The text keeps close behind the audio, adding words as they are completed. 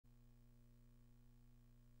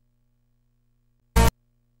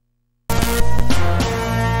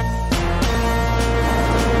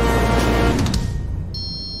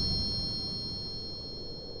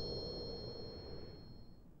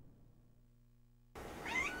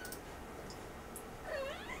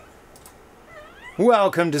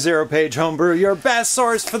Welcome to ZeroPage Homebrew, your best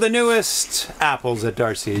source for the newest apples that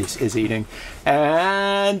Darcy is eating.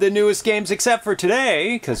 And the newest games except for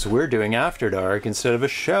today, because we're doing After Dark instead of a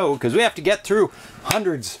show, because we have to get through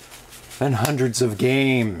hundreds and hundreds of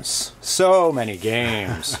games. So many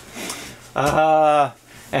games.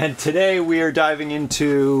 And today we are diving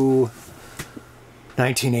into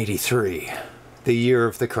 1983, the year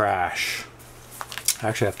of the crash. I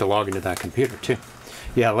actually have to log into that computer too.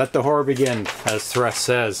 Yeah, let the horror begin, as Thrust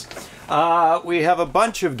says. We have a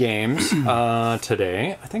bunch of games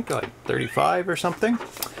today. I think like 35 or something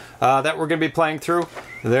that we're going to be playing through.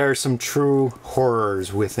 There are some true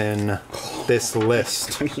horrors within this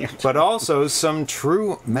list, but also some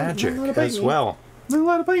true magic as well. Not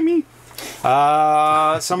allowed to bite me.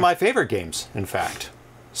 Some of my favorite games, in fact.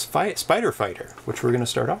 Spider Fighter, which we're going to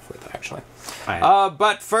start off with, actually.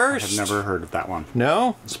 But first... I've never heard of that one.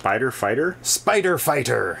 No? Spider Fighter? Spider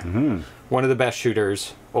Fighter. Mm-hmm. One of the best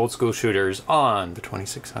shooters, old school shooters, on the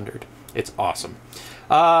 2600. It's awesome.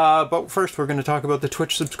 But first, we're going to talk about the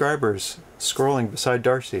Twitch subscribers scrolling beside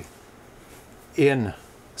Darcy in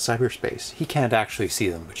cyberspace. He can't actually see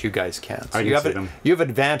them, but you guys can. So I can see them. You have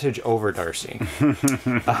advantage over Darcy.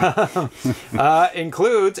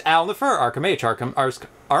 Includes Al Nefer, Arkham H,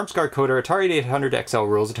 Armscar Coder, Atari 800 XL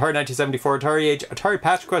Rules, Atari 1974, Atari Age, Atari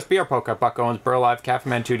Patch Quest, BR Poker, Buck Owens, Burl Live,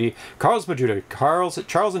 Caffeman 2D, Carlos Majuda,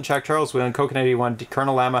 Charles and Czech, Charles Whelan, Coconut 81,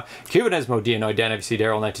 Colonel Lama, Cubanismo, Dianoid, Dan FC,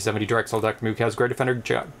 Daryl 1970, Drexel, Dr. Mukaz, Great Defender,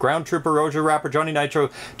 Ground Trooper, Roger Rapper, Johnny Nitro,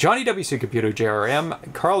 Johnny WC Computer,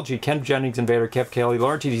 JRM, Carl G, Ken Jennings Invader, Kev Kelly,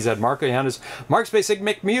 Lauren TDZ, Marco Yohannes, Mark Spacek,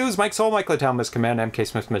 Mick Muse, Mike Soul, Mike Latown, Miss Command, MK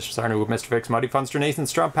Smith, Mr. Sarnu, Mr. Fix, Muddy Funster, Nathan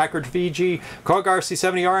Strum, Packard VG, Cog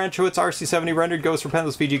RC70, R Anchowitz, RC70, Rendered Ghost,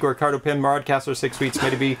 Rependless, VG, Gorcardo, Pim, Marad, Castler, 6 Sweets,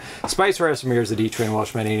 Smitty B, Spice, Rassamirs, the D-Train,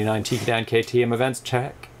 Welshman, 89, Tiki Dan, KTM Events,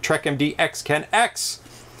 Trek MD, X, Ken X.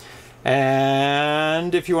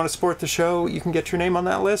 And if you want to support the show, you can get your name on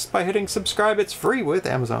that list by hitting subscribe. It's free with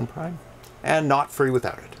Amazon Prime, and not free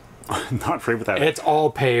without it. Not free without it. It's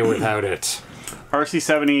all pay without it.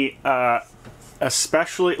 RC70,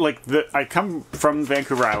 especially, like, I come from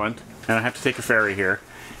Vancouver Island, and I have to take a ferry here.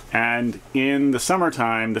 And in the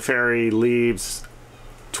summertime, the ferry leaves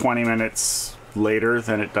 20 minutes later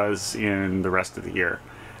than it does in the rest of the year.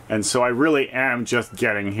 And so I really am just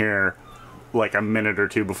getting here like a minute or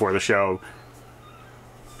two before the show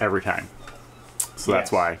every time. So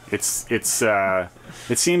that's why. It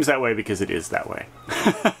seems that way because it is that way.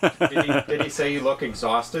 Did he say you look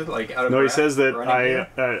exhausted? Like out of No, he says that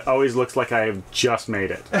I always looks like I have just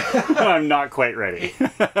made it. I'm not quite ready.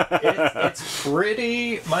 It's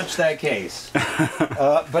pretty much that case.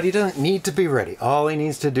 But he doesn't need to be ready. All he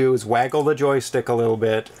needs to do is waggle the joystick a little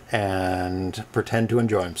bit and pretend to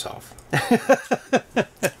enjoy himself.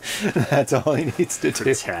 That's all he needs to do.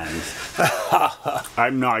 Pretend.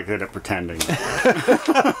 I'm not good at pretending.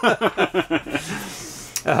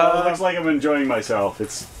 It looks like I'm enjoying myself.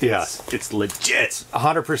 It's legit.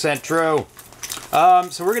 100% true.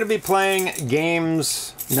 So we're going to be playing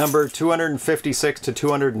games number 256 to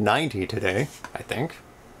 290 today, I think.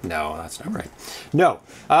 No, that's not right. No.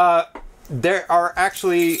 There are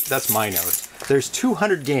actually, that's my note, there's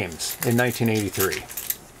 200 games in 1983.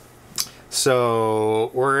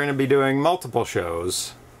 So we're going to be doing multiple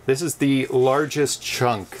shows. This is the largest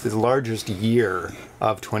chunk, the largest year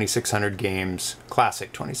of 2600 games,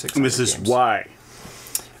 classic 2600 games. This is why.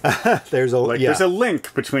 There's a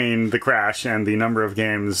link between the crash and the number of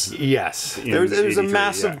games. Yes, there's a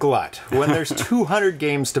massive glut. When there's 200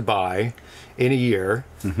 games to buy in a year,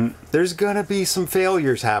 there's going to be some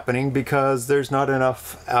failures happening because there's not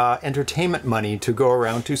enough entertainment money to go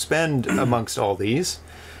around to spend amongst all these.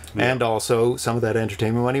 Yeah. And also, some of that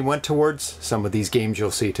entertainment money went towards some of these games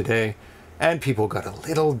you'll see today. And people got a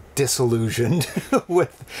little disillusioned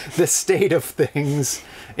with the state of things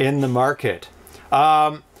in the market.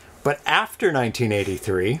 But after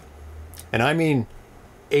 1983, and I mean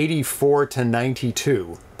 84 to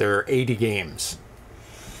 92, there are 80 games.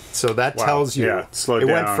 So that tells you it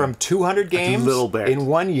went from 200 games in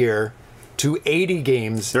 1 year to 80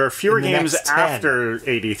 games. There are fewer games after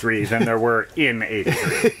 83 than there were in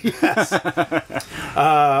 83. Yes.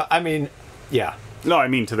 I mean, yeah. No, I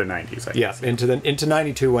mean to the 90s. I guess. Into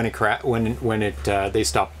 92 when they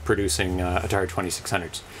stopped producing Atari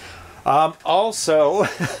 2600s. Also,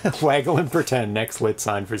 waggle and pretend, next lit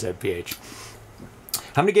sign for ZPH.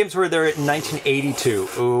 How many games were there in 1982?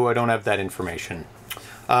 Ooh, I don't have that information.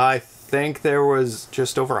 I think there was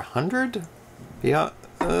just over 100. Yeah.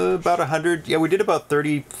 About 100. Yeah, we did about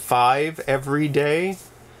 35 every day,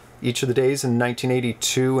 each of the days in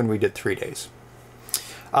 1982, and we did 3 days.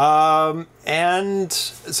 And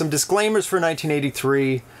some disclaimers for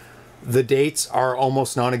 1983. The dates are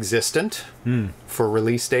almost non-existent for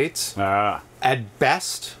release dates. At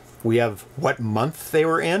best, we have what month they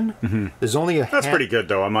were in. There's only a That's pretty good,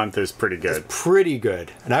 though. A month is pretty good. It's pretty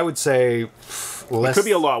good. And I would say it could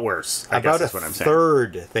be a lot worse, I guess is what I'm saying. About a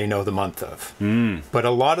third they know the month of. But a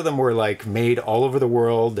lot of them were like made all over the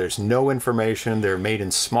world. There's no information. They're made in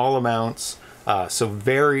small amounts. So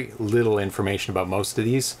very little information about most of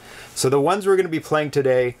these. So the ones we're going to be playing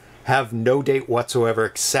today have no date whatsoever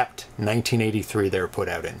except 1983 they were put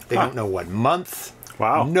out in. They don't know what month.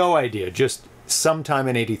 Wow. No idea. Just sometime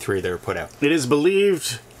in 83 they were put out. It is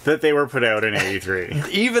believed that they were put out in 83.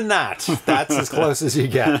 Even that's as close as you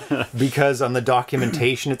get. Because on the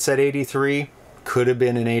documentation it said 83. Could have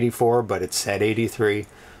been in 84, but it said 83.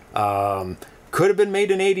 Could have been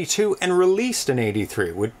made in 82 and released in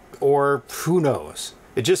 83. Or who knows?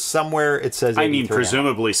 It just somewhere it says 83. I mean,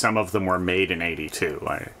 presumably some of them were made in 82.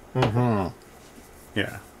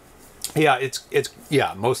 Yeah. Yeah, it's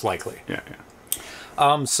most likely.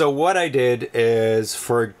 Yeah. So what I did is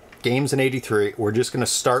for games in 83, we're just going to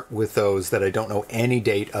start with those that I don't know any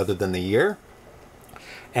date other than the year.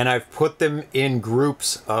 And I've put them in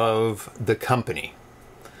groups of the company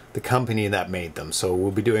that made them. So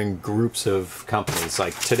we'll be doing groups of companies.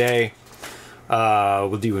 Like today,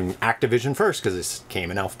 we'll do Activision first because this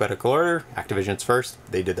came in alphabetical order. Activision's first.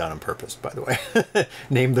 They did that on purpose, by the way.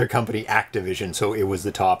 Named their company Activision, so it was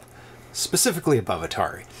the top, specifically above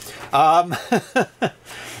Atari.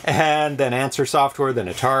 And then Answer Software, then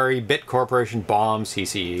Atari, Bit Corporation, Bomb,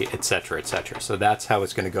 CCE, etc., etc. So that's how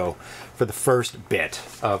it's going to go for the first bit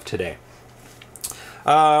of today.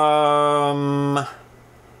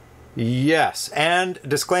 Yes, and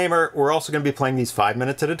disclaimer, we're also going to be playing these 5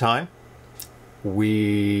 minutes at a time.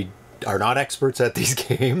 We are not experts at these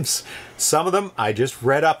games. Some of them I just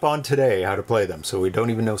read up on today how to play them, so we don't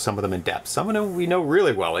even know some of them in depth. Some of them we know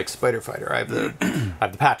really well, like Spider Fighter. I have the I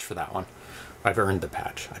have the patch for that one. I've earned the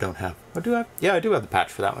patch. I don't have. I do have. Yeah, I do have the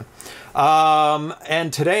patch for that one.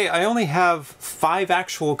 And today I only have 5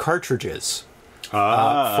 actual cartridges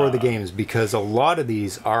for the games because a lot of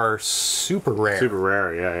these are super rare. Super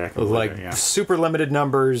rare, yeah. Like super limited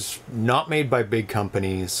numbers, not made by big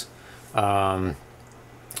companies.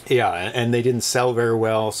 Yeah, and they didn't sell very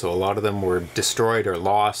well, so a lot of them were destroyed or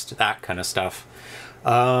lost, that kind of stuff.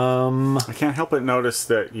 I can't help but notice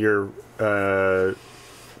that your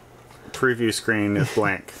preview screen is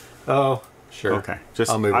blank. Oh, sure. Okay,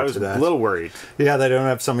 just I'll move I was to that. a little worried. Yeah, they don't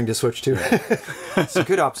have something to switch to. It's a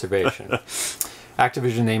good observation.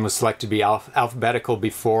 Activision name was selected to be alphabetical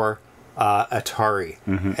before Atari.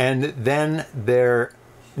 And then their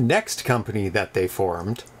next company that they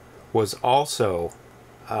formed was also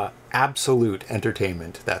Absolute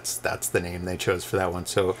Entertainment. That's the name they chose for that one.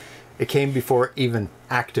 So it came before even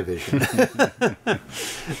Activision.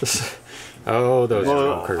 Oh, those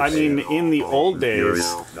are I mean, in the old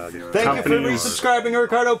days, thank you for resubscribing,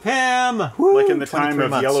 Ricardo Pam. Woo, like in the time of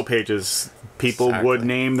months. Yellow Pages, people would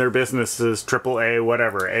name their businesses AAA,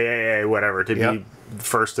 whatever, AAA, whatever, to be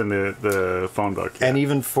first in the phone book. And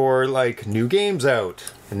even for like new games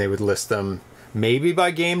out, and they would list them maybe by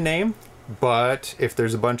game name, but if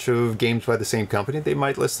there's a bunch of games by the same company, they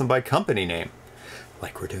might list them by company name,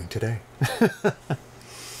 like we're doing today.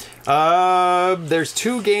 There's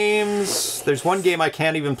 2 games. There's one game I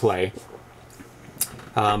can't even play,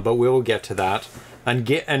 but we'll get to that.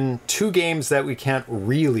 And 2 games that we can't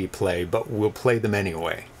really play, but we'll play them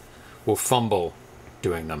anyway. We'll fumble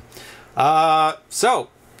doing them. So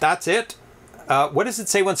that's it. What does it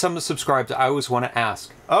say when someone subscribes? I always want to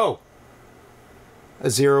ask. Oh, a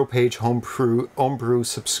ZeroPage Homebrew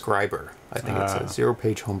subscriber. I think it says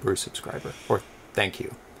ZeroPage Homebrew subscriber. Or thank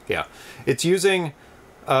you. Yeah, it's using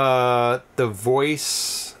the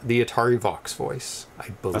voice, the Atari Vox voice, I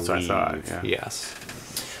believe. That's what I thought, yeah. Yes.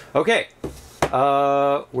 Okay.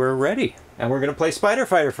 We're ready. And we're going to play Spider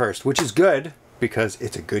Fighter first, which is good because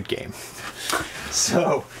it's a good game.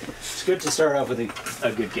 So, it's good to start off with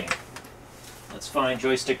a good game. Let's find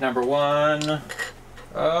joystick number 1.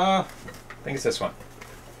 I think it's this one.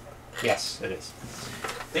 Yes, it is. I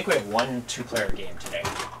think we have 1 2-player game today.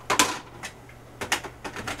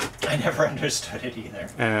 I never understood it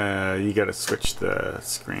either. You got to switch the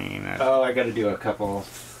screen. Oh, I got to do a couple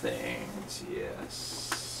things.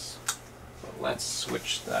 Yes. Well, let's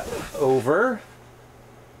switch that over.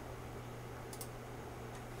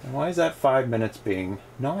 And why is that 5 minutes being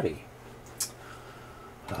naughty?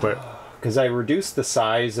 Because I reduced the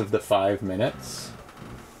size of the 5 minutes.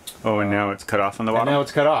 Oh, and now it's cut off on the bottom? And now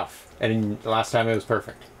it's cut off. And last time it was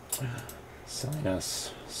perfect.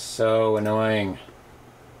 Silliness. So annoying.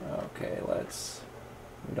 Okay,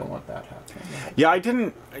 we don't want that happening. Yeah, I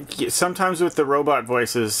didn't... Sometimes with the robot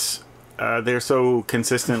voices, they're so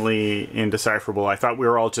consistently indecipherable. I thought we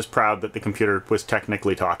were all just proud that the computer was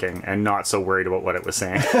technically talking and not so worried about what it was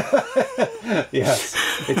saying. Yes.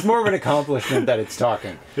 It's more of an accomplishment that it's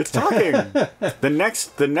talking. It's talking. The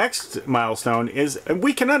next milestone is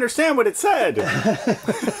we can understand what it said.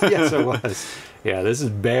 Yes, it was. Yeah, this is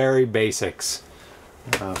very basics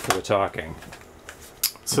for the talking.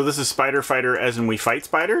 So this is Spider Fighter as in we fight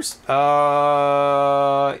spiders?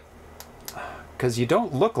 Because you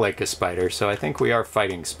don't look like a spider, so I think we are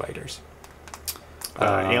fighting spiders.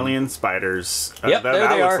 Alien spiders. Yep, that there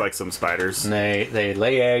they looks are. like some spiders. And they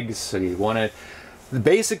lay eggs, so you want to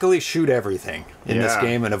basically shoot everything in this Yeah.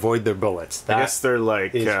 game and avoid their bullets. I guess they're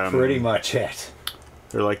like... is pretty much it.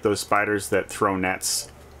 They're like those spiders that throw nets.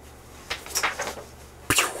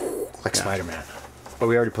 Like Spider-Man. But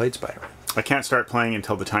we already played Spider-Man. I can't start playing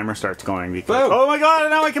until the timer starts going because... Boom. Oh my god,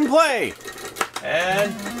 now I can play!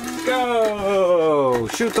 And go!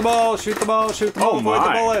 Shoot the ball, shoot the ball, shoot the ball, avoid the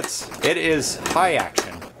my. bullets. It is high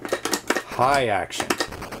action. High action.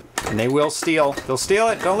 And they will steal. They'll steal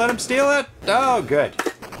it. Don't let them steal it. Oh, good.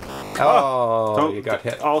 Oh, you got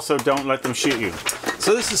hit. Also, don't let them shoot you.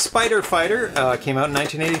 So this is Spider Fighter. Came out in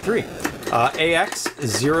 1983.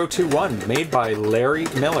 AX021, made by Larry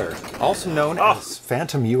Miller, also known as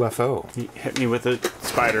Phantom UFO. He hit me with a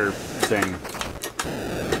spider thing.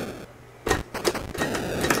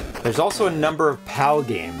 There's also a number of PAL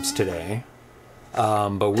games today,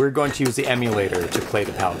 but we're going to use the emulator to play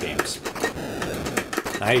the PAL games.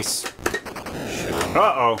 Nice. Shoot 'em.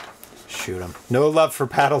 Uh-oh. Shoot 'em. No love for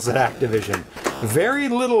paddles at Activision. Very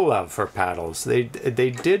little love for paddles. They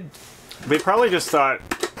did... They probably just thought...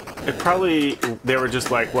 They were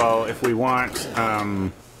just like, well, if we want I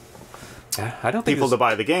don't think people to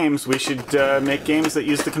buy the games, we should make games that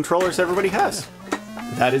use the controllers everybody has.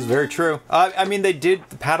 That is very true. I mean, the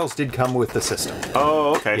paddles did come with the system.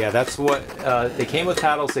 Oh, okay. Yeah, that's what... they came with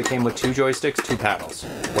paddles. They came with 2 joysticks, 2 paddles.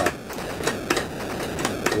 Well,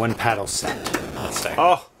 1 paddle set, let's say.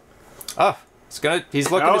 Oh. Oh,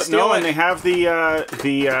 he's looking to steal No, it. and they have the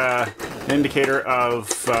indicator of...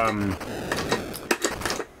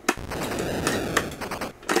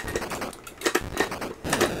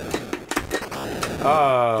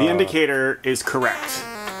 The indicator is correct.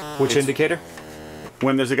 Which indicator?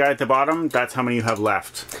 When there's a guy at the bottom, that's how many you have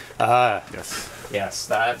left. Yes. Yes,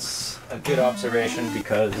 that's a good observation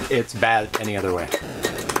because it's bad any other way.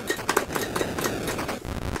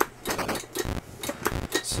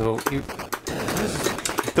 So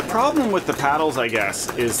The problem with the paddles, I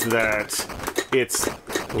guess, is that it's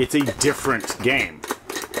a different game.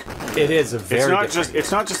 it is a very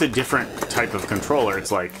It's not just a different type of controller.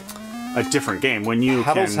 It's like a different game when you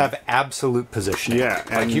paddles can have absolute positioning. Yeah,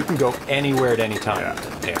 like and- you can go anywhere at any time.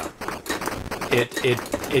 Yeah.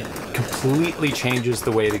 It completely changes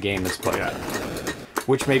the way the game is played. Yeah.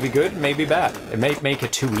 Which may be good, may be bad. It may make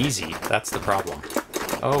it too easy. That's the problem.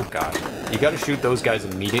 Oh god. You gotta shoot those guys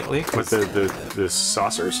immediately. with the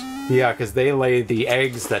saucers. Yeah, because they lay the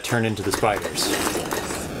eggs that turn into the spiders.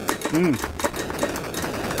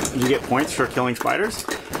 You get points for killing spiders.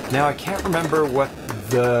 Now I can't remember what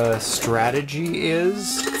the strategy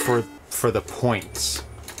is for the points.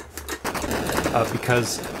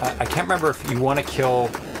 Because I can't remember if you want to kill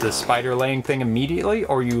the spider laying thing immediately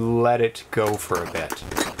or you let it go for a bit.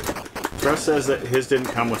 Russ says that his didn't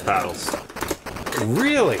come with paddles.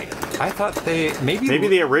 Really? I thought maybe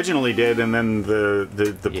they originally did, and then the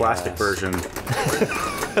plastic Yes. version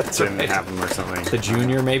didn't right. have them or something. the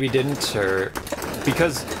junior maybe didn't, or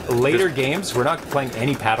because later games we're not playing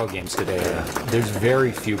any paddle games today. There's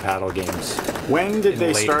very few paddle games. When did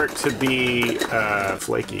they later. start to be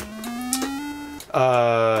flaky? Did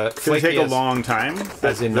it Flaky take a long time?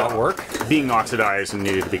 as in not work. Being oxidized and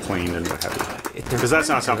needed to be cleaned and what have you. Because that's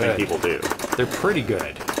not something good. people do. They're pretty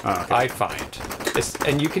good, Oh, okay. I find.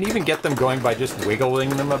 And you can even get them going by just wiggling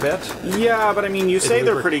them a bit. Yeah, but I mean, you say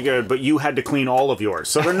they're lubric- pretty good, but you had to clean all of yours.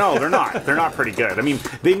 So they're not. They're not pretty good. I mean,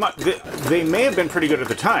 they may have been pretty good at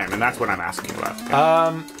the time, and that's what I'm asking about.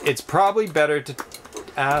 It's probably better to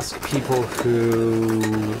ask people who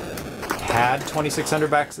had 2600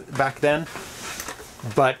 back then.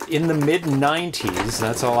 But in the mid-90s,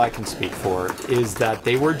 that's all I can speak for, is that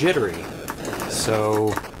they were jittery.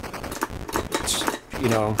 So,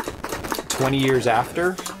 20 years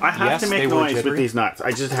after, I have yes, to they make were noise jittery. with these nuts.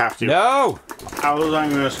 I just have to. No! Otherwise, I'm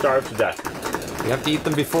going to starve to death. You have to eat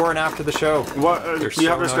them before and after the show. Well, They're you so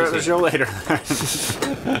have to start the noisy. show later.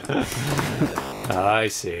 I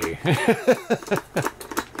see.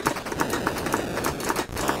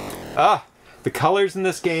 The colors in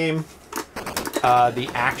this game, the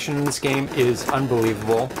action in this game is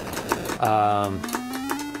unbelievable.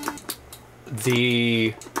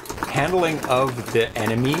 The handling of the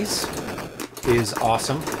enemies is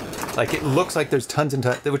awesome. Like, it looks like there's tons and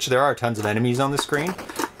tons, which there are tons of enemies on the screen,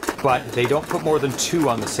 but they don't put more than 2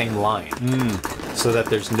 on the same line. So that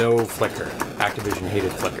there's no flicker. Activision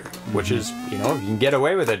hated flicker, which is, you know, if you can get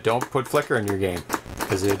away with it, don't put flicker in your game,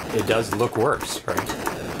 because it does look worse,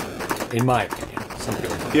 right? In my opinion. Some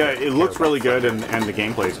people yeah, it looks really good, and the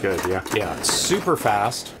gameplay's good, yeah. Yeah, it's super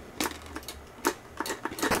fast.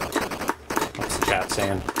 What's the chat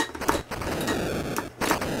saying?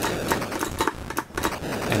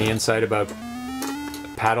 Any insight about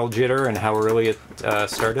paddle jitter and how early it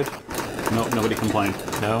started? No, nobody complained.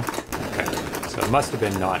 No? Okay. So it must have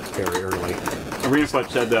been not very early. Arena Slut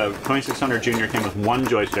said the 2600 Junior came with 1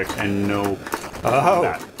 joystick and no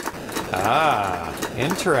that. Ah,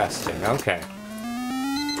 interesting. Okay.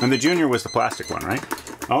 And the Junior was the plastic one, right?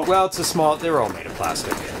 Oh. Well, it's a small... They're all made of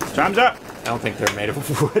plastic. Time's up! I don't think they're made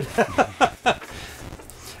of wood.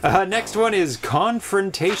 Next one is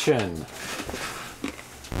Confrontation.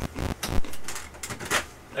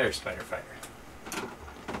 There's Spider Fighter.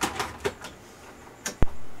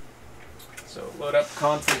 So load up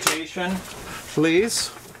Confrontation, please.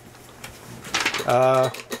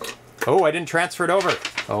 Oh, I didn't transfer it over.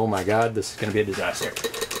 Oh my god, this is going to be a disaster.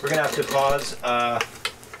 We're going to have to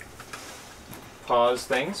pause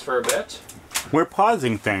things for a bit. We're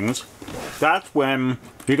pausing things. That's when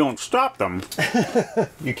you don't stop them.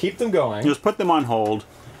 You keep them going. You just put them on hold.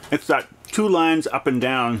 It's that 2 lines up and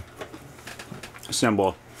down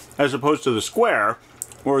symbol, as opposed to the square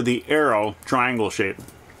or the arrow triangle shape.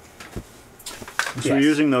 So Yes.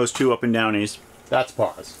 using those 2 up and downies. That's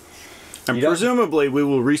pause. And presumably we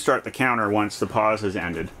will restart the counter once the pause has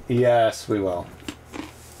ended. Yes, we will.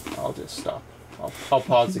 I'll just stop. I'll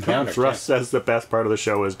pause the counter. Russ says the best part of the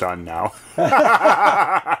show is done now.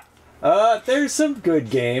 There's some good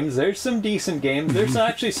games. There's some decent games. There's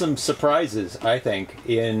actually some surprises, I think,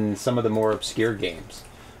 in some of the more obscure games.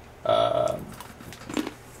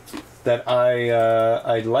 That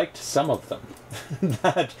I liked some of them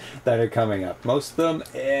that are coming up. Most of them,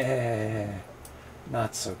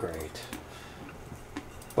 not so great.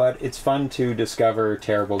 But it's fun to discover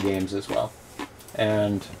terrible games as well,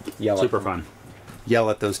 and yell Super at them. fun. Yell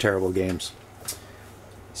at those terrible games.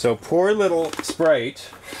 So poor little Sprite.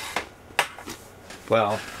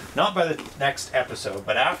 Well, not by the next episode,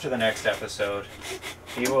 but after the next episode,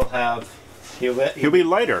 he will have. He'll be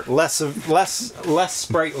lighter. Less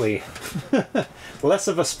sprightly. Less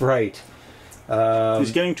of a sprite.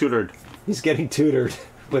 He's getting tutored. He's getting tutored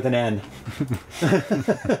with an N.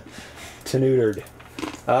 Teneutered.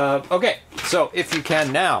 Okay, so if you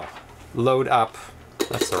can now load up.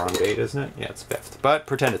 That's the wrong date, isn't it? Yeah, it's 5th. But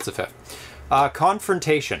pretend it's the 5th.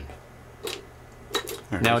 Confrontation.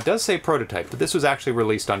 Now it does say prototype, but this was actually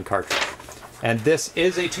released on cartridge. And this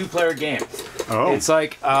is a 2-player game. Oh. It's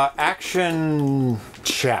like action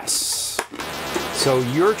chess. So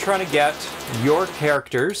you're trying to get your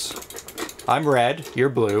characters. I'm red, you're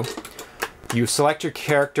blue. You select your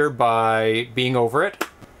character by being over it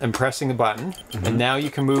and pressing the button. And now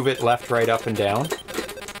you can move it left, right, up, and down.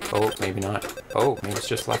 Oh, maybe not. Oh, maybe it's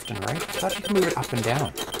just left and right. I thought you could move it up and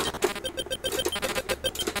down.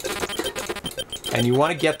 And you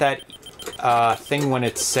want to get that thing when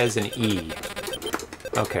it says an E.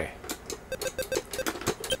 Okay.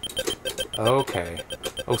 Okay.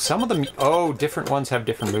 Oh, some of them... Oh, different ones have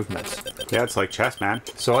different movements. Yeah, it's like chess, man.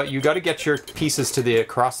 So you got to get your pieces to the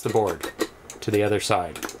across the board. To the other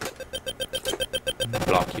side.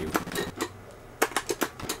 Block you.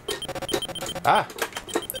 Ah!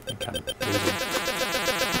 I'm kind of losing.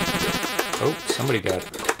 Oh, somebody got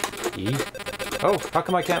E. Oh, how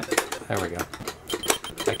come I can't... There we go.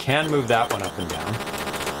 I can move that one up and down.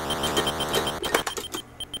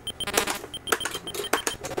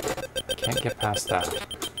 I can't get past that.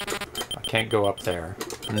 I can't go up there.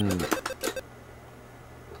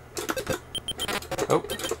 Oh.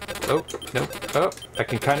 Oh, no. Oh, I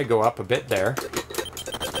can kind of go up a bit there.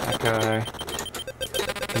 That guy...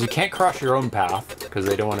 Because you can't cross your own path, because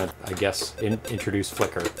they don't want to, I guess, introduce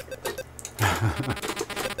flicker.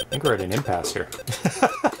 I think we're at an impasse here.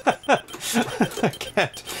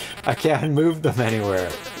 I can't move them anywhere.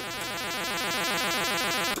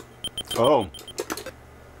 Oh.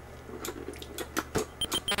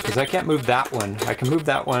 Because I can't move that one. I can move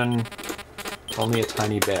that one only a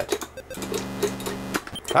tiny bit.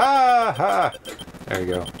 Ah! Ha! There you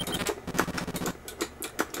go.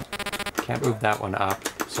 Can't move that one up.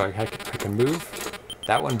 So I can move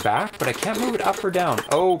that one back, but I can't move it up or down.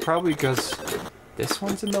 Oh, probably because this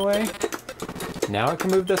one's in the way. Now I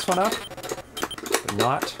can move this one up, but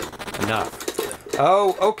not enough.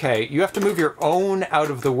 Oh, okay. You have to move your own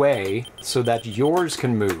out of the way so that yours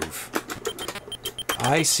can move.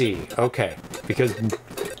 I see. Okay. Because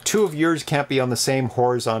two of yours can't be on the same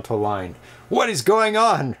horizontal line. What is going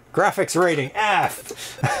on? Graphics rating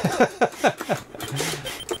F.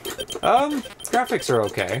 Graphics are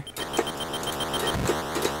okay.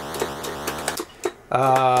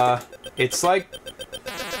 It's like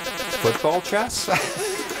football chess.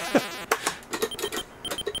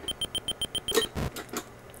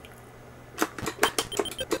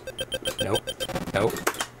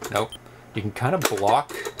 Nope. You can kind of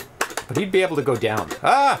block, but he'd be able to go down.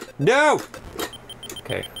 Ah, no!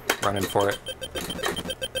 Okay, running for it.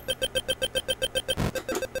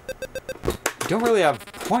 You don't really have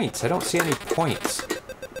points. I don't see any points.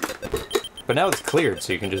 But now it's cleared,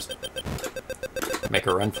 so you can just make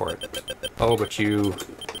a run for it. Oh, but you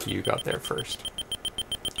got there first.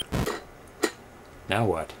 Now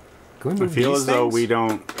what? Can we move I feel these as though things? we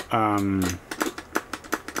don't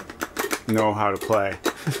know how to play.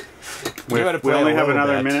 We only have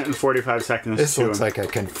another minute and 45 seconds. This looks like a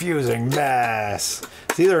confusing mess.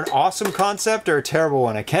 It's either an awesome concept or a terrible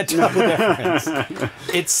one. I can't tell the difference.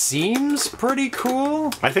 It seems pretty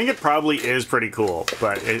cool. I think it probably is pretty cool,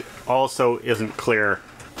 but it also isn't clear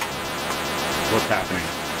what's happening.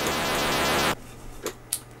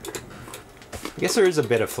 I guess there is a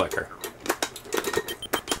bit of flicker.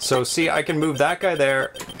 So see, I can move that guy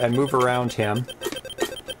there and move around him.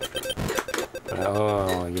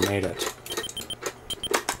 Oh, you made it.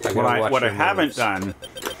 What I haven't done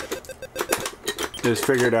is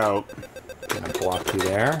figured out. I'm gonna block you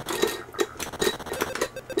there.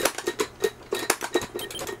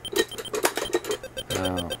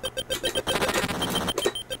 Oh.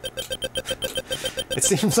 It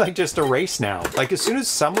seems like just a race now. Like, as soon as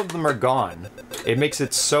some of them are gone, it makes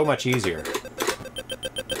it so much easier.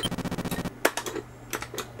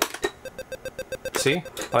 See?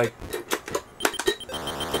 Like...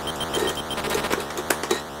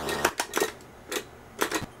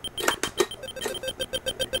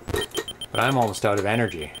 But I'm almost out of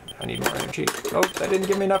energy. I need more energy. Oh, that didn't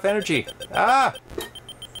give me enough energy. Ah!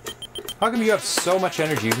 How come you have so much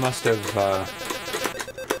energy? You must have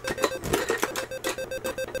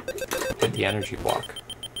hit the energy block.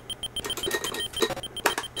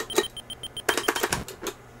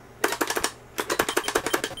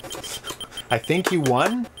 I think you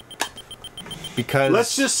won because...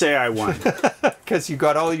 Let's just say I won. Because you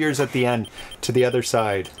got all yours at the end to the other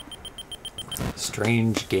side.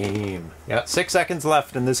 Strange game. Yeah, 6 seconds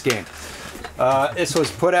left in this game. This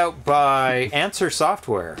was put out by Answer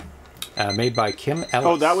Software, made by Kim Ellis.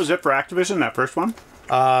 Oh, that was it for Activision, that first one?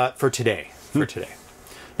 For today. For today.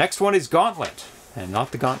 Next one is Gauntlet, and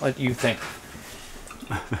not the Gauntlet you think.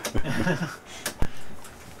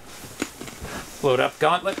 Load up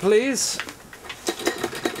Gauntlet, please.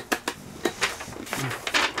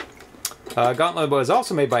 Gauntlet was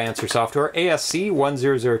also made by Answer Software. ASC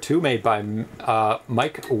 1002 made by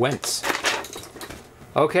Mike Wentz.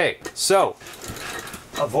 Okay, so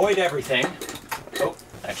avoid everything. Oh,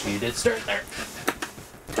 actually you did start there.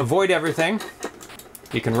 Avoid everything.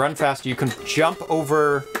 You can run fast. You can jump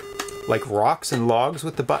over like rocks and logs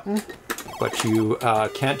with the button, but you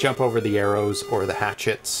can't jump over the arrows or the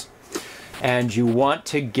hatchets. And you want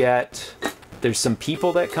to get... There's some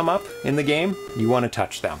people that come up in the game. You want to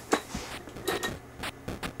touch them.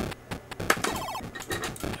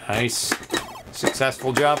 Nice.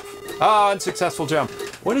 Successful jump. Oh, unsuccessful jump.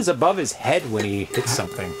 What is above his head when he hits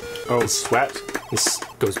something? Oh, sweat. This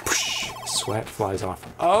goes... Poosh, sweat flies off.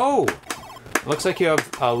 Oh! Looks like you have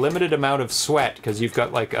a limited amount of sweat because you've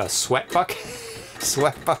got like a sweat bucket.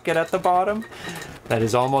 Sweat bucket at the bottom that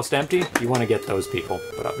is almost empty. You want to get those people,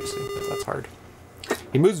 but obviously that's hard.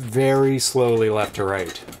 He moves very slowly left to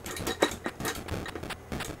right.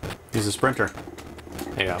 He's a sprinter.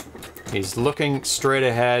 Yeah. He's looking straight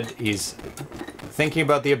ahead. He's thinking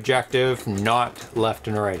about the objective, not left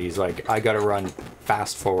and right. He's like, I gotta run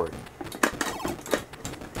fast forward.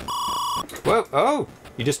 Whoa, oh!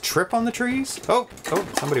 You just trip on the trees? Oh,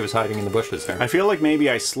 somebody was hiding in the bushes there. I feel like maybe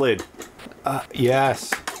I slid. Yes.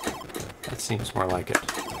 That seems more like it.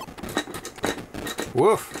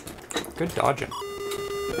 Woof. Good dodging.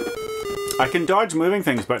 I can dodge moving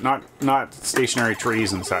things, but not stationary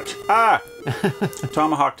trees and such. Ah!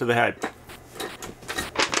 Tomahawk to the head.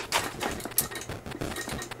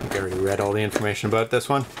 I already read all the information about this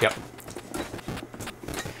one. Yep.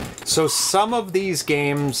 So some of these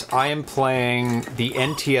games, I am playing the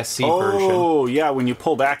NTSC version. Oh, yeah, when you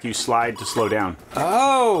pull back, you slide to slow down.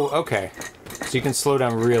 Oh, okay. So you can slow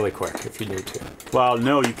down really quick if you need to. Well,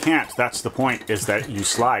 no, you can't. That's the point, is that you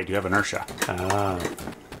slide. You have inertia. Ah.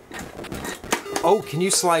 Oh, can you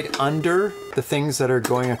slide under the things that are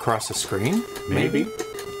going across the screen? Maybe.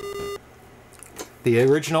 The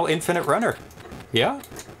original Infinite Runner. Yeah?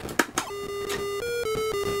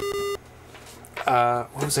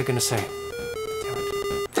 What was I going to say? Damn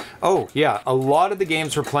it. Oh, yeah. A lot of the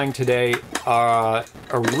games we're playing today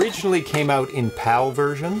originally came out in PAL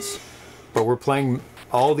versions, but we're playing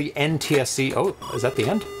all the NTSC. Oh, is that the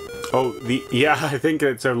end? Oh, yeah, I think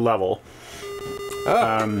it's a level.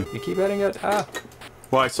 Oh, you keep adding it. Ah.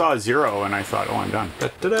 Well, I saw a 0 and I thought, oh, I'm done.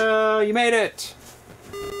 Da-da-da, you made it!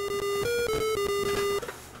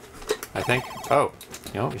 I think. Oh,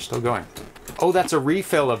 no, you're still going. Oh, that's a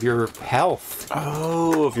refill of your health.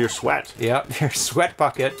 Oh, of your sweat. Yep, your sweat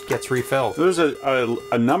bucket gets refilled. There's a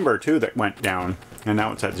number, too, that went down, and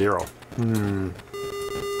now it's at 0.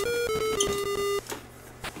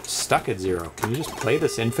 Stuck at 0. Can you just play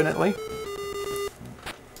this infinitely?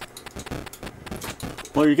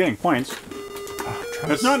 Well, you're getting points.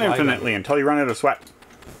 It's not infinitely until you run out of sweat.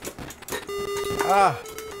 Ah.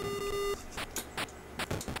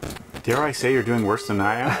 Dare I say you're doing worse than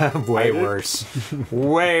I am? Way worse.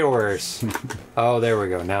 Way worse. Oh, there we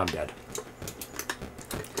go. Now I'm dead.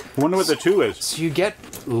 I wonder what the 2 is. So you get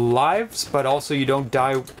lives, but also you don't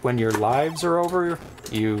die when your lives are over.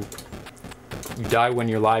 You die when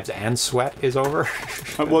your lives and sweat is over.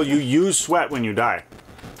 Well, you use sweat when you die.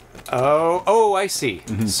 Oh, I see.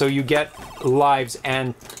 So you get lives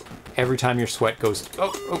and every time your sweat goes...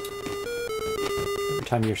 Oh. Every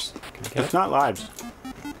time you're... Can I get It's not lives.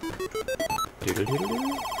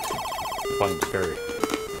 Fun, very...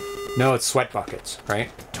 No, it's sweat buckets,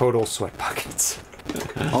 right? Total sweat buckets.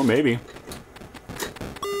 Oh, maybe.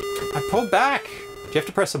 I pulled back. Do you have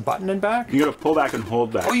to press a button and back? You gotta pull back and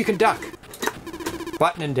hold back. Oh, you can duck.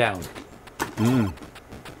 Button and down.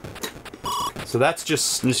 So that's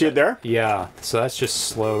just... You see it there? Yeah, so that's just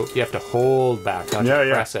slow. You have to hold back, not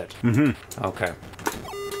just press it. Okay.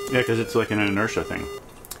 Yeah, because it's like an inertia thing.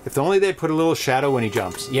 If only they put a little shadow when he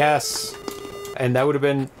jumps. Yes! And that would have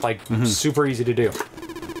been, like, super easy to do.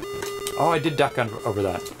 Oh, I did duck under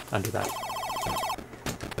that.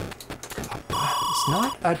 It's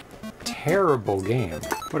not a terrible game.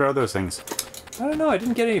 What are those things? I don't know, I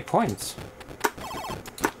didn't get any points.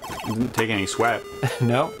 You didn't take any sweat.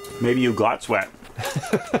 No. Maybe you got sweat.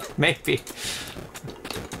 Maybe.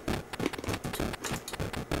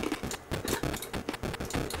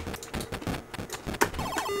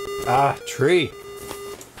 Ah, tree.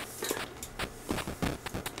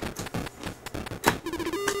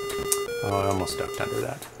 Oh, I almost ducked under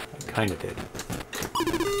that. I kind of did.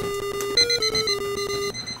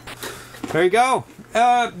 There you go.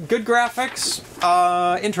 Good graphics.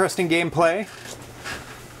 Interesting gameplay.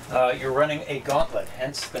 You're running a Gauntlet,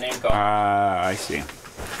 hence the name Gauntlet. I see.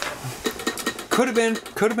 Could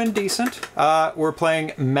have been decent. We're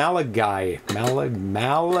playing Malagai.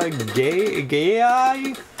 Malagai?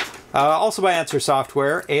 Also by Answer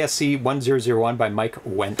Software. ASC 1001 by Mike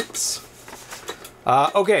Wentz.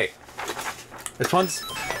 Okay. This one's...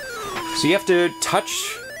 So you have to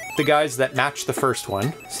touch the guys that match the first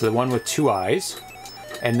one. So the one with 2 eyes.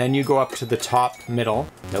 And then you go up to the top middle.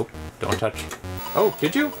 Nope, don't touch. Oh,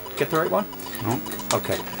 did you get the right one? No.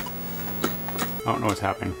 Okay. I don't know what's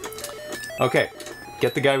happening. Okay,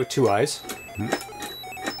 get the guy with 2 eyes. And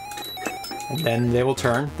then they will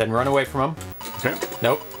turn, then run away from him. Okay.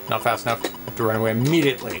 Nope, not fast enough. Have to run away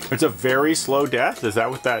immediately. It's a very slow death? Is that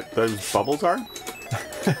what those bubbles are?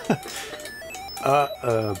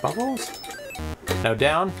 Bubbles? Now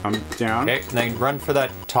down. I'm down. Okay, and then run for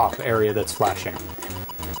that top area that's flashing.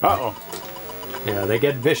 Uh-oh. Yeah, they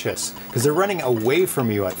get vicious, because they're running away from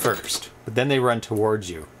you at first, but then they run towards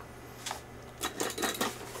you.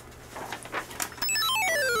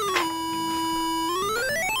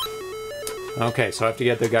 Okay, so I have to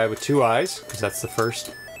get the guy with 2 eyes, because that's the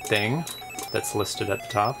first thing that's listed at the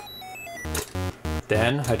top.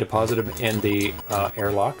 Then I deposit him in the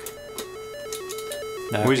airlock.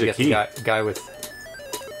 Now I have to get the guy with...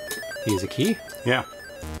 He's a key? Yeah.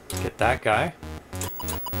 Get that guy.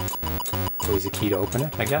 Always a key to open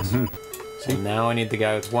it, I guess. So now I need the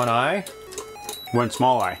guy with 1 eye. 1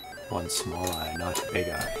 small eye. 1 small eye, not a big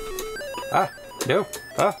eye. Ah, no.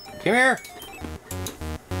 Oh, come here.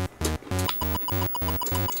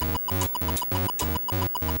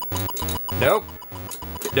 Nope.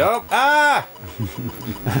 Nope. Ah!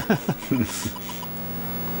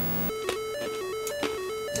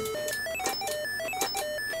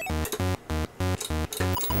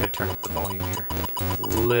 I'm gonna turn up the volume here. A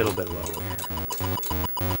little bit lower here.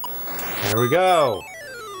 There we go.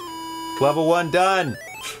 Level 1 done.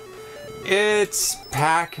 It's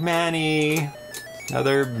Pac-Man-y.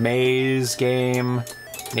 Another maze game.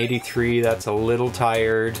 In 83, that's a little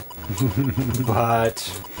tired.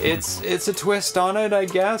 But it's a twist on it, I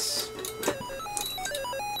guess.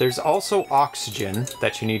 There's also oxygen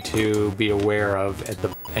that you need to be aware of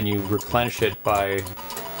and you replenish it by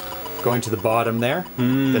going to the bottom there.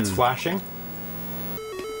 That's flashing.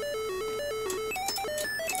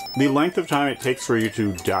 The length of time it takes for you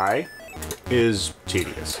to die is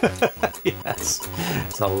tedious. Yes.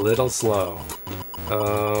 It's a little slow.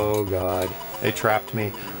 Oh god. They trapped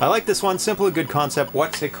me. I like this one. Simple, good concept.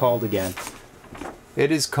 What's it called again?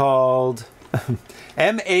 It is called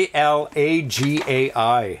Malagai.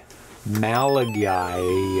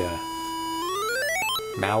 Malagai.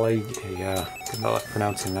 Malagai. Yeah. Good luck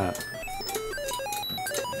pronouncing that.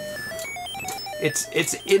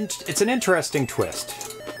 It's an interesting twist.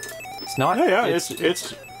 It's not. Yeah.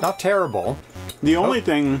 It's not terrible. The only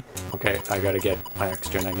thing. Okay, I gotta get my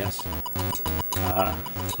oxygen, I guess.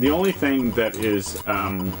 The only thing that is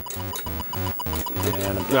that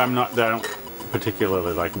I don't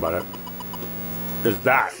particularly like about it is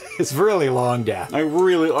that it's really long death. I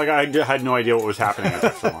had no idea what was happening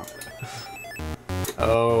after so long.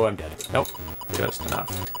 Oh, I'm dead. Nope, just enough.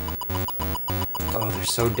 Oh, they're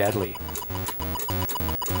so deadly.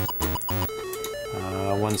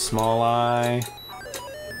 One small eye.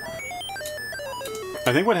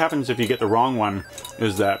 I think what happens if you get the wrong one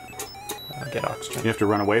is that Get oxygen. you have to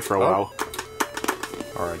run away for a while.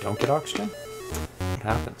 Or I don't get oxygen? What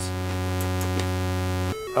happens?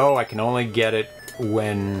 Oh, I can only get it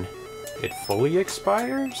when it fully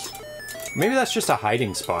expires? Maybe that's just a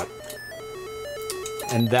hiding spot.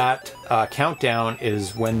 And that countdown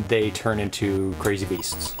is when they turn into crazy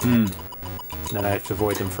beasts. And then I have to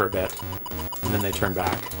avoid them for a bit. And then they turn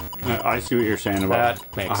back. I see what you're saying about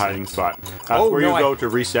That makes a hiding sense. spot. That's where you go to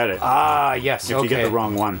reset it. Ah, yes, if okay. you get the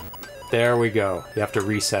wrong one. There we go. You have to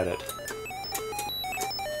reset it.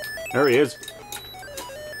 There he is.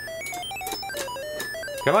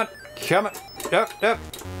 Come on. Come on. Up.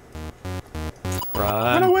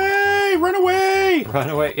 Run. Run away! Run away! Run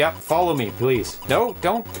away. Yep, follow me, please. No,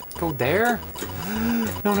 don't go there.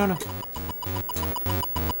 No.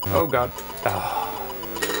 Oh, God. Oh.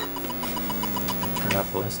 Turn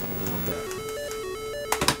up the list a little bit.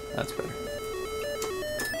 That's better.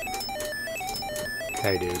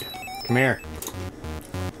 Okay, dude. Come here.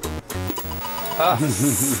 Oh.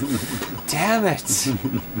 Damn it.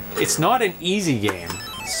 It's not an easy game,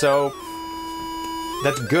 so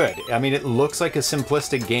that's good. I mean, it looks like a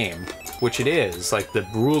simplistic game, which it is. Like, the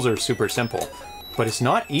rules are super simple, but it's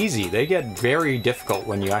not easy. They get very difficult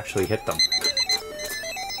when you actually hit them.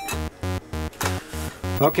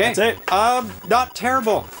 Okay. That's it. Not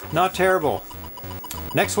terrible. Not terrible.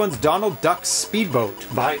 Next one's Donald Duck's Speedboat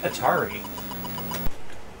by Atari.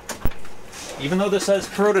 Even though this says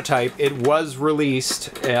prototype, it was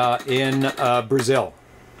released in Brazil.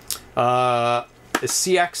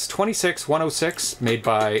 CX26106, made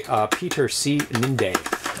by Peter C. Linde.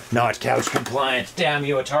 Not couch compliant. Damn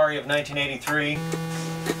you, Atari of 1983.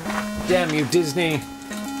 Damn you, Disney.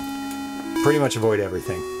 Pretty much avoid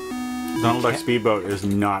everything. Donald Duck's Speedboat is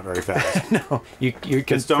not very fast. No, you can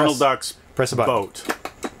It's Donald Duck's press a button. boat.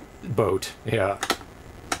 Boat, yeah.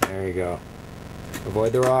 There you go.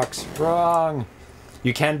 Avoid the rocks. Wrong.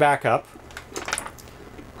 You can back up.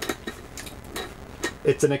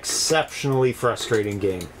 It's an exceptionally frustrating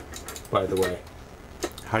game, by the way.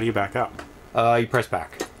 How do you back up? You press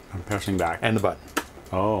back. I'm pressing back. And the button.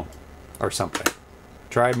 Oh. Or something.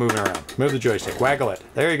 Try moving around. Move the joystick. Waggle it.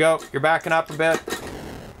 There you go. You're backing up a bit.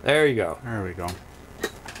 There you go. There we go.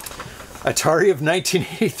 Atari of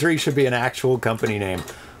 1983 should be an actual company name.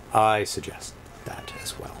 I suggest that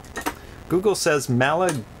as well. Google says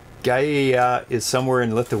Malagai is somewhere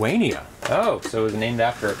in Lithuania. Oh, so it was named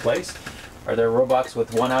after a place? Are there robots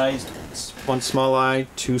with one small eye,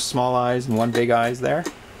 two small eyes, and one big eyes there?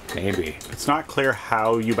 Maybe. It's not clear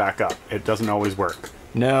how you back up. It doesn't always work.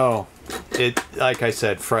 No. It, like I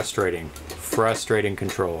said, frustrating. Frustrating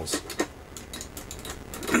controls.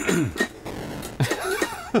 I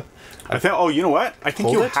think. Oh, you know what? I think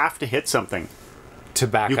Hold you it? have to hit something. To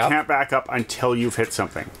back You up? can't back up until you've hit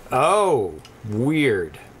something. Oh,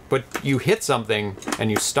 weird. But you hit something and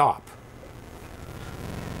you stop.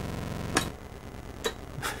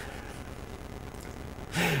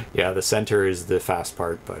 Yeah, the center is the fast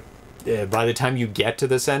part, but by the time you get to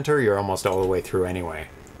the center, you're almost all the way through anyway.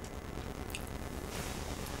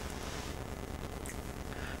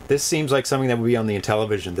 This seems like something that would be on the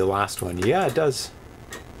Intellivision, the last one. Yeah, it does.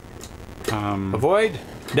 Avoid?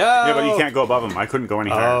 No! Yeah, but you can't go above them. I couldn't go any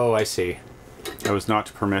higher. Oh, I see. I was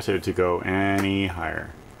not permitted to go any higher.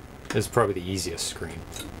 This is probably the easiest screen.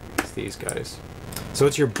 It's these guys. So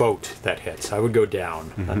it's your boat that hits. I would go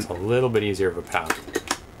down. That's a little bit easier of a path.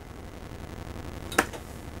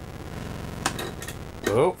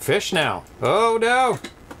 Oh, fish now. Oh, no.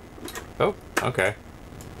 Oh, okay.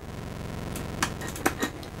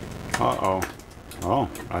 Uh-oh. Oh,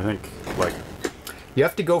 I think, like... You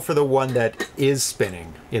have to go for the one that is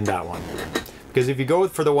spinning in that one. Because if you go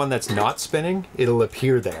for the one that's not spinning, it'll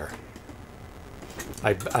appear there.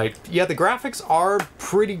 Yeah, the graphics are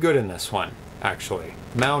pretty good in this one, actually.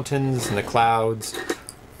 Mountains and the clouds.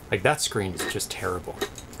 Like, that screen is just terrible,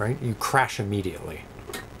 right? You crash immediately.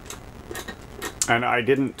 And I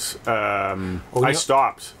didn't, I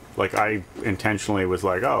stopped. Like, I intentionally was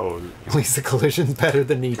like, oh... At least the collision's better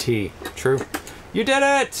than E.T. True. You did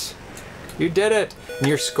it! You did it! And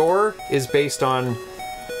your score is based on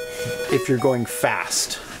if you're going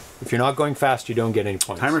fast. If you're not going fast, you don't get any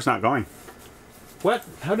points. Timer's not going. What?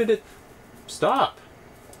 How did it stop?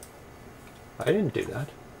 I didn't do that.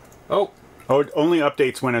 Oh. Oh, it only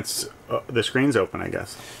updates when it's the screen's open, I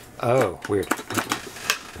guess. Oh, weird.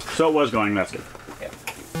 So it was going, that's good. Yeah.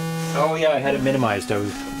 Oh yeah, I had it minimized. I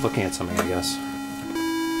was looking at something, I guess.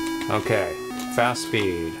 Okay. Fast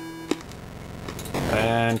speed.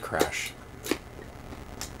 And crash.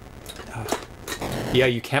 Yeah,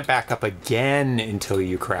 you can't back up again until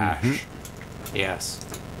you crash. Yes.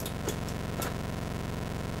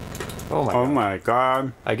 Oh my god. Oh my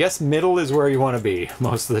god. I guess middle is where you want to be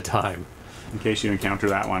most of the time. In case you encounter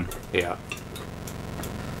that one. Yeah.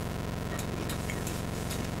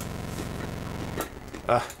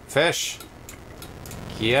 Fish.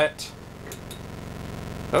 Get.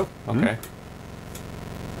 Oh, okay.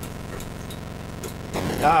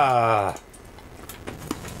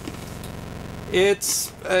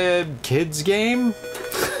 It's a kid's game,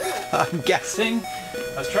 I'm guessing.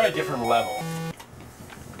 Let's try a different level.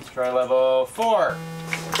 Let's try level 4.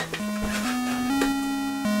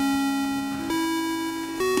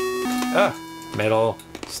 Middle.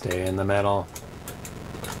 Stay in the middle.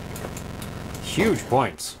 Huge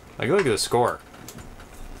points. Like, look at the score.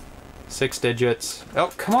 6 digits.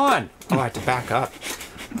 Oh, come on! Oh, I had to back up.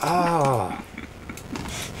 Oh.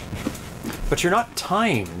 But you're not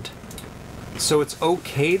timed, so it's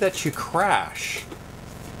okay that you crash.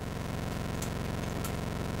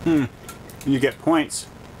 You get points.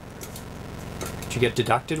 Do you get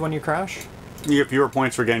deducted when you crash? You get fewer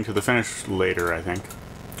points for getting to the finish later, I think.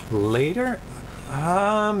 Later?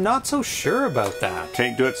 I'm not so sure about that.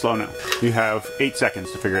 Okay, do it slow now. You have 8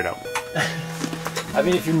 seconds to figure it out. I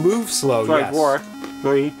mean, if you move slow, 5, yes. 4,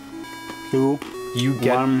 3, 2, you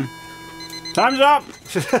get 1. Time's up!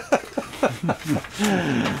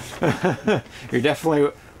 You're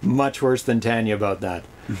definitely much worse than Tanya about that.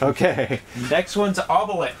 Okay, next one's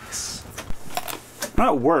Obelix.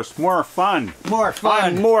 Not worse, more fun. More fun.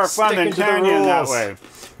 I'm more fun than Sticking to the Tanya in that rules. way.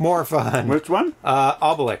 More fun. Which one?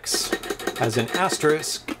 Obelix, as in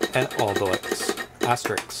asterisk and Obelix.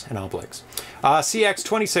 Asterix and Obelix.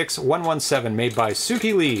 CX26117, made by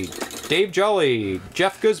Suki Lee, Dave Jolly,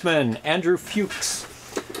 Jeff Guzman, Andrew Fuchs.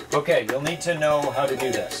 Okay, you'll need to know how to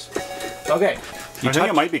do this. Okay. I think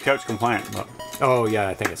it might be couch compliant. But... Oh yeah,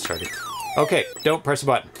 I think it started. Okay, don't press a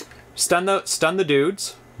button. Stun the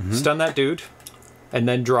dudes. Stun that dude, and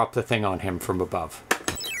then drop the thing on him from above.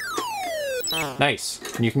 Nice.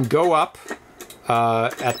 And you can go up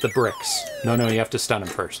at the bricks. No, you have to stun him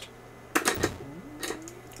first.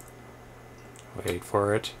 Wait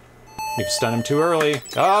for it. You've stunned him too early.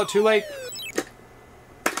 Oh, too late.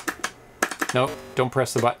 No, don't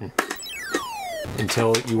press the button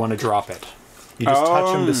until you want to drop it. You just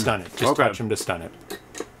touch him to stun it. Just touch him to stun it.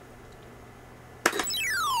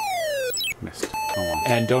 Missed. Oh, well.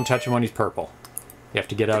 And don't touch him when he's purple. You have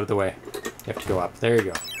to get out of the way. You have to go up. There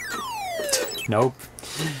you go. Nope.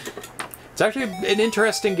 It's actually an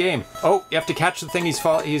interesting game. Oh, you have to catch the thing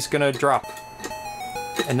he's gonna drop.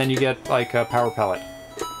 And then you get, like, a power pellet.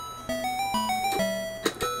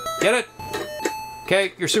 Get it?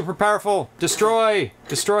 Okay, you're super powerful. Destroy!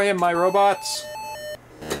 Destroy him, my robots!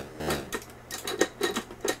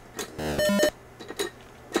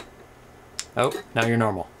 Oh, now you're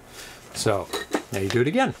normal. So, now you do it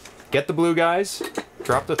again. Get the blue guys.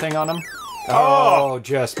 Drop the thing on him. Oh,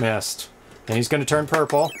 just missed. And he's gonna turn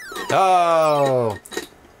purple. Oh!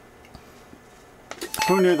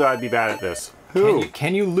 Who knew that I'd be bad at this? Who?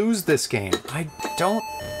 Can you lose this game? I don't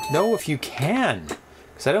know if you can.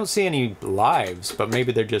 Because I don't see any lives, but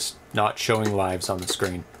maybe they're just not showing lives on the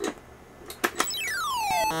screen.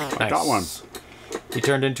 I got one. He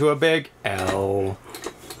turned into a big L.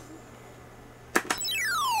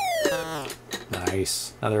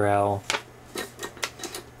 Nice. Another L.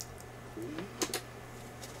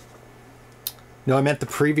 No, I meant the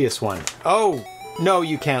previous one. Oh, no,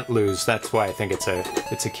 you can't lose. That's why I think it's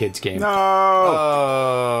a kid's game. No.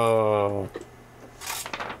 Oh.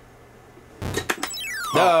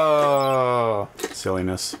 No.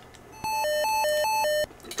 Silliness.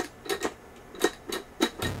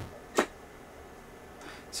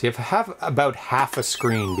 So you have about half a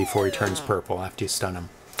screen before he turns purple after you stun him.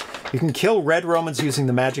 You can kill red Romans using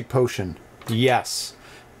the magic potion. Yes.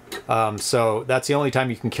 So that's the only time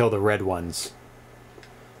you can kill the red ones.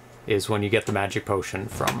 Is when you get the magic potion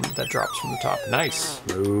that drops from the top. Nice.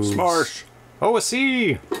 Moves. Smarsh. Oh, a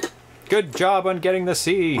C. Good job on getting the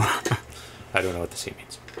C. I don't know what the C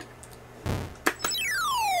means.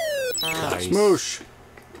 Nice. Smoosh.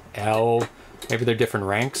 L. Maybe they're different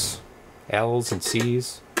ranks. L's and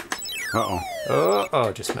C's. Uh-oh.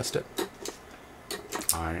 Oh, just missed it.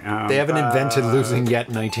 They haven't invented losing yet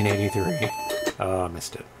in 1983. Oh, I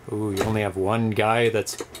missed it. Ooh, you only have one guy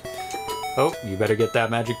that's... Oh, you better get that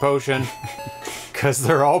magic potion. Because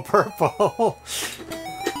they're all purple.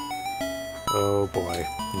 Oh, boy.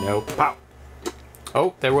 Nope. Pow.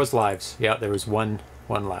 Oh, there was lives. Yeah, there was one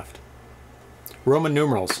left. Roman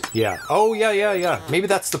numerals. Yeah. Oh, yeah. Maybe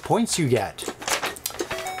that's the points you get.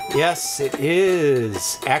 Yes, it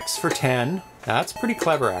is. X for 10. That's pretty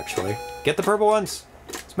clever, actually. Get the purple ones.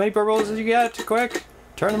 As many purples as you get. Quick.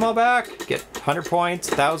 Turn them all back. Get 100 points,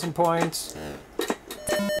 1,000 points.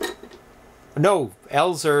 No,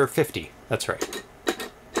 L's are 50. That's right.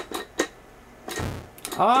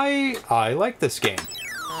 I like this game.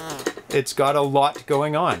 It's got a lot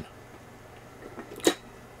going on.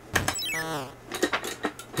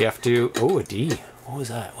 You have to... Oh, a D. What was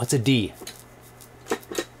that? What's a D?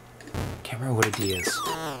 Can't remember what a D is.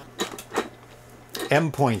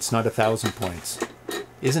 M points, not 1,000 points.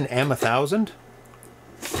 Isn't M 1,000?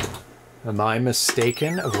 Am I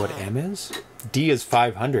mistaken of what M is? D is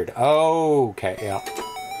 500. Oh, okay, yeah.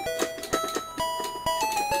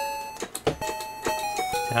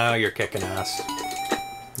 Now you're kicking ass.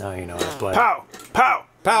 Now you know how to play. Pow! Pow!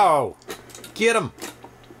 Pow! Get him!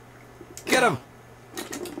 Get him!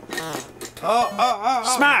 Oh.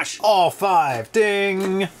 Smash! All 5.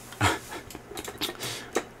 Ding!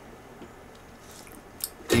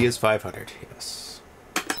 D is 500, yes.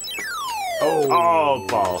 Oh,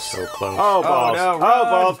 balls. So close. Oh, balls. Oh, no, oh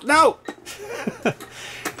balls. No!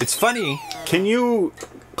 It's funny. Can you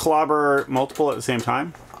clobber multiple at the same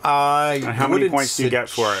time? And how many points do you get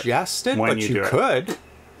for it Suggested, when but you do it? could.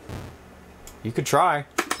 You could try.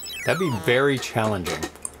 That'd be very challenging,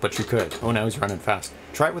 but you could. Oh, now he's running fast.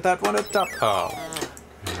 Try it with that one at the top. Oh.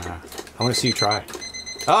 Yeah. I want to see you try.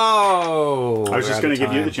 Oh! I was just going to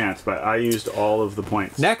give you the chance, but I used all of the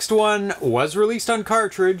points. Next one was released on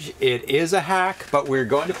cartridge. It is a hack, but we're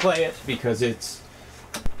going to play it because it's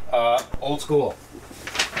old school.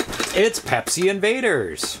 It's Pepsi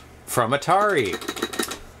Invaders from Atari.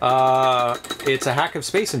 It's a hack of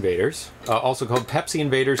Space Invaders, also called Pepsi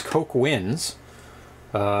Invaders Coke Wins,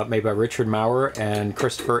 made by Richard Maurer and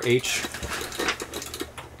Christopher H.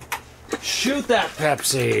 Shoot that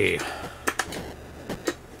Pepsi!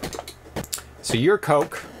 So you're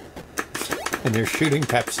Coke, and you're shooting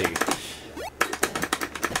Pepsi.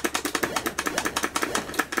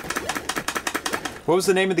 What was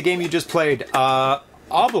the name of the game you just played?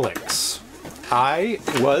 Obelix. I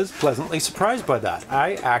was pleasantly surprised by that.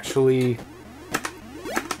 I actually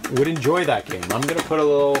would enjoy that game. I'm gonna put a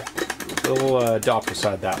little dot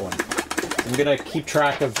beside that one. I'm gonna keep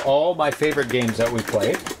track of all my favorite games that we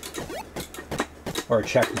played, or a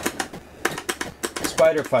check mark.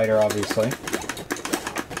 Spider Fighter, obviously.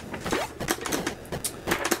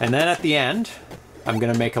 And then at the end, I'm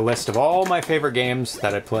gonna make a list of all my favorite games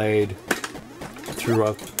that I played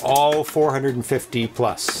through all 450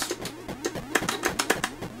 plus.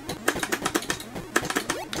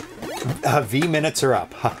 V minutes are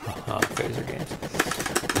up. Phaser games.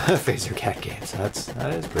 Phaser cat games.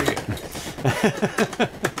 That is pretty good.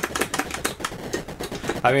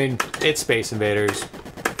 I mean, it's Space Invaders.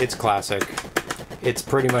 It's classic. It's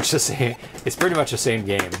pretty much the same. It's pretty much the same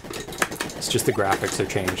game. It's just the graphics have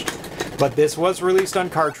changed. But this was released on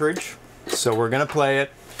cartridge, so we're gonna play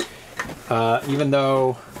it. Even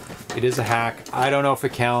though it is a hack, I don't know if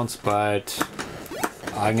it counts, but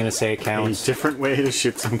I'm gonna say it counts. A different way to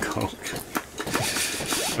shoot some coke.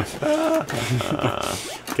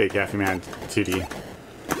 Okay, Gaffy Man, 2D.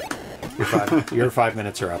 Your 5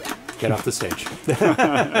 minutes are up. Get off the stage.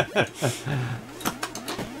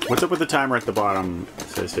 What's up with the timer at the bottom?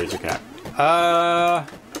 says Phaser Cat.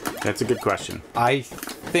 That's a good question. I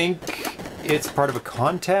think it's part of a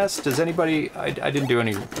contest. Does anybody... I didn't do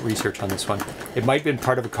any research on this one. It might have been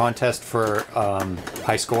part of a contest for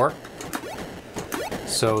high score.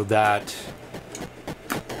 So that...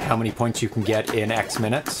 how many points you can get in X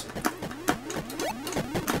minutes.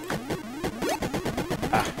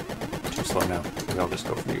 Too slow now. Maybe I'll just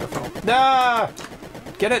go for the UFO. Ah!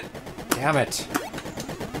 Get it! Damn it.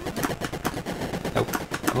 Nope.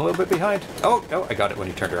 I'm a little bit behind. Oh, no, I got it when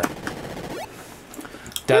you turned around.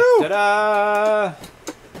 Da-da-da!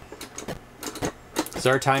 Is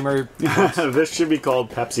our timer... This should be called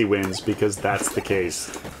Pepsi Wins, because that's the case.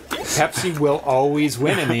 Pepsi will always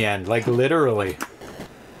win in the end, like literally.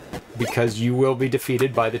 Because you will be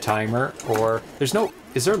defeated by the timer, or... There's no...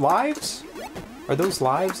 Is there lives? Are those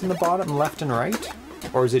lives in the bottom, left and right?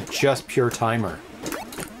 Or is it just pure timer?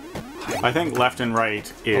 I think left and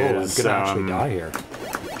right is... Oh, I'm gonna actually die here.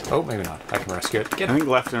 Oh, maybe not. I can rescue it. Get I think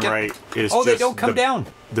left and right is Oh, just they don't come down!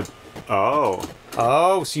 Oh.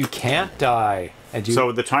 Oh, so you can't die. And you...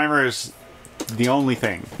 So the timer is the only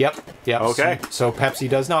thing. Yep. Okay. So Pepsi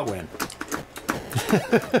does not win.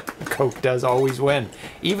 Coke does always win.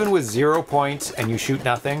 Even with 0 points and you shoot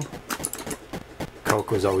nothing,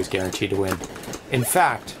 Coke was always guaranteed to win. In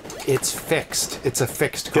fact, it's fixed. It's a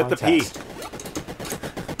fixed contest. Get the P.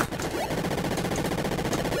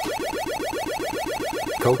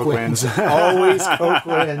 Coke wins. Always Coke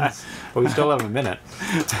wins. But we still have a minute.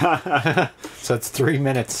 So it's 3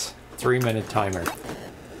 minutes. 3-minute timer.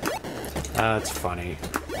 That's funny.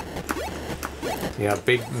 Yeah,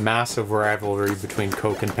 big, massive rivalry between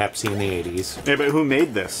Coke and Pepsi in the 80s. Yeah, but who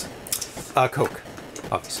made this? Coke,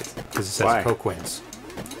 obviously. Because it says Why? Coke wins.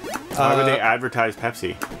 Why would they advertise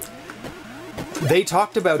Pepsi? They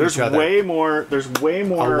talked about each other. There's way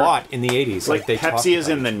more. A lot in the 80s. Like they Pepsi is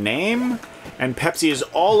in the name, and Pepsi is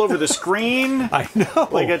all over the screen. I know.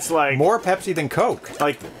 Like it's like more Pepsi than Coke.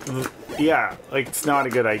 Like, yeah, like it's not a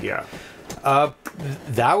good idea.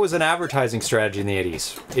 That was an advertising strategy in the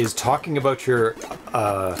 80s. Is talking about your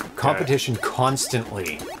competition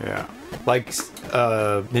constantly. Yeah. Like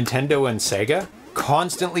Nintendo and Sega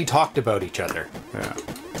constantly talked about each other. Yeah.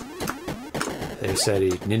 They said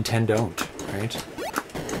Nintendo don't, right?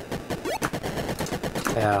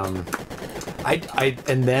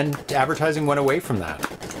 And then advertising went away from that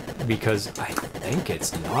because I think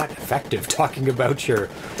it's not effective talking about your...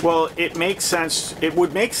 Well, it makes sense. It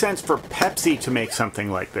would make sense for Pepsi to make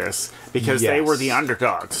something like this because they were the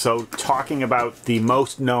underdogs. So talking about the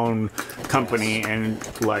most known company and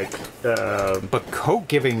like... but Coke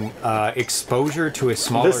giving exposure to a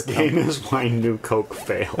smaller This game is why New Coke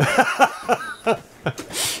failed.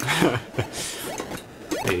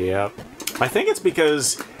 Yep. I think it's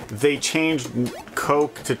because they changed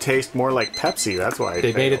Coke to taste more like Pepsi. That's why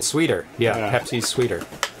they made it sweeter. Yeah, Pepsi's sweeter.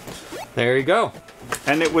 There you go.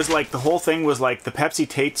 And it was like the whole thing was like the Pepsi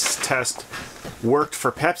taste test worked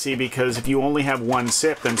for Pepsi because if you only have one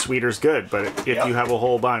sip, then sweeter's good. But if you have a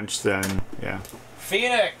whole bunch, then yeah.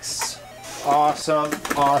 Phoenix. Awesome,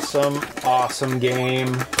 awesome, awesome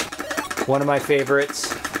game. One of my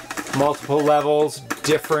favorites. Multiple levels,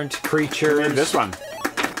 different creatures. Who made this one?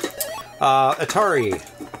 Atari.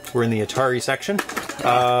 We're in the Atari section.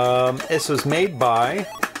 This was made by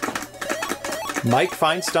Mike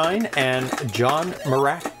Feinstein and John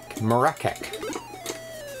Marakek.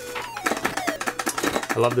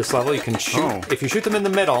 I love this level. You can shoot. Oh. If you shoot them in the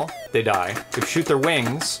middle, they die. If you shoot their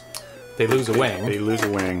wings, they lose a wing. They lose a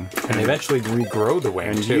wing. And they eventually regrow the wing,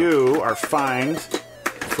 and too. You are fined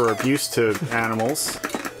for abuse to animals.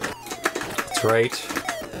 That's right.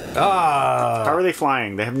 Ah! How are they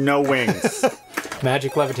flying? They have no wings.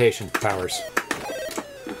 Magic levitation powers.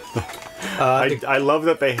 I love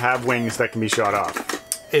that they have wings that can be shot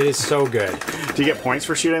off. It is so good. Do you get points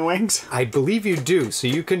for shooting wings? I believe you do. So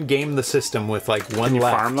you can game the system with like one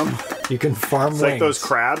left. Farm them? You can farm wings. Like those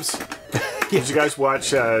crabs. Did you guys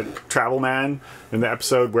watch Travel Man in the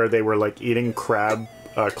episode where they were like eating crab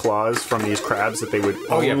claws from these crabs that they would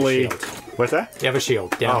only... you have a shield. What's that? You have a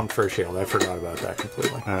shield. Down for a shield. I forgot about that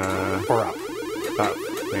completely. Or up. Up,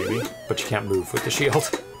 maybe. But you can't move with the shield.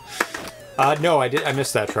 No, I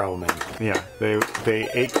missed that Travel Man. Yeah, they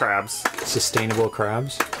ate crabs. Sustainable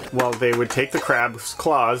crabs? Well, they would take the crab's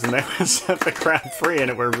claws and they would set the crab free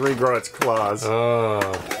and it would regrow its claws. Oh,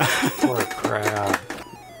 poor crab.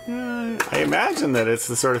 I imagine that it's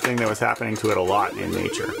the sort of thing that was happening to it a lot in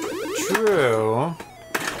nature. True.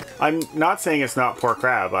 I'm not saying it's not poor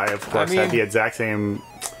crab. I, of course, had the exact same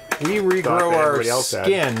We regrow that our everybody else had.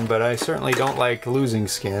 skin, but I certainly don't like losing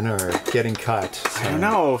skin or getting cut. So. I don't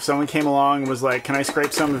know. If someone came along and was like, "Can I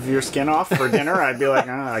scrape some of your skin off for dinner?" I'd be like,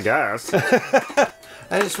 "I guess."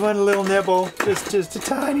 I just want a little nibble, just a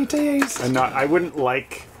tiny taste. And I wouldn't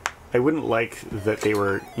like that they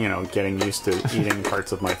were, you know, getting used to eating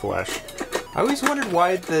parts of my flesh. I always wondered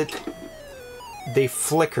why they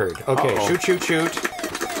flickered. Okay, Uh-oh. shoot.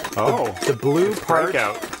 Oh, The blue part.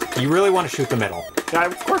 breakout. You really want to shoot the middle. Yeah,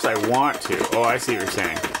 of course I want to. Oh, I see what you're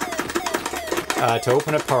saying. To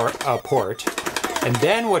open a port. And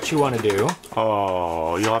then what you want to do...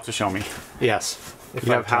 Oh, you'll have to show me. Yes. If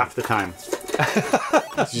You I have can. half the time.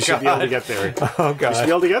 You should be able to get there. Oh, God. You should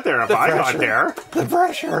be able to get there. If I got there. The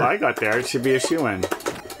pressure. If I got there, it should be a shoo-in.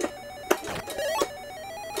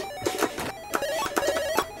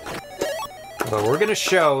 But we're going to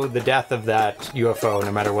show the death of that UFO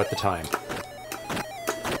no matter what the time.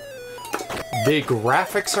 The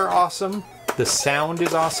graphics are awesome. The sound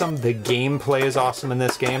is awesome. The gameplay is awesome in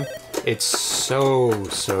this game. It's so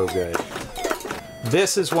good.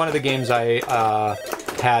 This is one of the games I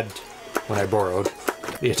had when I borrowed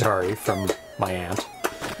the Atari from my aunt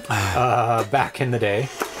back in the day.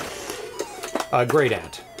 Great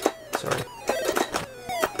aunt. Sorry.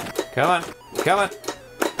 Come on.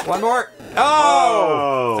 One more.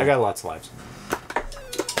 Oh! I got lots of lives.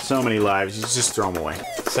 So many lives. You just throw them away.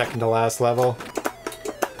 Second to last level.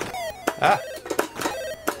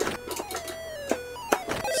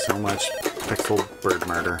 So much pixel bird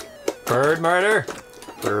murder. Bird murder.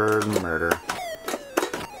 Bird murder.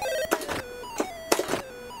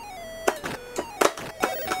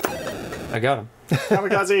 I got him.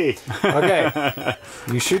 Kamikaze! Okay.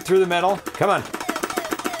 You shoot through the middle. Come on.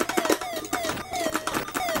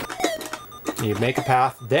 You make a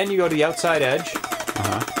path. Then you go to the outside edge.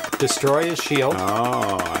 Destroy his shield.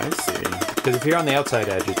 Oh, I see. Because if you're on the outside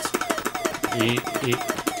edge, it's he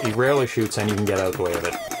rarely shoots and you can get out of the way of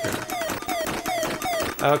it.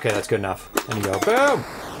 Okay, that's good enough. And you go, boom!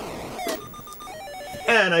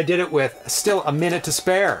 And I did it with still a minute to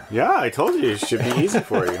spare. Yeah, I told you it should be easy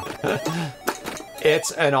for you.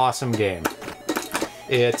 It's an awesome game.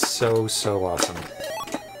 It's so awesome.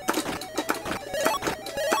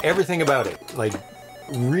 Everything about it, like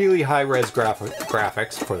really high-res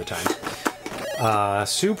graphics for the time.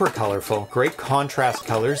 Super colorful, great contrast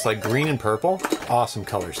colors like green and purple. Awesome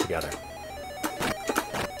colors together.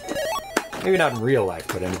 Maybe not in real life,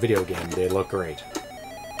 but in a video game, they look great.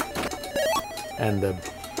 And the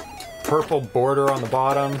purple border on the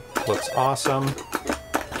bottom looks awesome.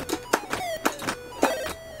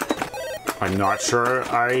 I'm not sure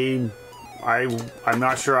I'm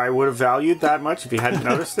not sure I would have valued that much if you hadn't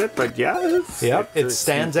noticed it, but yeah. It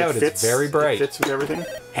stands out. It's very bright. It fits with everything.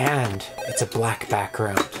 And it's a black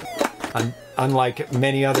background. Unlike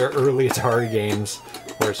many other early Atari games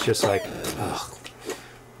where it's just like, ugh.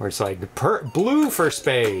 Where it's like, blue for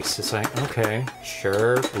space. It's like, okay,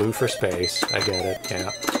 sure, blue for space. I get it, yeah.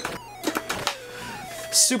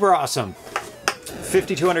 Super awesome.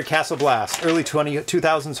 5200 Castle Blast, early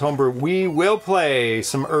 2000s homebrew. We will play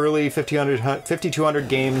some early 5200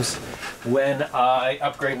 games when I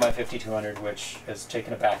upgrade my 5200, which has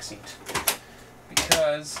taken a backseat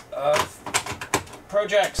because of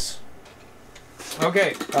projects.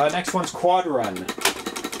 Okay, next one's Quadrun.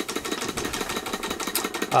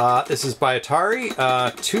 This is by Atari,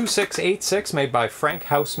 2686, made by Frank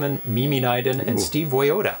Hausman, Mimi Naiden, and Steve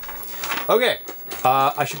Voyoda. Okay.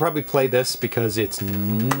 I should probably play this because it's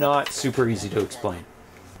not super easy to explain.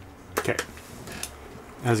 Okay.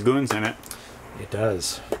 Has goons in it. It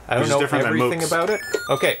does. I don't know everything about it.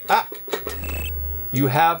 Okay. You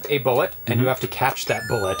have a bullet, and you have to catch that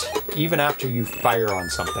bullet, even after you fire on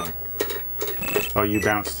something. Oh, you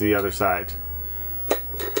bounce to the other side.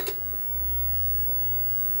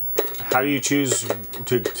 How do you choose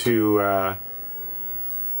to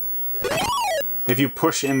if you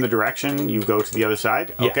push in the direction, you go to the other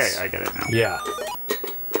side? Yes. Okay, I get it now. Yeah.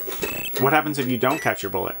 What happens if you don't catch your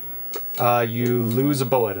bullet? You lose a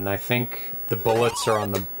bullet, and I think the bullets are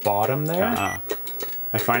on the bottom there.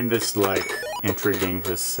 I find this, like, intriguing,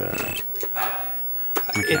 this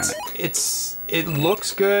mechanic. It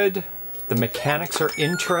looks good. The mechanics are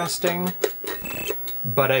interesting.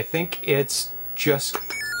 But I think it's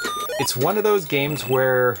one of those games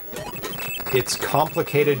where it's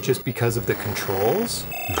complicated just because of the controls.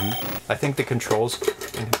 I think the controls...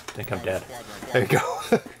 I think I'm dead. There you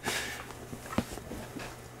go.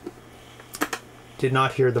 Did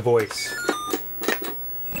not hear the voice.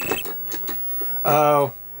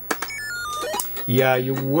 Oh. Yeah,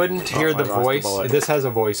 you wouldn't hear the voice. This has a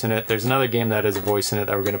voice in it. There's another game that has a voice in it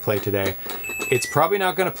that we're going to play today. It's probably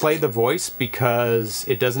not going to play the voice because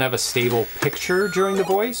it doesn't have a stable picture during the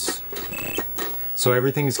voice. So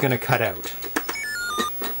everything's going to cut out.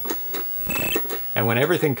 And when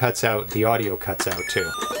everything cuts out, the audio cuts out too.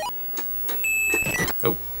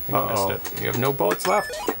 Oh, I think I missed it. You have no bullets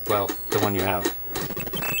left? Well, the one you have.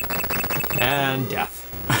 And death.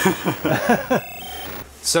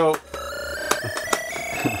 So,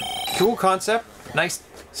 cool concept. Nice.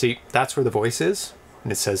 See, that's where the voice is.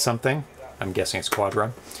 And it says something. I'm guessing it's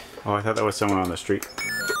Quadrun. Oh, I thought that was someone on the street.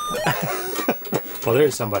 Well,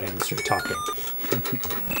 there's somebody on the street talking.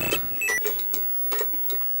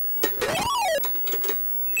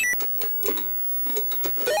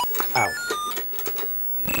 Ow.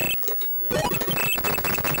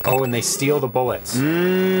 Oh, and they steal the bullets.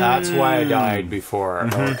 That's why I died before.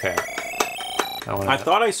 Okay. I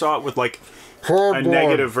thought I saw it with like a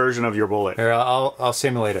negative version of your bullet. Here, I'll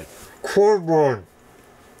simulate it. Quadrun.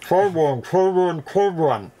 Quadrun, Quadrun,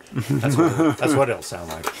 Quadrun. That's what it'll sound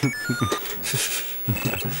like.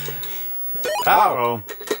 Ow!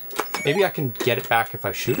 Maybe I can get it back if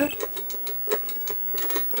I shoot it?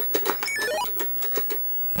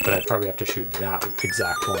 But I'd probably have to shoot that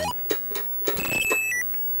exact one.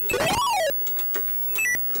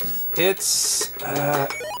 It's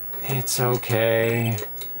okay.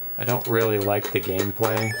 I don't really like the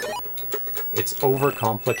gameplay. It's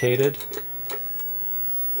overcomplicated.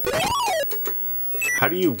 How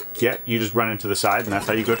do you get... You just run into the side and that's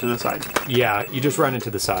how you go to the side? Yeah, you just run into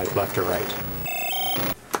the side, left or right.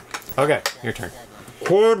 Okay, your turn.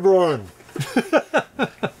 Quadrun!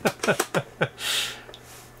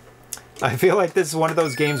 I feel like this is one of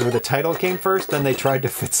those games where the title came first, then they tried to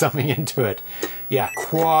fit something into it. Yeah,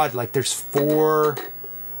 quad, like there's 4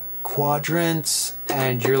 quadrants,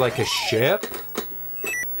 and you're like a ship,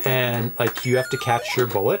 and like you have to catch your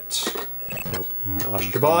bullet. Nope, you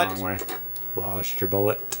lost your bullet. Wrong way. Lost your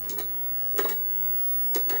bullet.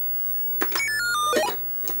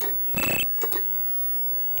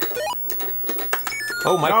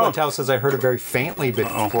 Oh, Mike Lentau says I heard it very faintly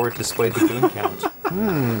before it displayed the goon count.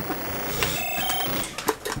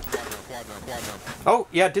 Oh,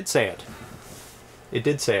 yeah, it did say it. It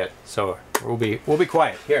did say it. So we'll be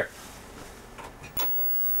quiet here.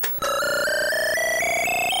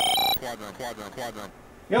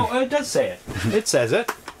 No, it does say it. It says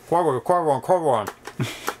it. Quadrun, Quadrun, Quadrun.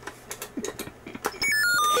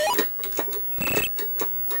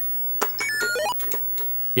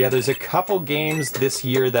 Yeah, there's a couple games this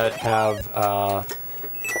year that have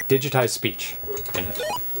digitized speech in it.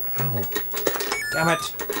 Ow. Damn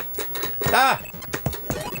it. Ah!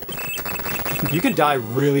 You can die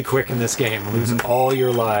really quick in this game, lose all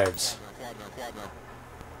your lives.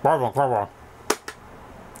 Quadrun, Quadrun.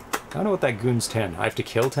 I don't know what that goon's 10. I have to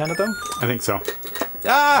kill 10 of them? I think so.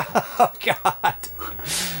 Ah! Oh, God!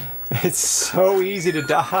 It's so easy to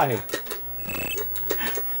die.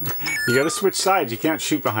 You gotta switch sides. You can't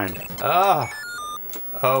shoot behind. Ah!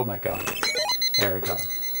 Oh, my God. There we go.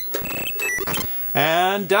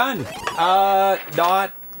 And done!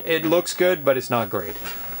 It looks good, but it's not great.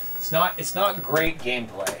 It's not great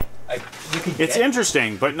gameplay. It's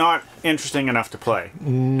interesting, but not interesting enough to play.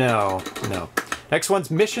 No. Next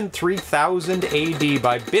one's Mission 3000 AD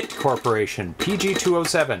by Bit Corporation,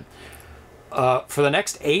 PG-207. For the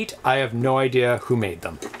next 8, I have no idea who made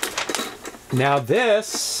them. Now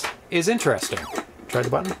this is interesting. Try the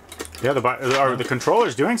button? Yeah, the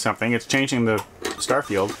controller's doing something. It's changing the star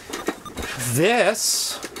field.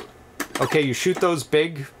 This... Okay, you shoot those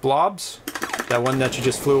big blobs. That one that you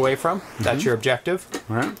just flew away from. That's your objective.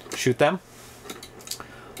 Right. Shoot them.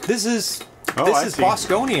 This is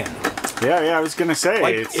Bosconian. Yeah, I was gonna say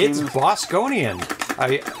like it's Bosconian.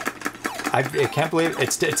 I can't believe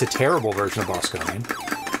it's a terrible version of Bosconian.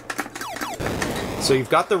 So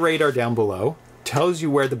you've got the radar down below, tells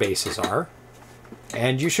you where the bases are,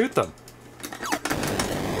 and you shoot them.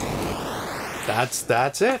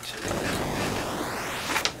 That's it.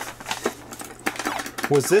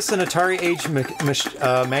 Was this an Atari Age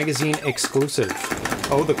magazine exclusive?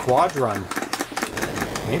 Oh, the Quadrun.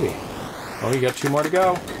 Maybe. Oh, you got 2 more to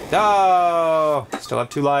go. Oh! Still have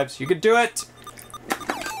 2 lives. You could do it!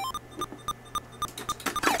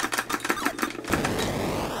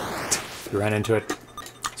 You ran into it.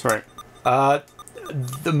 That's right.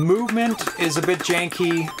 The movement is a bit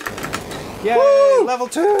janky. Yay! Woo! Level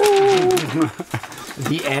 2!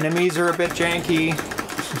 The enemies are a bit janky.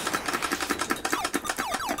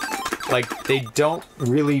 Like, they don't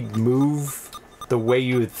really move the way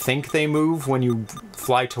you would think they move when you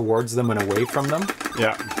fly towards them and away from them.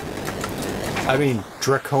 Yeah. I mean,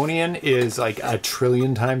 Draconian is like 1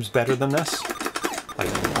 trillion times better than this. Like,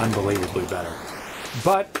 unbelievably better.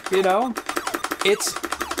 But, you know,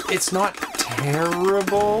 it's not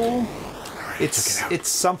terrible. It's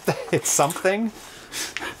something. It's something.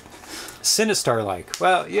 Sinistar-like.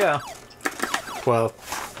 Well, yeah. Well,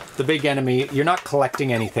 the big enemy. You're not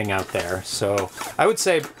collecting anything out there, so I would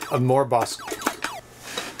say a more Bosconian.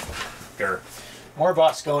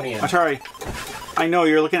 Atari, I know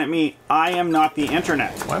you're looking at me. I am not the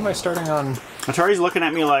internet. Why am I starting on? Atari's looking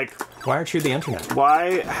at me like, why aren't you the internet?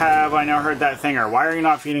 Why have I now heard that thing? Or why are you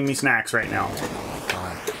not feeding me snacks right now?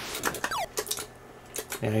 God.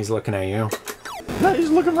 And he's looking at you. No,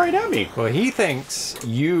 he's looking right at me. Well, he thinks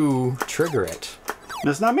you trigger it.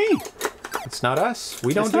 That's not me. It's not us.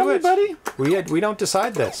 We don't It's do not me, it, buddy. We don't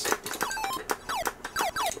decide this.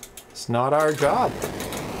 It's not our job.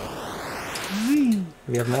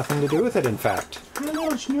 We have nothing to do with it, in fact.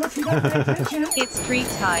 It's treat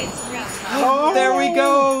time. Oh, there we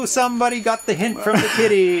go! Somebody got the hint from the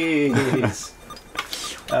kitties!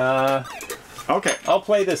 Okay. I'll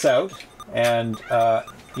play this out, and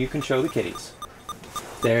you can show the kitties.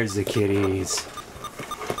 There's the kitties.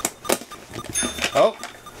 Oh!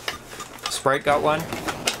 Sprite got one.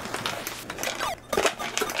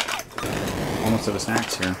 Almost out of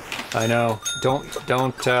snacks here. I know. Don't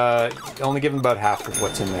only give them about half of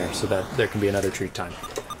what's in there so that there can be another treat time.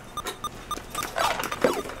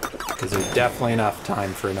 Because there's definitely enough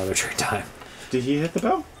time for another treat time. Did he hit the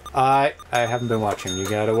bell? I haven't been watching. You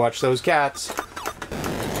gotta watch those cats.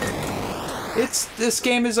 This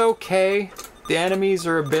game is okay. The enemies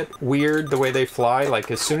are a bit weird the way they fly.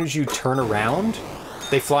 Like as soon as you turn around,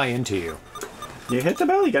 they fly into you. You hit the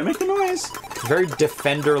bell. You gotta make the noise. Very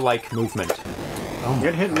Defender-like movement. Oh You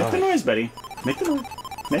gotta hit. Make the noise, buddy. Make the noise.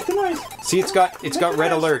 Make the noise. See, it's got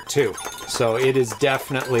red alert too, so it is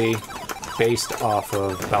definitely based off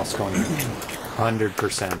of Bosconian,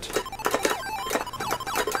 100%.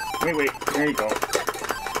 Wait. There you go.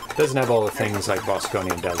 Doesn't have all the things like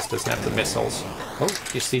Bosconian does. Doesn't have the missiles. Oh,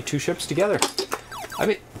 you see two ships together. I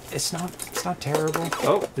mean, it's not terrible.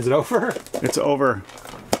 Oh, is it over? It's over.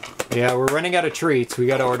 Yeah, we're running out of treats. We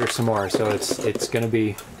got to order some more, so it's gonna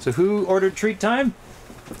be. So who ordered treat time?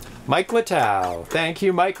 Mike Latow. Thank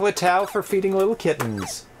you, Mike Latow, for feeding little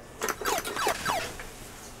kittens.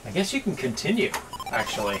 I guess you can continue,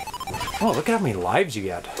 actually. Oh, look at how many lives you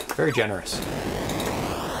get. Very generous.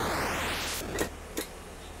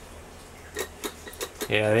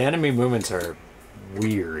 Yeah, the enemy movements are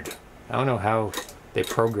weird. I don't know how they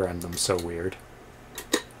programmed them so weird.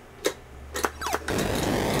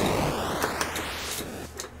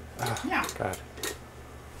 Oh, Yeah. God.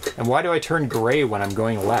 And why do I turn gray when I'm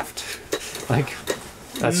going left? Like,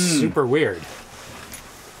 that's super weird.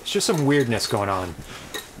 It's just some weirdness going on.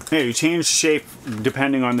 Hey, you change shape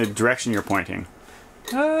depending on the direction you're pointing.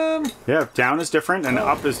 Yeah, down is different and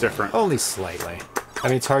up is different. Only slightly. I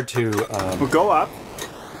mean, it's hard to... Well, go up.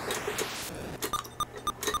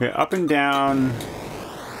 Yeah, up and down.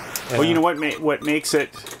 Well, you know what makes it...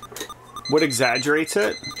 What exaggerates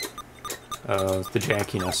it? The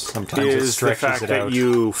jankiness. Sometimes it Is the stretches fact it that out.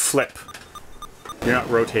 you flip. You're not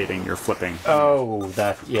rotating, you're flipping. Oh,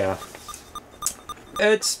 that, yeah.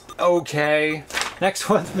 It's okay. Next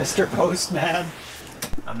one, Mr. Postman.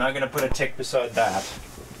 I'm not going to put a tick beside that.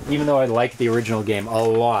 Even though I like the original game a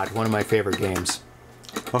lot. One of my favorite games.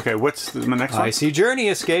 Okay, what's the next one? I see Journey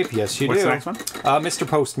Escape. Yes, you What's do. the next one? Mr.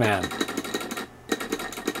 Postman.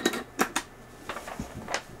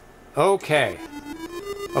 Okay.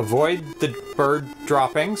 Avoid the bird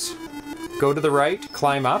droppings. Go to the right,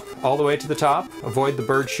 climb up, all the way to the top. Avoid the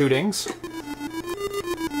bird shootings.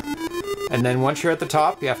 And then once you're at the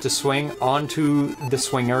top, you have to swing onto the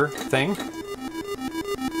swinger thing.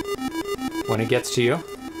 When it gets to you.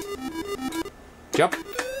 Jump.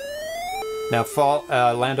 Now fall,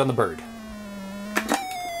 land on the bird.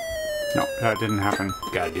 No, that didn't happen.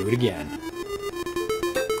 Gotta do it again.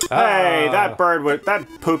 Hey, that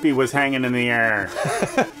poopy was hanging in the air.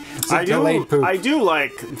 I delayed poop. I do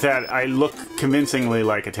like that I look convincingly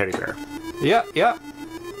like a teddy bear. Yep.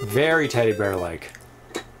 Very teddy bear-like.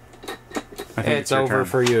 I think It's over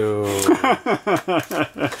for you.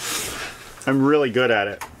 I'm really good at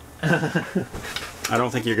it. I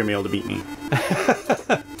don't think you're going to be able to beat me.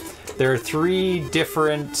 There are 3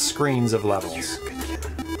 different screens of levels.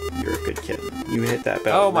 You're a good kid. You hit that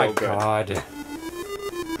bell. Oh my real good. god.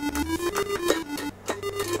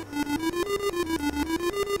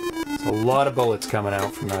 There's a lot of bullets coming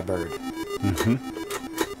out from that bird.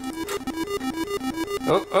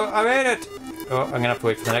 Oh, I made it! Oh, I'm gonna have to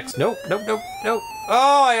wait for the next... Nope.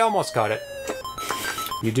 Oh, I almost got it.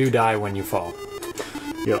 You do die when you fall.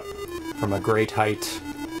 Yep. From a great height.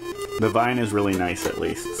 The vine is really nice, at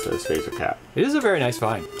least, says Phaser Cat. It is a very nice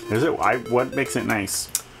vine. Is it? What makes it nice?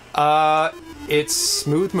 It's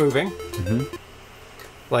smooth moving.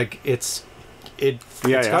 Like it's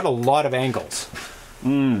got a lot of angles.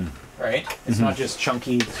 Right? It's not just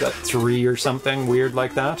chunky. It's got 3 or something weird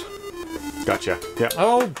like that. Gotcha. Yeah.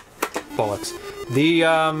 Oh, bollocks. The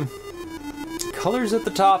colors at the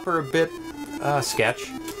top are a bit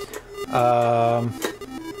sketch.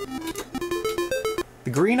 The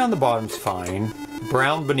green on the bottom's fine.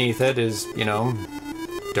 Brown beneath it is, you know,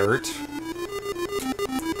 dirt.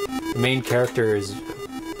 The main character is a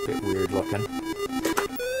bit weird looking.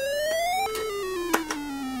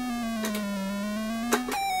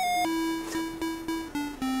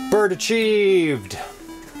 Bird achieved!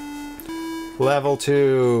 Level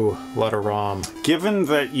 2, Lutterom. Given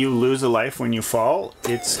that you lose a life when you fall,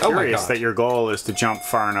 it's curious that your goal is to jump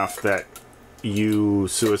far enough that you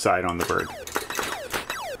suicide on the bird.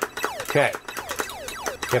 Okay.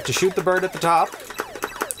 You have to shoot the bird at the top.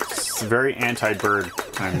 It's very anti-bird.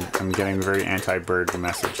 I'm getting a very anti-bird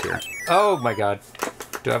message here. Oh my god.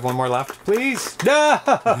 Do I have one more left? Please? No!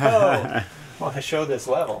 I want to show this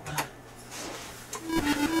level.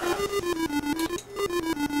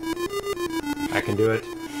 I can do it.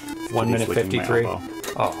 1 minute 53.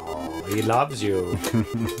 Oh, he loves you.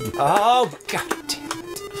 Oh, god damn it.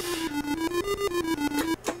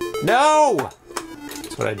 No!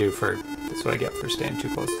 That's what I do for... That's what I get for staying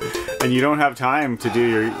too close to you. And you don't have time to do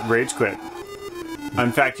your rage quit.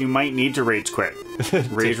 In fact, you might need to rage quit.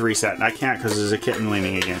 Rage reset. I can't because there's a kitten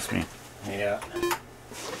leaning against me. Yeah.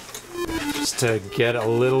 Just to get a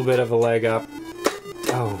little bit of a leg up.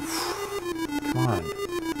 Oh, come on.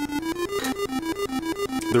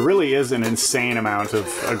 There really is an insane amount of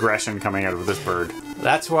aggression coming out of this bird.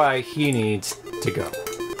 That's why he needs to go.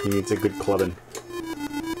 He needs a good clubbing.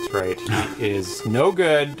 That's right. He is no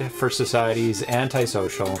good for society. He's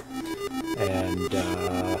antisocial. And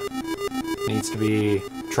needs to be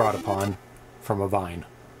trod upon from a vine.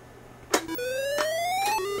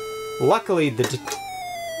 Luckily, the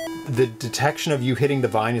detection of you hitting the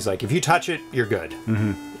vine is like, if you touch it, you're good.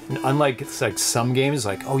 Unlike it's like some games,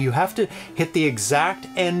 like, oh, you have to hit the exact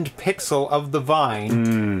end pixel of the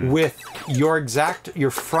vine with your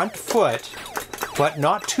front foot, but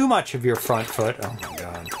not too much of your front foot. Oh my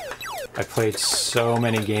god. I played so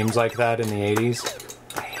many games like that in the 80s.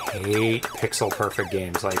 I hate pixel perfect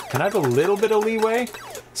games. Like, can I have a little bit of leeway?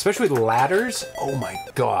 Especially with ladders. Oh my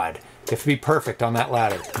god. You have to be perfect on that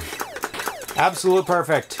ladder. Absolute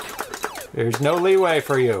perfect. There's no leeway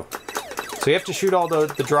for you. So you have to shoot all the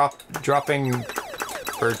dropping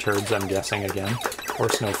bird turds, I'm guessing, again. Or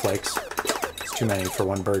snowflakes. It's too many for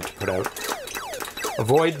one bird to put out.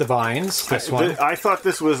 Avoid the vines, this one. I thought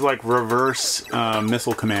this was like reverse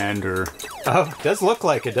missile command or... Oh, it does look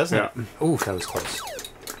like it, doesn't it? Yeah. Ooh, that was close.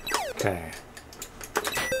 Okay.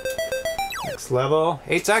 Next level.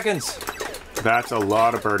 8 seconds. That's a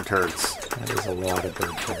lot of bird turds. That is a lot of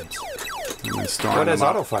bird turds. What is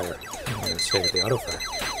auto fire? I'm going to stay with the auto fire.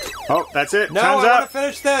 Oh, that's it. No, time's I up. want to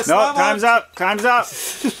finish this. No, level. time's up. Time's up.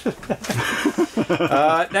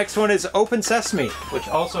 Next one is Open Sesame, which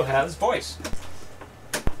also has voice.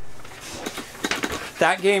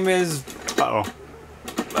 That game is... Uh-oh.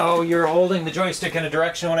 Oh, you're holding the joystick in a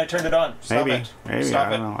direction when I turned it on. Stop Maybe. it. Maybe. Stop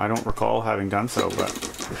I don't know. I don't recall having done so, but...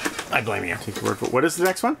 I blame you. Take your word for it. What is the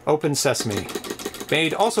next one? Open Sesame.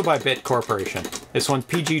 Made also by Bit Corporation. This one's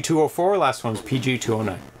PG-204, last one's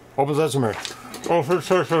PG-209. Open Sesame. Open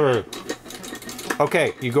Sesame.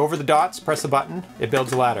 Okay, you go over the dots, press the button, it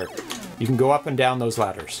builds a ladder. You can go up and down those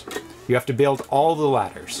ladders. You have to build all the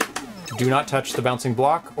ladders. Do not touch the bouncing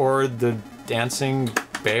block or the dancing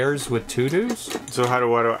bears with tutus. So how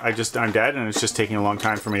do I just... I'm dead and it's just taking a long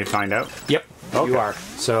time for me to find out? Yep, okay. You are.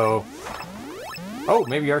 So... Oh,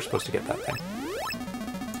 maybe you are supposed to get that thing.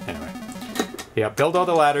 Anyway. Yeah, build all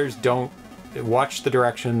the ladders. Don't... Watch the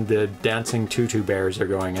direction the dancing tutu bears are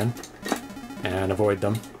going in. And avoid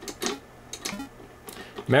them.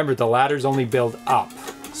 Remember, the ladders only build up.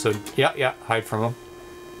 So, yeah, hide from them.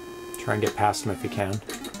 Try and get past them if you can.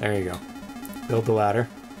 There you go. Build the ladder.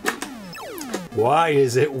 Why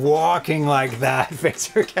is it walking like that?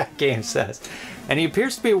 Phaser Cat Game says. And he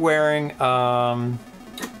appears to be wearing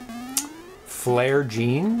flare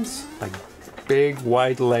jeans, like big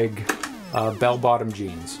wide leg bell-bottom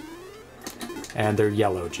jeans, and they're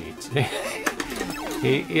yellow jeans.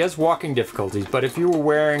 he has walking difficulties, but if you were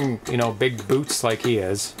wearing, you know, big boots like he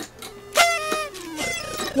is.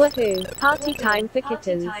 Woohoo! Party time for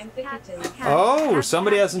kittens. Oh,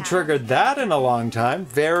 somebody hasn't triggered that in a long time.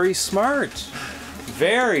 Very smart.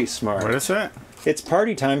 Very smart. What is it? It's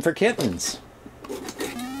party time for kittens.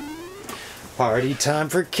 Party time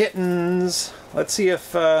for kittens. Let's see if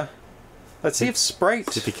Sprite.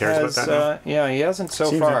 See if he cares about that now? Yeah, he hasn't so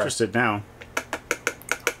Seems far. interested now.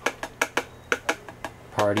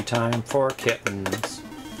 Party time for kittens.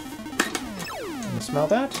 Can you smell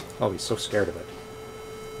that? Oh, he's so scared of it.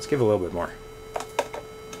 Let's give a little bit more.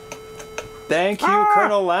 Thank you,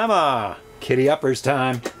 Colonel Llama. Kitty uppers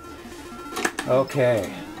time.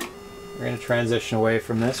 Okay. We're going to transition away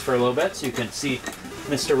from this for a little bit so you can see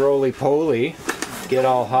Mr. Roly-Poly get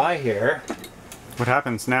all high here. What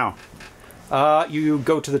happens now? You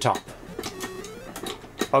go to the top.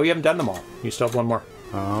 Oh, you haven't done them all. You still have one more.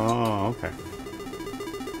 Oh, okay.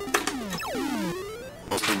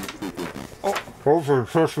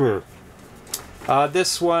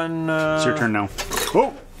 This one... It's your turn now.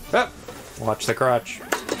 Oh! Oh, watch the crotch.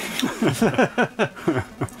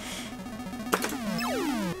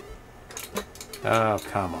 Oh,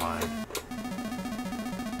 come on.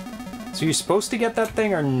 So you're supposed to get that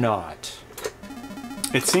thing or not?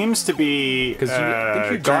 It seems to be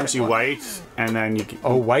turns you white, and then you...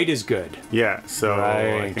 Oh, white is good. Yeah, so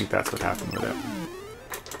Right. I think that's what happened with it.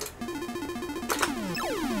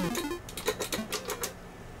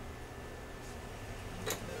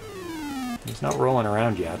 He's not rolling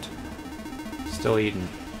around yet. Still eating.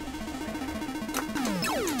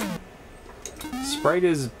 Sprite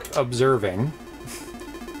is observing.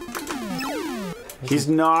 He is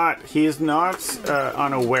not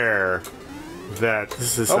unaware that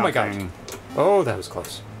this is something... Oh my god. Oh, that was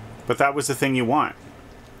close. But that was the thing you want.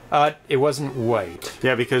 It wasn't white.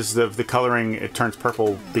 Yeah, because of the coloring, it turns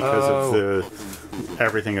purple because of the...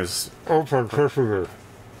 Everything is... I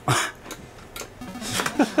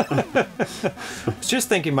was just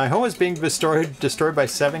thinking, my home is being destroyed by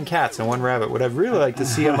 7 cats and 1 rabbit. What I'd really like to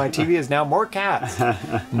see on my TV is now more cats.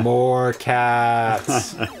 More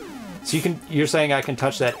cats. So you're saying I can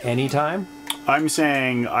touch that anytime? I'm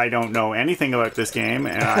saying I don't know anything about this game,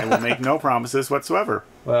 and I will make no promises whatsoever.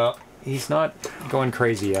 Well, he's not going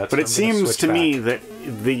crazy yet. But so it seems to me that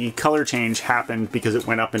the color change happened because it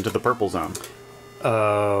went up into the purple zone.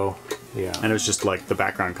 Oh, yeah. And it was just like the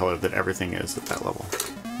background color that everything is at that level.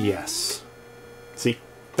 Yes. See?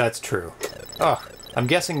 That's true. Oh, I'm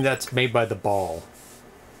guessing that's made by the ball.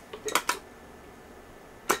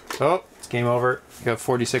 Oh, it's game over. You got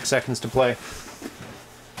 46 seconds to play.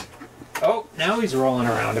 Oh, now he's rolling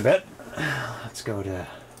around a bit. Let's go to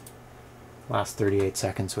last 38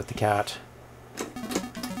 seconds with the cat.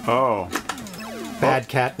 Oh. Bad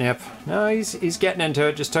catnip. No, he's getting into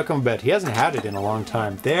it. Just took him a bit. He hasn't had it in a long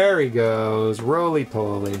time. There he goes.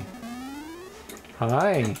 Roly-poly.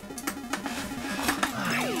 Hi.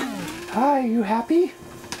 Hi. Hi, you happy?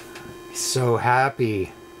 He's so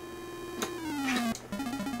happy.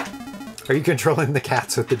 Are you controlling the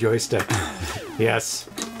cats with the joystick? Yes.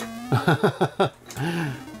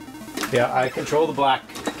 Yeah, I control the black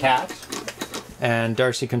cat, and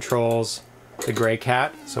Darcy controls the gray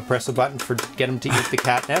cat. So press the button for get him to eat the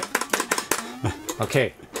catnip.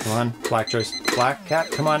 Okay, come on, black cat,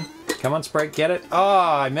 come on, Sprite, get it. Oh,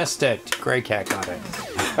 I missed it. Gray cat got it.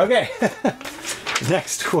 Okay,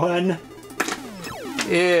 next one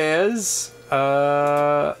is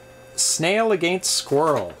Snail against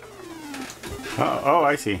Squirrel. Oh,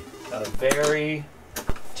 I see. A very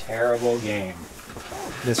terrible game.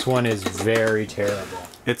 This one is very terrible.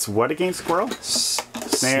 It's what against Squirrel?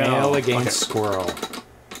 Snail against Squirrel.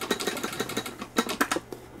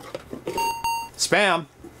 Spam!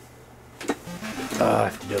 I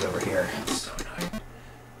have to do it over here. It's so annoying.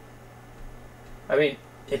 I mean,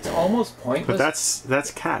 it's almost pointless. But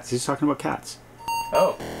that's cats. He's talking about cats.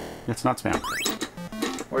 Oh. It's not spam.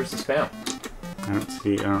 Where's the spam? I don't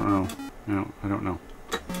see. I don't know. I don't know.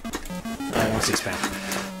 I don't see spam.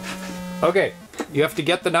 Okay, you have to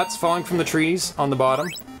get the nuts falling from the trees on the bottom.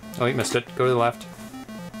 Oh, you missed it. Go to the left.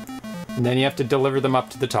 And then you have to deliver them up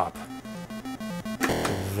to the top.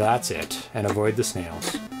 That's it. And avoid the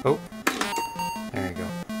snails. Oh. There you go.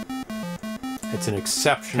 It's an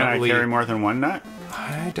exceptionally... Can I carry more than one nut?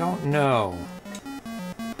 I don't know.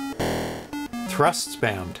 Thrust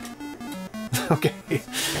spammed. Okay.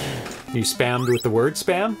 You spammed with the word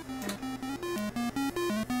spam?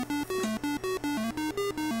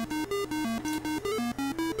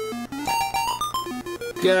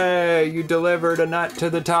 Yay! You delivered a nut to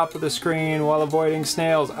the top of the screen while avoiding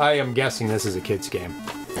snails. I am guessing this is a kid's game.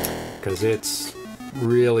 Because it's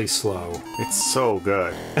really slow. It's so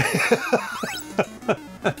good.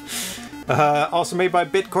 Also made by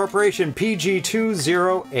Bit Corporation,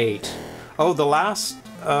 PG208. Oh, the last...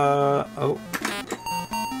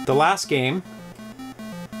 The last game,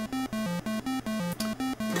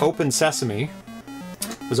 Open Sesame,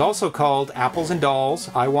 was also called Apples and Dolls,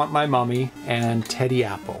 I Want My Mummy, and Teddy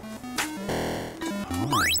Apple.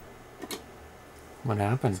 Oh. What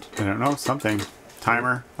happened? I don't know, something.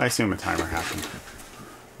 Timer? I assume a timer happened.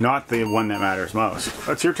 Not the one that matters most.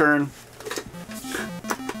 It's your turn.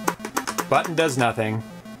 Button does nothing,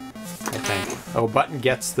 I think. Oh, Button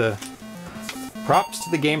gets the... Props to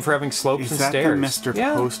the game for having slopes and stairs. Is that the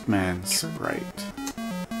Mr. Postman's right?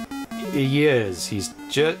 He is.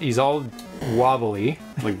 He's all wobbly.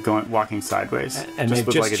 Like walking sideways? And they've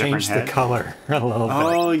just like a changed the head? color a little bit.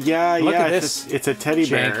 Oh, yeah, Look yeah. at this it's a teddy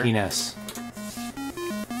bear. jankiness.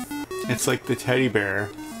 It's like the teddy bear.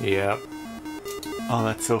 Yep. Oh,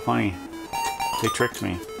 that's so funny. They tricked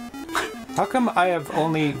me. How come I have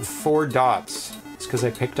only 4 dots? It's because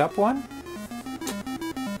I picked up one?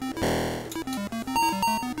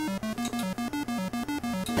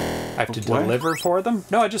 I have to What? deliver for them?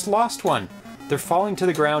 No, I just lost one. They're falling to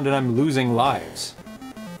the ground and I'm losing lives.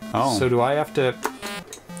 Oh. So do I have to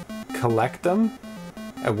collect them?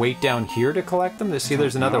 I wait down here to collect them? See,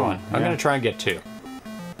 there's another know. one. I'm Yeah. going to try and get 2.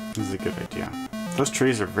 This is a good idea. Those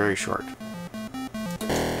trees are very short.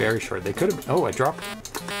 Very short. They could have... Oh, I dropped...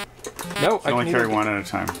 No, I You only can carry either... one at a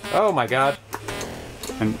time. Oh my god.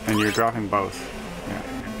 And you're dropping both.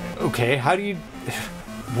 Yeah. Okay, how do you...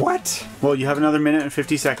 What? Well, you have another minute and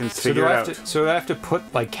 50 seconds to figure it out. So do I have to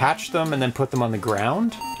put, like, catch them and then put them on the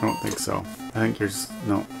ground? I don't think so. I think you're just...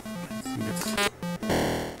 No. I think it's...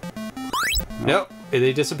 No,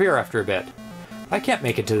 they disappear after a bit. I can't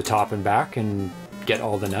make it to the top and back and get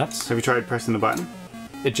all the nuts. Have you tried pressing the button?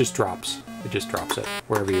 It just drops. It just drops it,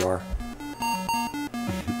 wherever you are.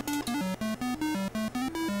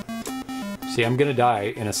 See, I'm gonna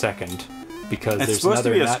die in a second, because It's there's supposed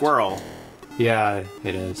another to be a nut. squirrel. Yeah,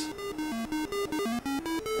 it is.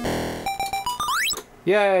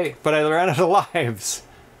 Yay! But I ran out of lives!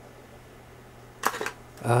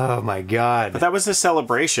 Oh my god. But that was a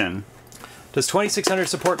celebration. Does 2600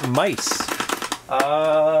 support mice?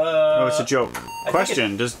 No, it's a joke.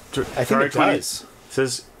 Question: Does I think it does.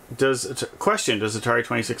 Says question: Does Atari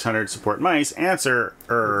 2600 support mice? Answer: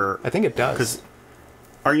 I think it does.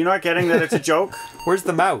 Are you not getting that it's a joke? Where's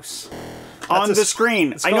the mouse? On the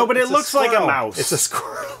screen. I know, but it looks like a squirrel. mouse. It's a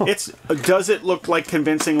squirrel. Does it look like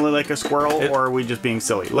convincingly like a squirrel, or are we just being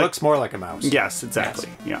silly? It looks more like a mouse. Yes, exactly.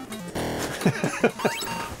 Yeah.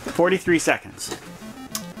 43 seconds.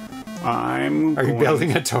 Are you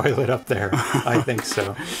building a toilet up there? I think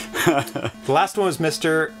so. The last one was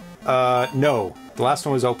Mr. No. The last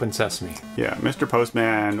one was Open Sesame. Yeah, Mr.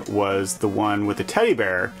 Postman was the one with the teddy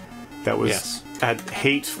bear that was had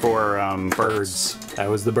hate for birds. That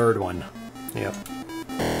was the bird one. Yep.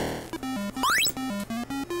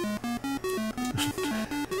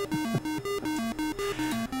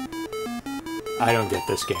 I don't get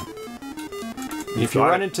this game. If you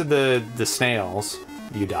run into the snails,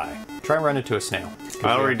 you die. Try and run into a snail.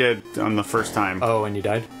 I already did on the first time. Oh, and you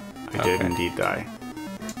died? I did indeed die.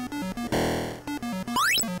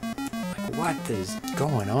 Like, what is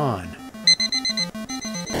going on?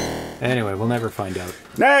 Anyway, we'll never find out.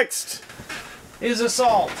 Next Is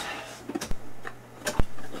Assault.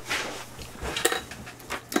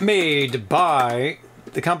 Made by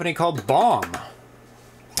the company called Bomb.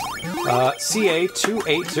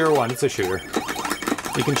 CA2801. It's a shooter.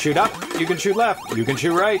 You can shoot up, you can shoot left, you can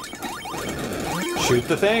shoot right. Shoot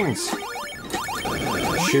the things.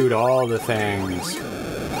 Shoot all the things.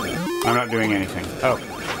 I'm not doing anything. Oh,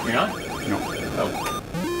 you're not? No. Oh.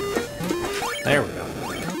 There we go.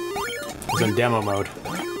 It's in demo mode.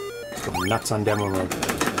 Go nuts on demo mode.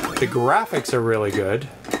 The graphics are really good,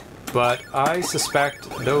 but I suspect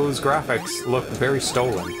those graphics look very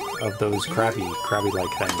stolen of those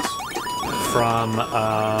crabby-like things. From,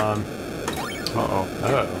 Uh-oh.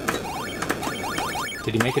 Oh.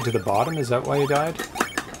 Did he make it to the bottom? Is that why he died?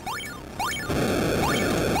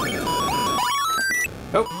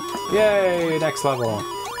 Oh! Yay! Next level.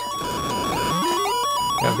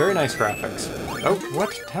 Yeah, very nice graphics. Oh,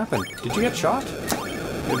 what happened? Did you get shot?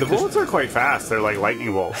 The bullets are quite fast. They're like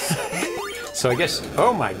lightning bolts. So I guess...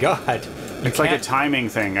 Oh my god! It's like a timing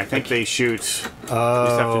thing. I think they shoot. You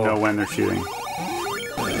just have to know when they're shooting.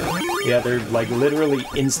 Yeah, they're like literally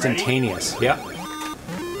instantaneous. Ready? Yep.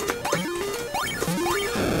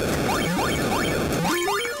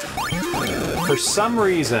 For some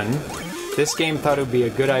reason, this game thought it would be a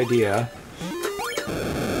good idea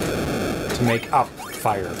to make up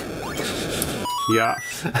fire. Yeah.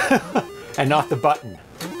 And not the button.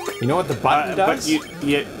 You know what the button does? But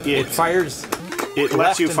it fires. It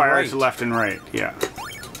lets you fire right. to left and right. Yeah.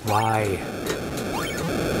 Why?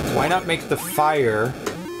 Why not make the fire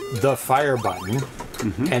button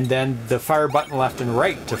and then the fire button left and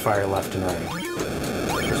right to fire left and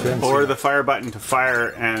right. Or the fire button to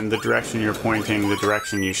fire and the direction you're pointing, the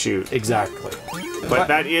direction you shoot. Exactly. But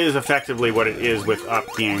that is effectively what it is with up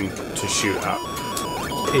being to shoot up.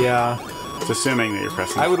 Yeah. It's assuming that you're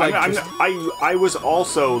pressing. I would like. I was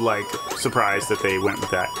also like surprised that they went with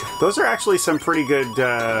that. Those are actually some pretty good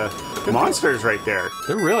monsters right there.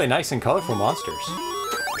 They're really nice and colorful monsters.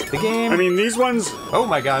 The game. I mean, these ones. Oh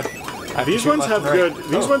my god. These ones have good.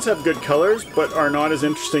 These ones have good colors, but are not as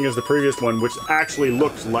interesting as the previous one, which actually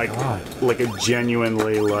looks like a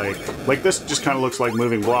genuinely like this. Just kind of looks like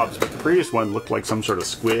moving blobs, but the previous one looked like some sort of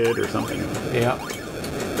squid or something. Yeah.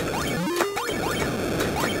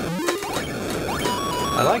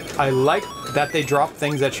 I like that they drop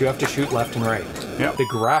things that you have to shoot left and right. Yeah. The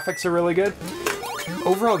graphics are really good.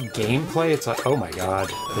 Overall gameplay, it's like, oh my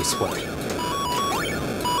god, they split.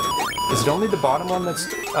 Is it only the bottom one that's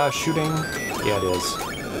shooting? Yeah, it is.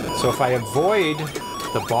 So if I avoid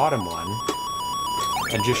the bottom one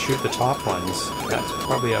and just shoot the top ones, that's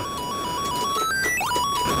probably a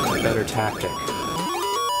better tactic.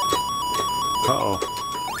 Uh-oh.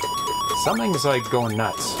 Something's like going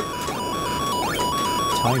nuts.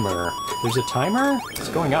 Timer. There's a timer? It's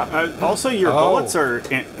going up. Also, your bullets are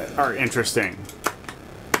interesting.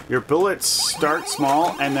 Your bullets start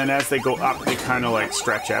small, and then as they go up, they kind of like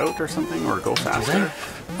stretch out or something, or go faster.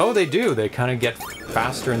 Oh, they do. They kind of get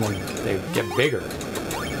faster and then they get bigger.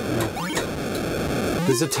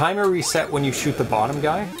 Does the timer reset when you shoot the bottom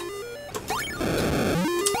guy?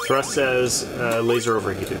 Thrust says laser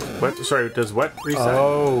overheated. What? Sorry, does what reset?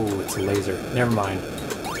 Oh, it's a laser. Never mind.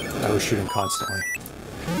 I was shooting constantly.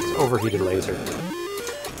 It's overheated laser.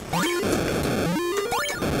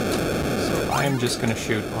 I am just gonna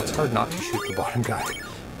shoot. Well, it's hard not to shoot the bottom guy.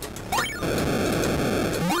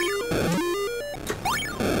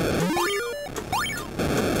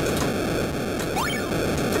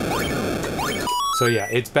 So yeah,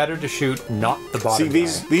 it's better to shoot not the bottom guy.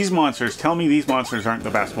 See, these monsters, tell me these monsters aren't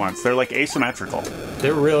the best ones. They're like asymmetrical.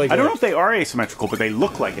 They're really good. I don't know if they are asymmetrical, but they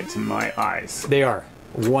look like it to my eyes. They are.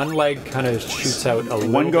 One leg kind of shoots out a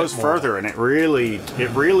little One goes bit more. further, and it really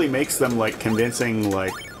makes them like convincing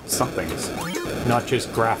like somethings. Not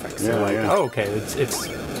just graphics. Yeah, They're like, yeah. oh, okay, it's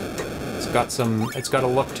got a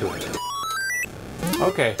look to it.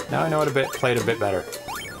 Okay, now I know how to play it a bit better.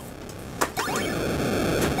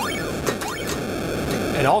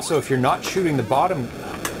 And also, if you're not shooting the bottom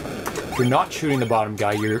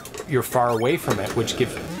guy, you're far away from it, which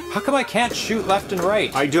gives. How come I can't shoot left and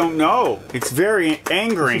right? I don't know. It's very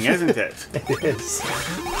angering, isn't it? It is.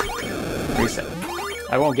 Reset.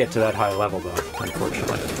 I won't get to that high level though,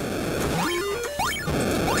 unfortunately.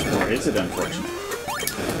 Or is it unfortunate?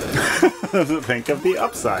 Think of the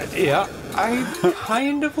upside. Yeah, I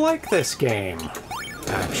kind of like this game,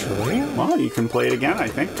 actually. Well, you can play it again, I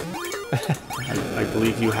think. I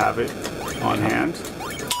believe you have it on hand.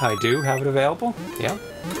 I do have it available, yeah.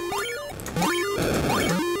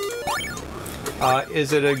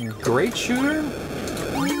 Is it a great shooter?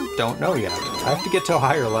 Don't know yet. I have to get to a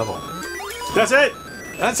higher level. That's it!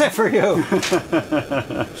 That's it for you!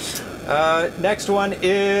 Next one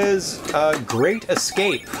is Great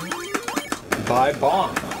Escape by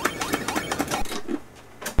Bomb.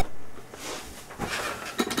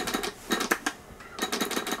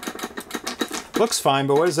 Looks fine,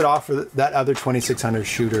 but what does it offer that other 2600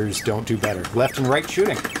 shooters don't do better? Left and right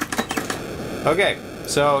shooting. Okay,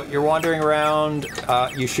 so you're wandering around,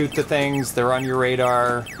 you shoot the things, they're on your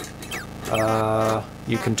radar,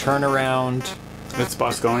 you can turn around. It's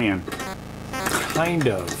Bosconian. Kind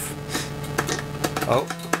of. Oh,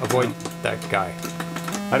 avoid that guy.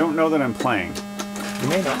 I don't know that I'm playing. You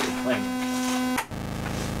may not be playing.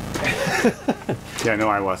 Yeah, no,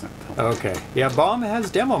 I wasn't. Okay. Yeah, Bomb has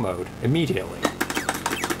demo mode immediately.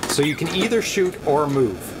 So you can either shoot or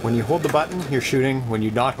move. When you hold the button, you're shooting. When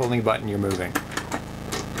you're not holding the button, you're moving.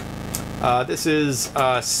 This is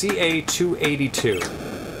CA282.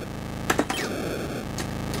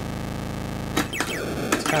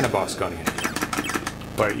 It's kind of Bosconian.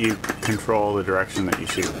 But you control the direction that you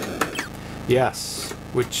shoot. Yes,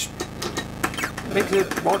 which makes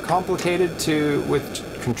it more complicated with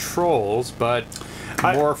controls, but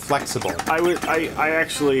more flexible.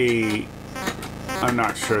 I'm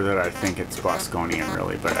not sure that I think it's Bosconian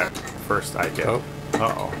really, but at first I did. Oh.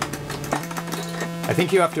 Uh-oh. I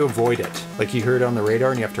think you have to avoid it. Like you hear it on the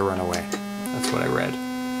radar and you have to run away. That's what I read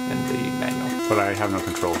in the manual. But I have no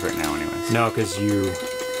controls right now anyways. No, because you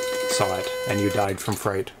saw it and you died from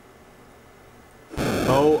fright.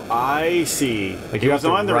 Oh, I see. Like it you was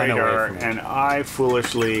have to on the run away radar from it. and I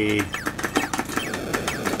foolishly...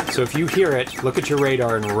 So if you hear it, look at your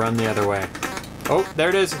radar and run the other way. Oh, there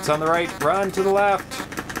it is. It's on the right. Run to the left.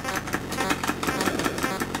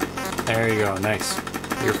 There you go. Nice.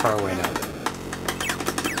 You're far away now.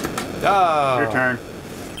 Oh. Your turn.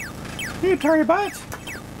 You turn your butt.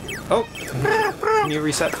 Oh. Can you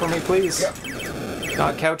reset for me, please? Yep.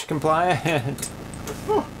 Not couch compliant.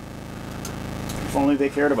 Oh. If only they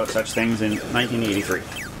cared about such things in 1983.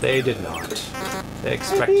 They did not. They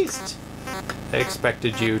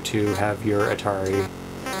expected you to have your Atari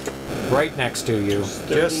right next to you,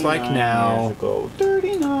 just like now. Years ago.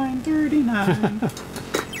 39.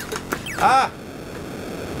 Ah!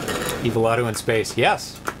 Evil Auto in space.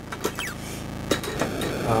 Yes.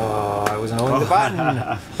 Oh, I wasn't holding the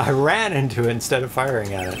button. I ran into it instead of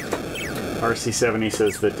firing at it. RC70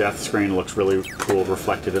 says the death screen looks really cool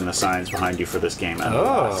reflected in the signs behind you for this game.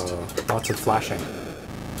 Oh, lots of flashing.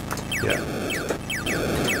 Yeah.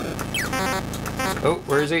 Oh,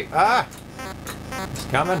 where is he? Ah! He's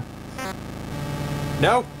coming.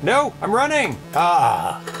 No, no, I'm running!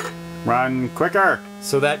 Ah! Run quicker!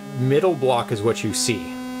 So that middle block is what you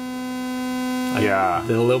see. Yeah.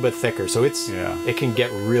 They're a little bit thicker, so it can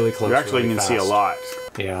get really close. You actually really can fast. see a lot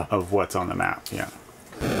of what's on the map, yeah.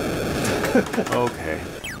 Okay.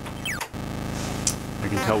 I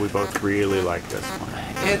can tell we both really like this one.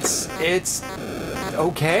 It's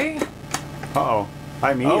okay. Uh-oh.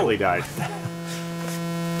 I immediately died.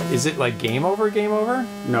 Is it like game over, game over?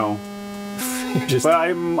 No. But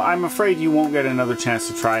I'm afraid you won't get another chance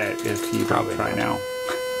to try it if you don't try now.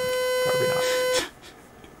 Probably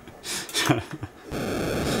not.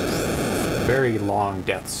 Very long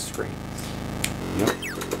death screen. Yep.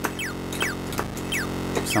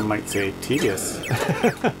 Some might say tedious.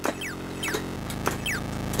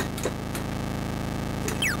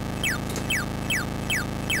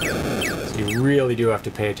 So you really do have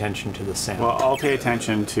to pay attention to the sound. Well, I'll pay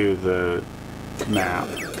attention to the map.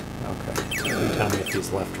 Okay. You tell me if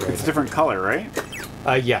he's left, right. It's a different color, right?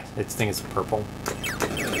 Yeah. I think it's purple.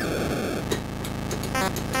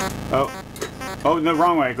 Oh. Oh, no,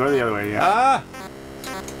 wrong way. Go the other way, yeah. Ah!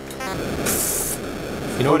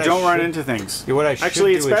 You know what? Don't run into things. You know what I should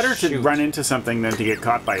Actually, it's do is better to shoot. run into something than to get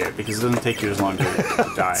caught by it, because it doesn't take you as long to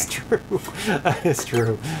die. That's true. That is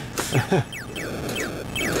true.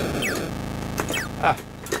 Ah.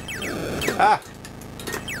 Ah!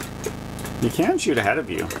 You can shoot ahead of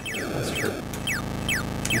you. That's true.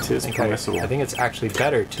 It is permissible. I think it's actually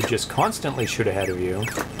better to just constantly shoot ahead of you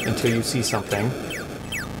until you see something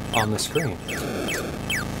on the screen.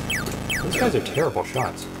 Those guys are terrible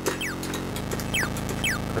shots.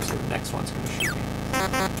 Of course, the next one's going to shoot me.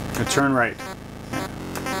 Turn right.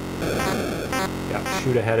 Yeah,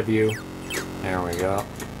 shoot ahead of you. There we go.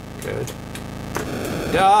 Good.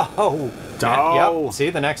 Oh! Oh! Yep. See,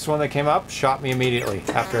 the next one that came up shot me immediately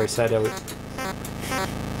after I said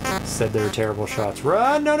they were terrible shots.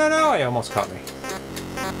 Run! No, no, no! He almost caught me.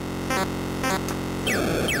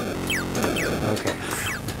 Okay.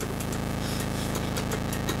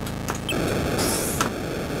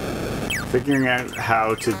 Figuring out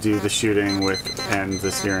how to do the shooting and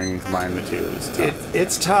the steering and combine the two is tough.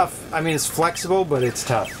 It's tough. I mean, it's flexible, but it's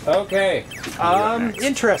tough. Okay.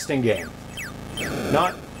 Interesting game.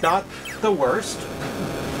 Not the worst.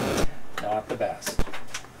 Not the best.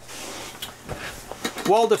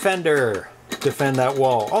 Wall Defender. Defend that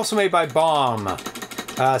wall. Also made by Bomb.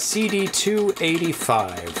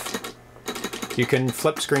 CD285. You can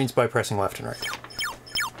flip screens by pressing left and right.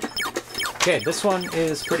 Okay, this one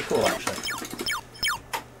is pretty cool, actually.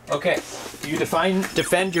 Okay, you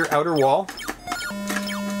defend your outer wall.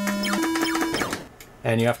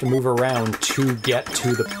 And you have to move around to get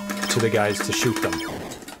to the guys to shoot them.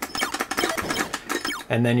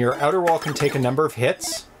 And then your outer wall can take a number of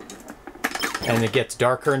hits. And it gets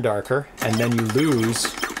darker and darker. And then you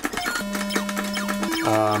lose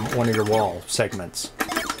one of your wall segments.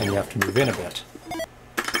 And you have to move in a bit.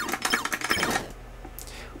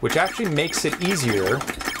 Which actually makes it easier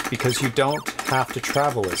because you don't have to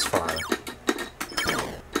travel as far. I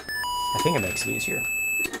think it makes it easier.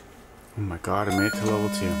 Oh my god, I made it to level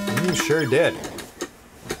 2. You sure did.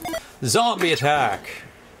 Zombie Attack!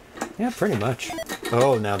 Yeah, pretty much.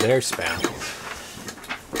 Oh, now there's spam.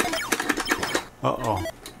 Uh-oh.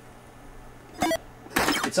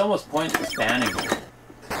 It's almost pointless banning them.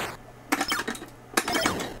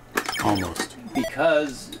 Almost.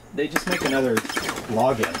 Because they just make another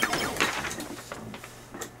login.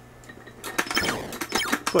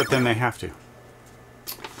 But then they have to.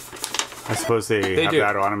 I suppose they have do.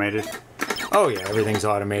 that automated. Oh yeah, everything's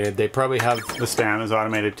automated. They probably have The spam is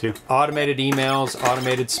automated too. automated emails,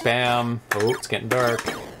 automated spam. Oh, it's getting dark.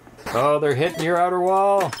 Oh, they're hitting your outer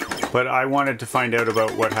wall. But I wanted to find out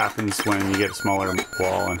about what happens when you get a smaller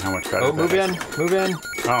wall and how much better Oh, that move is. in. Move in.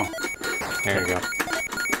 Oh, There you go.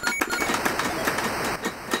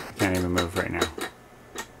 can't even move right now.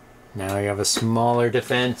 Now you have a smaller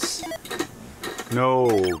defense.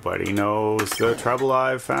 Nobody knows the trouble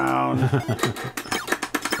I've found.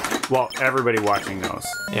 Well, everybody watching knows.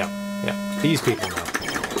 Yeah, yeah. These people know.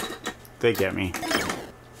 They get me.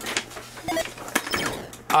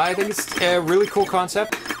 I think it's a really cool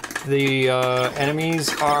concept. The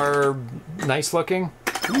enemies are nice looking.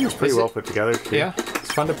 It's pretty well put together, too. Yeah,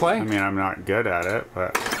 it's fun to play. I mean, I'm not good at it,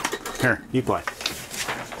 but... Here, you play.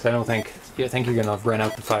 So I don't think... I think you're gonna run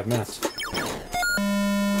out in 5 minutes.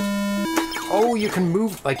 Oh, you can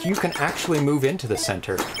move... Like, you can actually move into the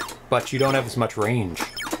center, but you don't have as much range.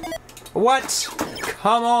 What?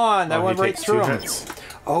 Come on! That went right through him. Hits.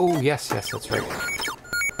 Oh, yes, that's right.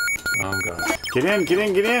 Oh, God. Get in, get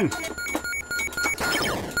in, get in!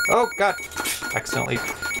 Oh, God. Accidentally.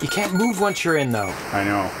 You can't move once you're in, though. I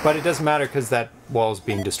know. But it doesn't matter because that wall's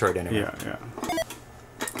being destroyed anyway. Yeah, yeah.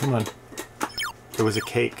 Come on. There was a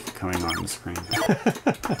cake coming on the screen.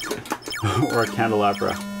 Or a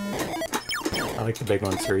candelabra. I like the big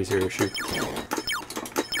ones. They're easier to shoot.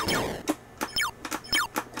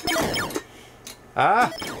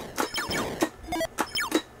 Ah!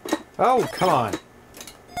 Oh, come on.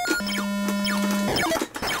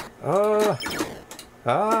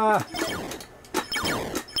 Ah!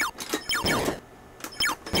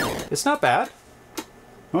 It's not bad.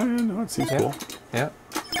 Oh, yeah, no, it seems cool. Yeah.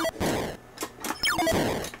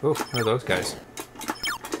 Oh, what are those guys?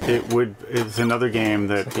 It's another game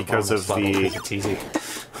that, because of the it's easy.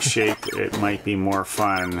 shape, it might be more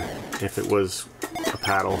fun if it was a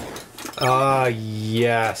paddle.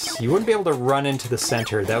 Yes. You wouldn't be able to run into the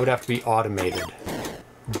center. That would have to be automated.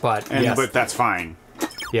 But, yes. But that's fine.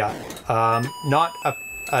 Yeah. Not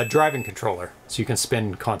a driving controller, so you can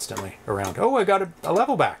spin constantly around. Oh, I got a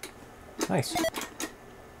level back. Nice.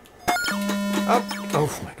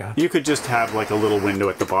 Oh my God. You could just have like a little window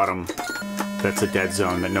at the bottom that's a dead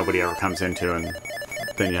zone that nobody ever comes into, and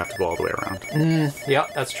then you have to go all the way around. Yeah,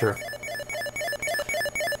 that's true.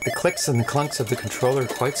 The clicks and the clunks of the controller are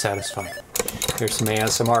quite satisfying. Here's some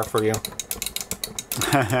ASMR for you.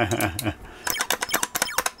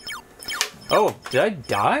 Oh, did I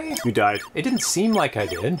die? You died. It didn't seem like I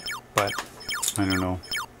did, but... I don't know.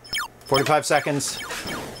 45 seconds.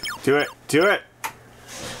 Do it. Do it.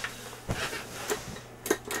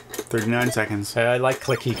 39 seconds. I like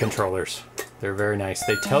clicky controllers. They're very nice.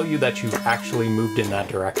 They tell you that you've actually moved in that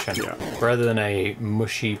direction, Yeah. rather than a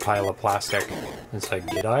mushy pile of plastic. It's like,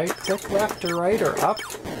 did I click left or right or up?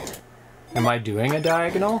 Am I doing a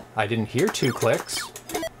diagonal? I didn't hear 2 clicks.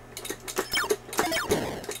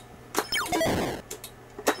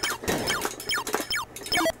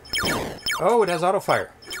 Oh, it has auto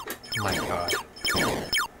fire. Oh my God.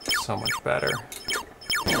 So much better.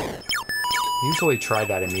 Usually try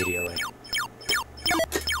that immediately.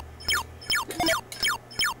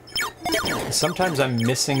 Sometimes I'm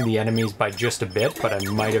missing the enemies by just a bit, but I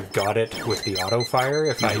might have got it with the auto fire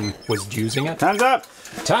if I was using it. Time's up!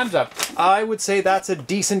 Time's up. I would say that's a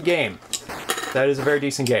decent game. That is a very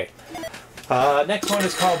decent game. Next one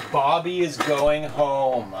is called Bobby is Going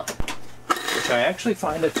Home, which I actually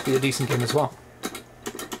find it to be a decent game as well.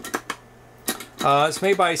 It's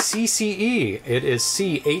made by CCE. It is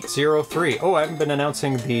C803. Oh, I haven't been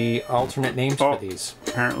announcing the alternate names for these.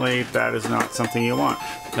 Apparently that is not something you want.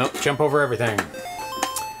 Nope, jump over everything.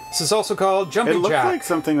 This is also called Jumping It looked Jack. like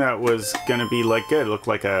something that was gonna be like good. It looked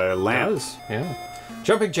like a lamp. It does, yeah.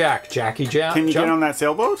 Jumping Jack, Jackie Jack. Can you get on that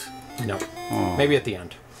sailboat? No, Oh. maybe at the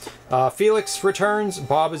end. Felix returns.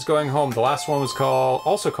 Bob is going home. The last one was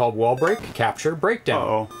also called Wall Break, Capture, Breakdown.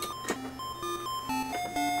 Uh-oh.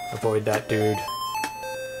 Avoid that dude.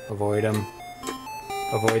 Avoid him.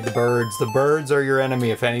 Avoid the birds. The birds are your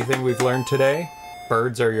enemy. If anything we've learned today,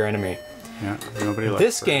 birds are your enemy. Yeah, nobody likes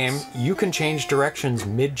This birds. game, you can change directions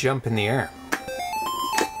mid-jump in the air,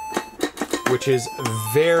 which is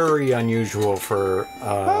very unusual for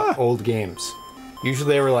old games.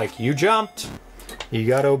 Usually they were like, you jumped, you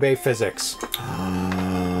gotta obey physics.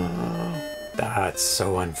 That's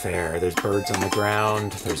so unfair. There's birds on the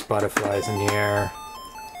ground, there's butterflies in the air.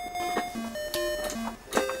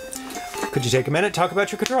 Could you take a minute, talk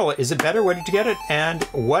about your controller? Is it better? Where did you get it? And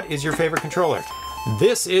what is your favorite controller?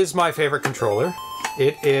 This is my favorite controller.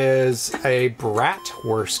 It is a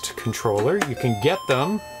Bratwurst controller. You can get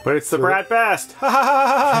them But it's the Brat Best. Ha ha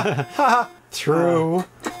ha ha ha! through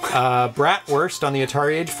Bratwurst on the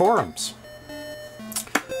Atari Age forums.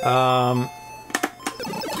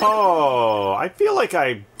 Oh, I feel like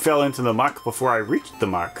I fell into the muck before I reached the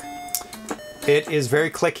muck. It is very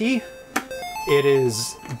clicky. It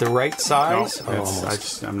is the right size. No,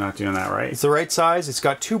 I'm not doing that right. It's the right size. It's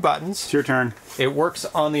got 2 buttons. It's your turn. It works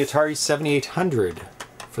on the Atari 7800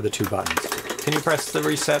 for the 2 buttons. Can you press the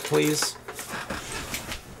reset, please?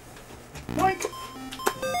 Boink.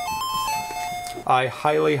 I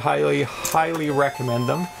highly, highly, highly recommend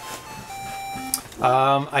them.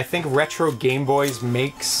 I think Retro Game Boys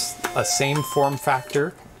makes a same form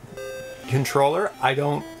factor controller. I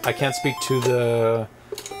can't speak to the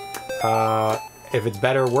if it's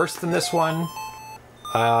better or worse than this one.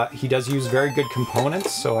 He does use very good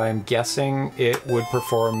components, so I'm guessing it would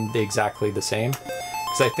perform exactly the same.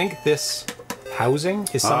 Because I think this housing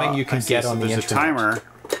is something you can get on the internet. There's a timer,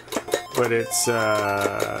 but it's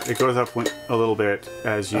it goes up a little bit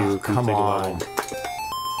as you complete a level.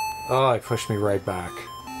 Oh, it pushed me right back.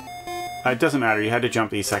 It doesn't matter. You had to jump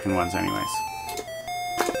these second ones anyways.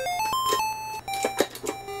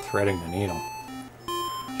 Threading the needle.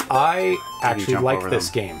 I actually like this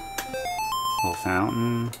game. Little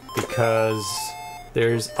fountain. Because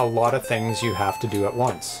there's a lot of things you have to do at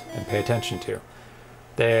once and pay attention to.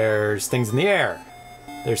 There's things in the air.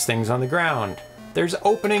 There's things on the ground. There's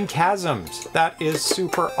opening chasms. That is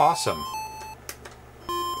super awesome.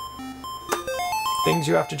 Things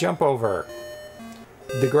you have to jump over.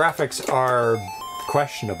 The graphics are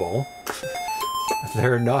questionable.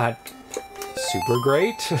 They're not super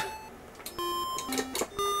great.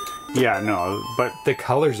 Yeah, no, but the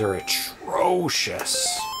colors are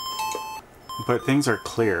atrocious. But things are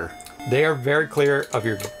clear. They are very clear of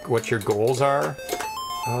what your goals are.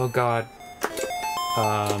 Oh god.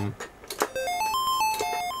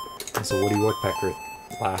 It's a Woody Woodpecker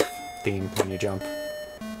laugh theme when you jump.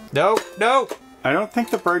 No, no! I don't think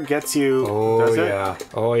the bird gets you, does it? Yeah.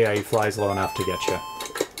 Oh yeah, he flies low enough to get you.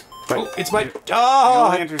 But it's my... It Oh!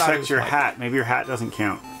 only intersects your hat. Maybe your hat doesn't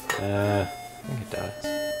count. I think it does.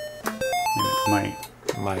 It might.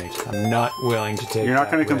 Might. I'm not willing to take You're not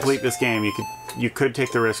going to risk. complete this game. You could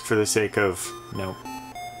take the risk for the sake of... No.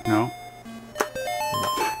 No?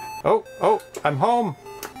 Oh, I'm home!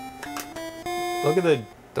 Look at the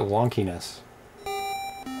wonkiness.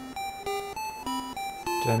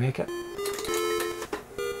 Did I make it?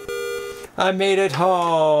 I made it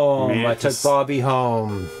home! I took Bobby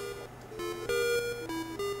home.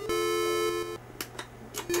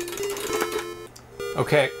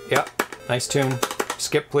 Okay, yep. Nice tune.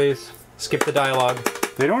 Skip, please. Skip the dialogue.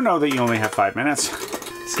 They don't know that you only have 5 minutes.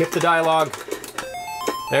 Skip the dialogue.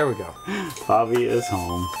 There we go. Bobby is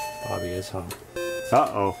home. Bobby is home.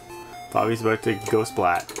 Uh-oh. Bobby's about to go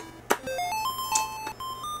splat.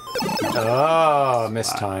 Oh,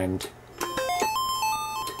 mistimed.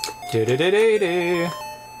 Do-do-do-do-do.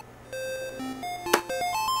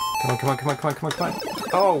 Come on.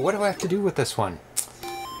 Oh, what do I have to do with this one?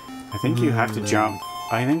 I think you have to jump.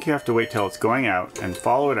 I think you have to wait till it's going out and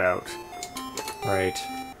follow it out. Right.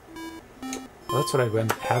 Well, that's what I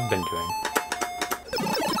have been doing.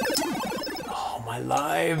 Oh, my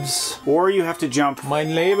lives. Or you have to jump...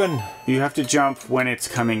 Mein Leben. You have to jump when it's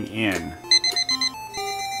coming in.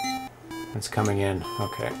 It's coming in.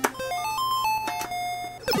 Okay.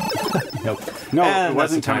 Nope. No, And it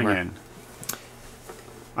wasn't that's the coming timer. in.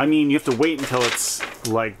 I mean, you have to wait until it's,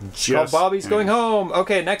 like, just... Oh, Bobby's going home.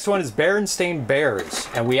 Okay, next one is Berenstain Bears.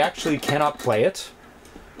 And we actually cannot play it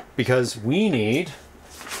because we need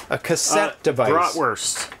a cassette device.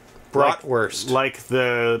 Bratwurst. Bratwurst. Like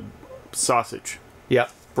the sausage.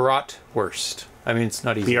 Yep, bratwurst. I mean, it's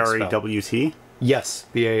not easy to spell. B-R-A-W-T? Yes,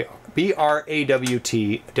 B-R-A-W-T-W-R-S-T.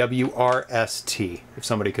 If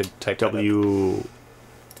somebody could type that up.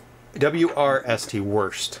 W-R-S-T,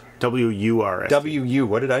 worst. W-U-R-S-T. W-U,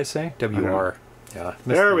 what did I say? W-R. Yeah.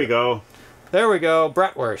 There we go. There we go,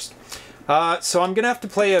 bratwurst. So I'm going to have to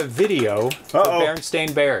play a video for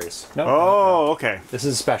Berenstain Bears. No, Oh, okay. this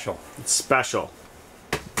is special. It's special.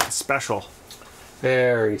 It's special.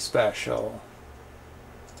 Very special.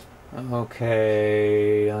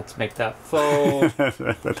 Okay, let's make that full.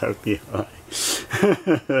 Without the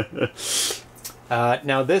eye.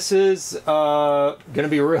 Now this is going to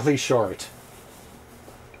be really short.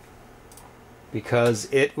 Because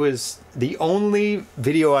it was the only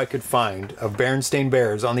video I could find of Berenstain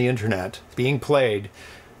Bears on the internet being played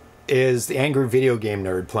is the angry video game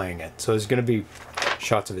nerd playing it. So there's going to be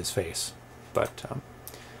shots of his face. But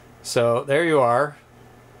so there you are.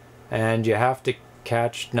 And you have to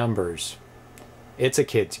catch numbers. It's a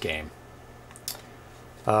kid's game.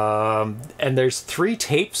 And there's 3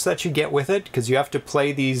 tapes that you get with it because you have to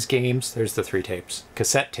play these games. There's the 3 tapes.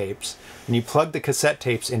 Cassette tapes. And you plug the cassette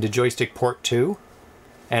tapes into joystick port 2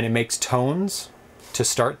 and it makes tones. to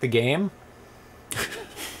start the game.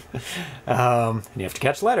 And you have to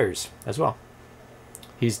catch letters as well.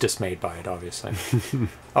 He's dismayed by it, obviously.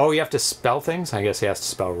 Oh, you have to spell things? I guess he has to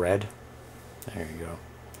spell red. There you go.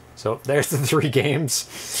 So there's the 3 games.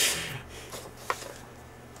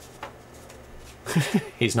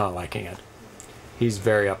 He's not liking it. He's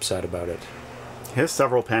very upset about it. He has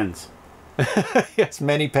several pens. Yes,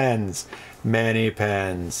 many pens. Many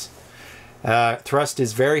pens. Thrust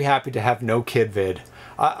is very happy to have no kid vid.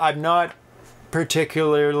 I'm not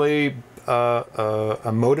particularly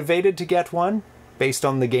motivated to get one based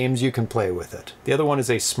on the games you can play with it. The other one is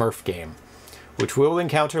a Smurf game, which we'll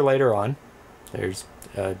encounter later on. There's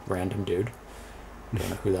a random dude. Don't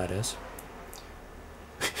know who that is.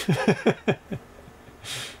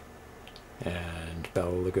 And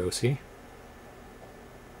Bela Lugosi.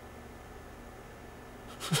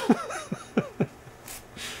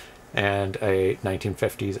 And a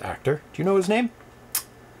 1950s actor. Do you know his name?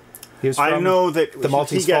 I know that the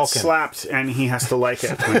Maltese he gets Falcon. Slapped and he has to like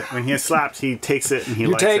it. When he is slapped, he takes it and he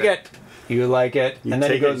You likes take it. You like it. You and then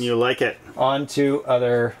he take it goes and you like it. on to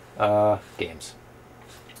other games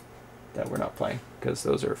that we're not playing because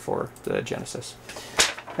those are for the Genesis.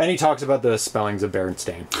 And he talks about the spellings of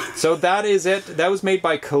Berenstain. So that is it. That was made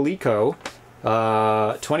by Coleco.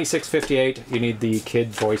 2658. You need the kid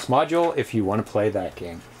voice module if you want to play that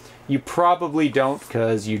game. You probably don't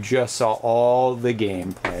because you just saw all the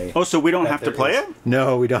gameplay. Oh, so we don't have to play it?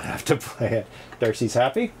 No, we don't have to play it. Darcy's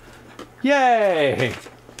happy? Yay!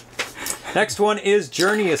 Next one is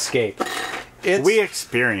Journey Escape. We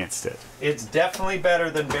experienced it. It's definitely better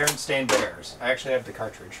than Berenstain Bears. I actually have the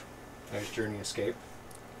cartridge. There's Journey Escape.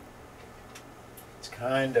 It's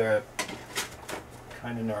kind of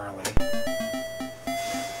gnarly.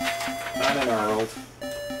 Kind of gnarled.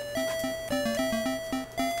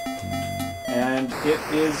 And it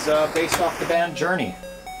is based off the band Journey.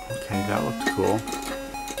 Okay, that looked cool.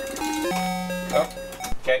 Oh,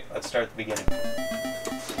 okay, let's start at the beginning.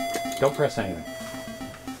 Don't press anything.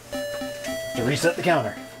 To reset the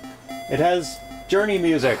counter. It has Journey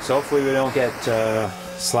music, so hopefully we don't get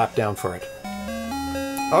slapped down for it.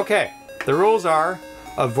 Okay, the rules are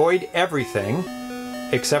avoid everything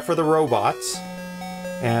except for the robots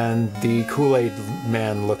and the Kool-Aid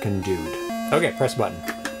man looking dude. Okay, press button.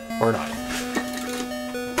 Or not.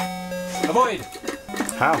 Avoid!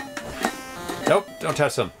 How? Nope, don't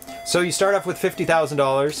touch them. So you start off with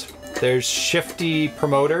 $50,000. There's shifty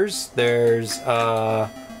promoters, there's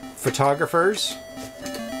photographers,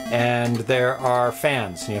 and there are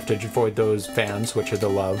fans. And you have to avoid those fans, which are the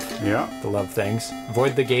love things.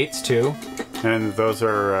 Avoid the gates too. And those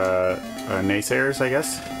are naysayers, I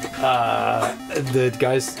guess? The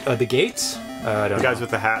guys, the gates? I don't The guys know.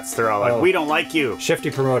 with the hats, they're all like, we don't like you.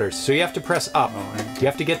 Shifty promoters. So you have to press up. Oh, right. You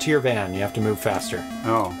have to get to your van. You have to move faster.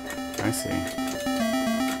 Oh, I see.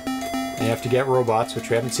 And you have to get robots,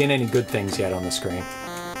 which we haven't seen any good things yet on the screen.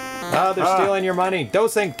 Oh, they're stealing your money.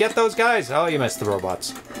 Those things, get those guys. Oh, you missed the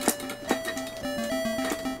robots.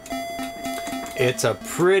 It's a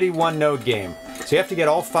pretty one-note game. So you have to get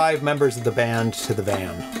all 5 members of the band to the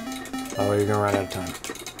van. Oh, you're going to run out of time.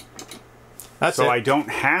 That's So it. I don't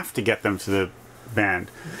have to get them to the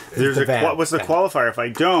band. There's The van. what's the qualifier? If I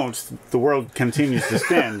don't, the world continues to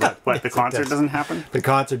spin. But the concert doesn't happen? The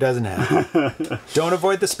concert doesn't happen. Don't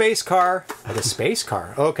avoid the space car. Oh, the space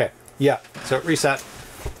car. Okay. Yeah. So reset.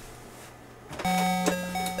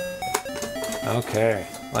 Okay.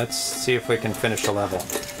 Let's see if we can finish the level.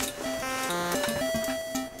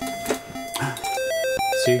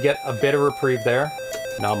 So you get a bit of reprieve there.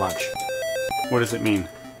 Not much. What does it mean?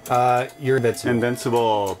 You're invincible.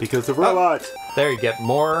 Invincible, because the robot. There you get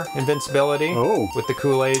more invincibility with the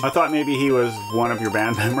Kool-Aid. I thought maybe he was one of your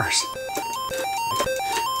band members.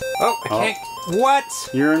 Oh, I can't. What?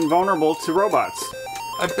 You're invulnerable to robots.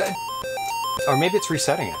 Or maybe it's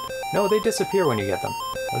resetting it. No, they disappear when you get them.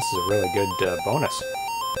 This is a really good bonus.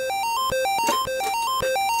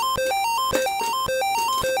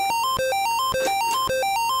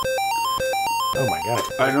 Oh my god.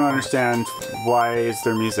 I don't understand. Why is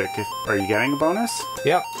there music? Are you getting a bonus?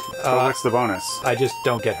 Yep. What's the bonus? I just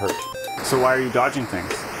don't get hurt. So why are you dodging things?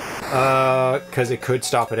 Because it could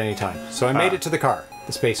stop at any time. So I made it to the car.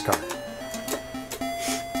 The space car.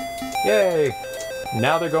 Yay!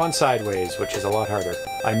 Now they're going sideways, which is a lot harder.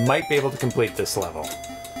 I might be able to complete this level.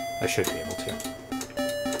 I should be able to.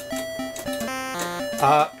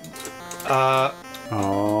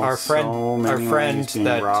 Our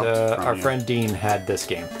friend Dean had this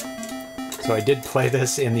game. So I did play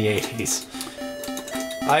this in the 80s.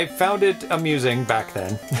 I found it amusing back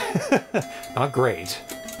then. Not great.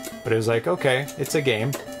 But it was like, okay, it's a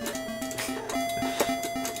game.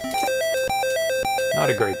 Not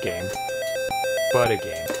a great game, but a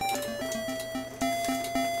game.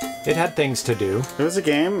 It had things to do. It was a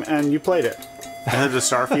game, and you played it. It had a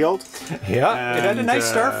star field. Yeah, it had a nice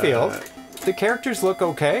star field. The characters look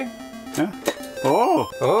okay. Yeah. Oh!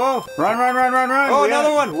 Oh! Run, run, run, run, run! Oh,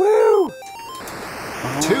 another one! Woo!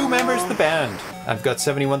 2 members of the band. I've got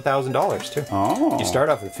 $71,000 too. Oh. You start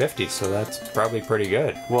off with 50, so that's probably pretty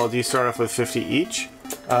good. Well, do you start off with 50 each?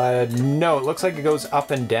 No, it looks like it goes up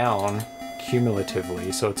and down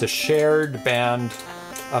cumulatively, so it's a shared band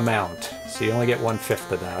amount. So you only get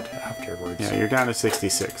 1/5 of that afterwards. Yeah, you're down to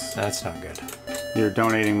 66. That's not good. You're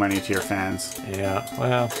donating money to your fans. Yeah,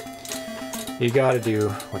 well, you gotta do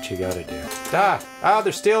what you gotta do. Ah,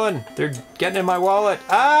 they're stealing. They're getting in my wallet.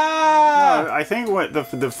 Ah! I think what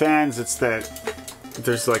the fans, it's that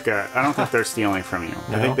there's like a, I don't think they're stealing from you.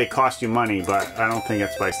 No? I think they cost you money, but I don't think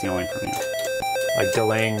it's by stealing from you. Like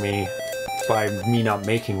delaying me by me not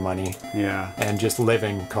making money. Yeah. And just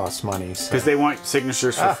living costs money. Because they want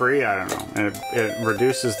signatures for free? I don't know. And it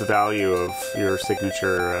reduces the value of your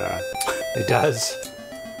signature. It does.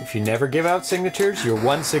 If you never give out signatures, your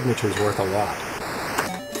one signature's worth a lot.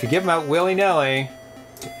 If you give them out willy-nilly,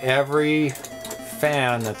 every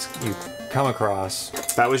fan that's you come across...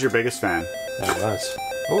 That was your biggest fan. That was.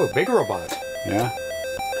 Oh, a big robot. Yeah.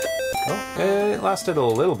 Oh, it lasted a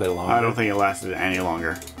little bit longer. I don't think it lasted any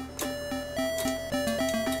longer.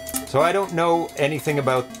 So I don't know anything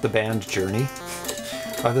about the band Journey,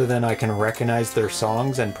 other than I can recognize their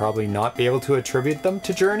songs and probably not be able to attribute them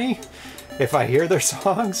to Journey if I hear their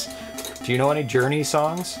songs. Do you know any Journey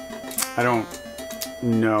songs? I don't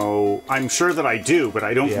know. I'm sure that I do, but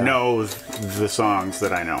I don't know the songs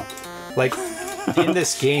that I know. Like, in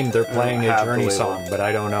this game, they're playing a Journey the song, but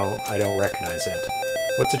I don't know. I don't recognize it.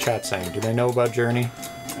 What's the chat saying? Do they know about Journey?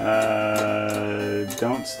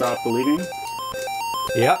 Don't Stop Believing?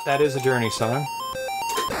 Yep, that is a Journey song.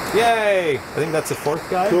 Yay! I think that's the 4th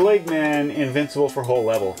guy. Kool-Aid Man, invincible for whole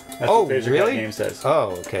level. That's what Phaser really? Game says.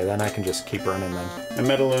 Oh, okay, then I can just keep running then. And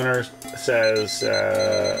Metalunar says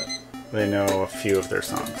they know a few of their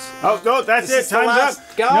songs. Oh, no, that's This it. is the Time's last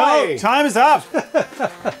up. guy. No, time is up.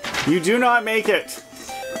 You do not make it.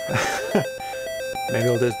 Maybe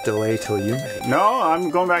I'll just delay till you make it. No, I'm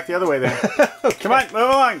going back the other way then. Okay. Come on, move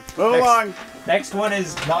along. Move along. Next one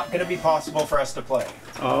is not going to be possible for us to play.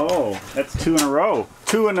 Oh, that's 2 in a row.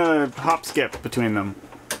 2 and a hop skip between them.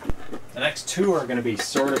 The next 2 are going to be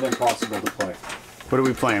sort of impossible to play. What are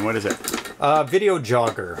we playing? What is it? Video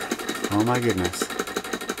Jogger. Oh my goodness.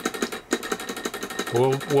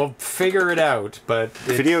 We'll figure it out, but...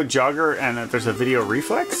 Video Jogger and there's a Video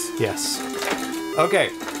Reflex? Yes.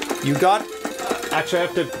 Okay, you got... Actually, I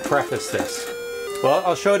have to preface this. Well,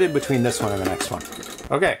 I'll show it in between this one and the next one.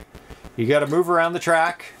 Okay, you got to move around the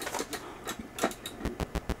track.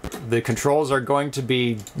 The controls are going to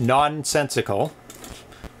be nonsensical.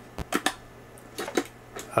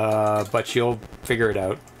 But you'll figure it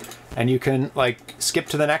out. And you can, like, skip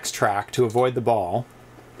to the next track to avoid the ball.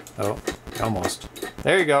 Oh, almost.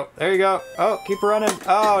 There you go. There you go. Oh, keep running.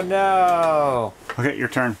 Oh, no. Okay, your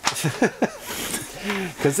turn.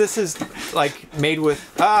 Because this is, like, made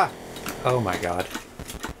with... Ah! Oh, my God.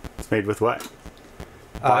 It's made with what?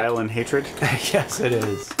 Bile and hatred? Yes, it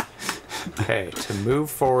is. Okay, to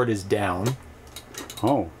move forward is down.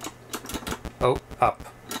 Oh. Oh, up.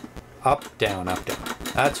 Up, down, up, down.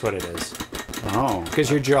 That's what it is. Oh.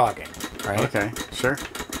 Because you're jogging, right? Okay, sure.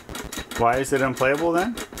 Why is it unplayable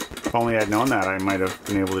then? If only I'd known that, I might have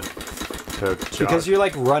been able to jog. Because you're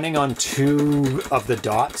like running on 2 of the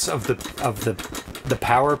dots of the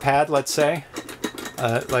power pad, let's say.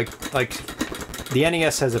 Like the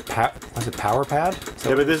NES has a power pad?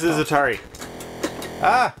 Yeah, but this is Atari.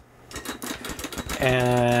 Ah!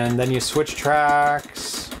 And then you switch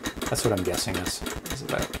tracks. That's what I'm guessing is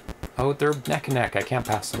about. Oh, they're neck and neck. I can't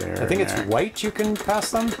pass them. I think it's white you can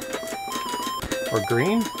pass them. Or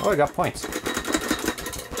green. Oh, I got points.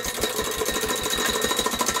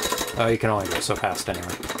 Oh, you can only go so fast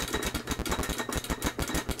anyway.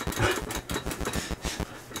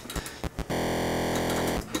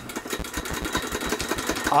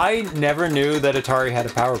 I never knew that Atari had a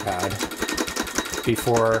power pad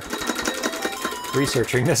before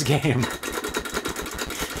researching this game.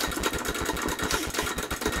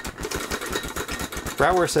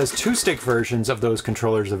 Bradware says 2-stick versions of those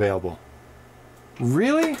controllers available.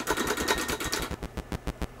 Really?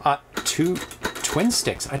 2 twin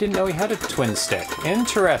sticks. I didn't know he had a twin stick.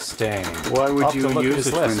 Interesting. Why would you use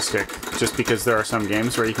a twin stick? Just because there are some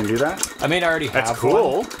games where you can do that? I mean, I already have That's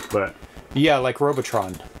cool, one. But... Yeah, like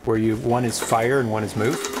Robotron, where one is fire and one is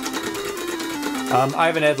move. I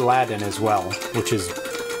have an Ed Aladdin as well, which is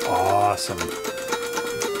awesome.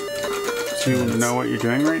 Do you know what you're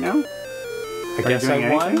doing right now? I guess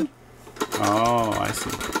I won. Oh, I see.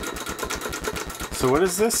 So what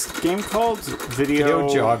is this game called? Video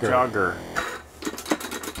Jogger.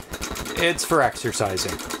 It's for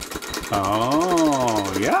exercising.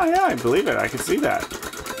 Oh, yeah, I believe it. I can see that.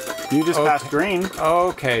 You just passed green.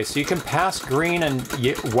 Okay, so you can pass green and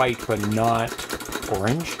white, but not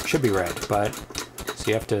orange. Should be red, but... So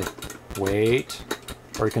you have to wait.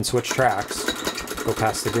 Or you can switch tracks. Go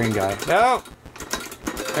past the green guy. No!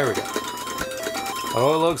 There we go.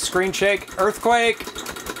 Oh, look, screen shake. Earthquake!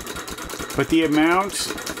 But the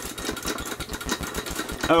amount...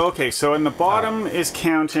 Oh, okay, so in the bottom is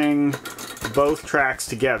counting both tracks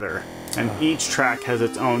together. And each track has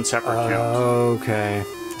its own separate count. Okay.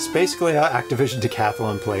 It's basically how Activision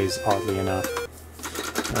Decathlon plays, oddly enough.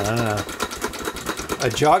 A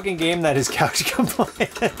jogging game that is couch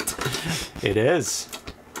compliant. It is.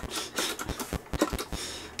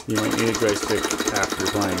 You might need a joystick after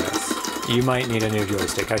playing this. You might need a new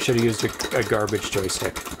joystick. I should have used a garbage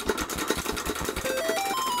joystick.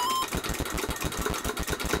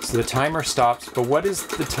 So the timer stops, but what is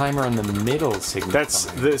the timer in the middle signifying? That's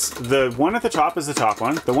this. The one at the top is the top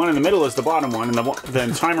one. The one in the middle is the bottom one, and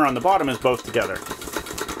the timer on the bottom is both together.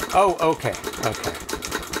 Oh, okay, okay.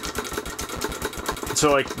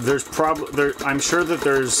 So like, there's I'm sure that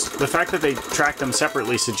there's the fact that they track them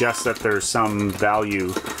separately suggests that there's some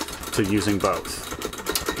value to using both,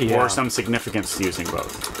 or some significance to using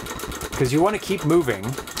both. Because you want to keep moving,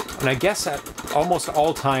 and I guess at almost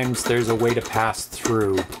all times there's a way to pass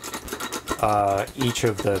through each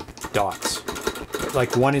of the dots.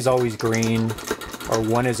 Like one is always green, or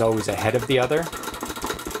one is always ahead of the other.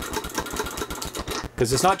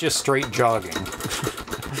 Because it's not just straight jogging.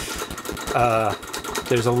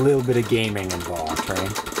 There's a little bit of gaming involved,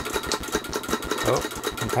 right? Oh,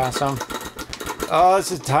 can pass some. Oh,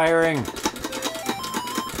 this is tiring.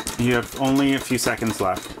 You have only a few seconds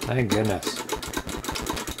left. Thank goodness.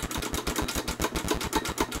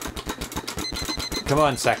 Come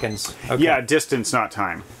on, seconds. Okay. Yeah, distance, not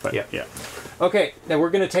time. But yeah. Okay, now we're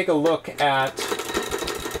going to take a look at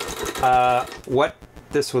what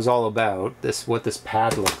this was all about. What this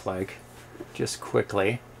pad looked like, just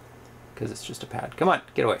quickly. Because it's just a pad. Come on,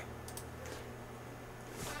 get away.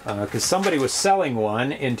 Because somebody was selling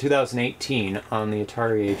one in 2018 on the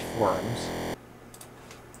Atari Age forums.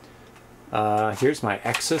 Here's my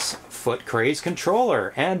Exus Foot Craze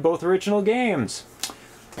controller and both original games.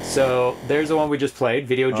 So there's the one we just played,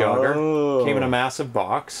 Video Jogger. Oh. Came in a massive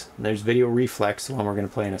box. There's Video Reflex, the one we're going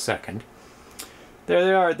to play in a second. There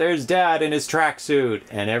they are. There's Dad in his tracksuit,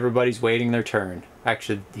 and everybody's waiting their turn.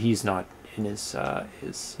 Actually, he's not in his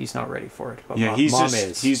he's not ready for it. But yeah, Mom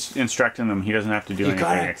is. He's instructing them. He doesn't have to do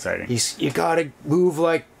anything exciting. You gotta move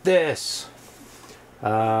like this.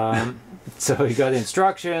 So you got the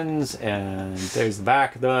instructions, and there's the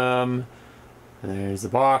back of them. And there's the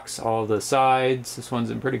box, all the sides. This one's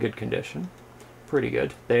in pretty good condition. Pretty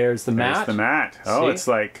good. There's the mat. There's the mat. Oh, see? It's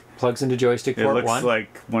like... Plugs into joystick port 1. It looks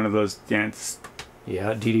like one of those dance...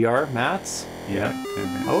 Yeah, DDR mats. Yeah.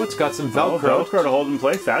 Oh, it's got some Velcro. Oh, Velcro to hold in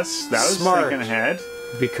place. That was smart. Thinking ahead.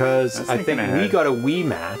 Because I think we got a Wii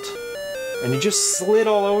mat, and it just slid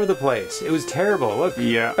all over the place. It was terrible. Look,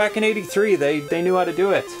 back in '83, they knew how to do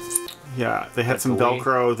it. Yeah, they had some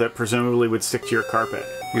Velcro that presumably would stick to your carpet.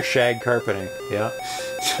 Your shag carpeting, yeah.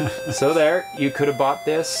 So there, you could have bought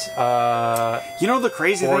this. You know the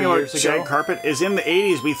crazy thing about shag carpet is in the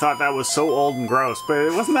 80s we thought that was so old and gross, but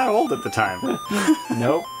it wasn't that old at the time.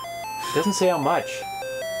 Nope. Doesn't say how much.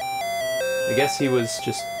 I guess he was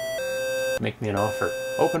just making me an offer.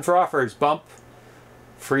 Open for offers, bump.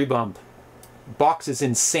 Free bump. Box is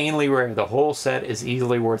insanely rare. The whole set is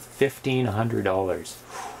easily worth $1,500.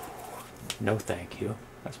 No, thank you.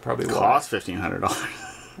 That's probably why. Cost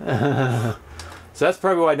 $1,500. So that's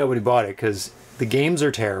probably why nobody bought it, because the games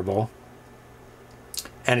are terrible,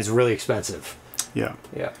 and it's really expensive. Yeah.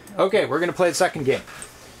 Yeah. Okay, we're gonna play the second game.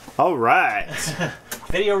 All right.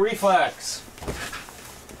 Video Reflex.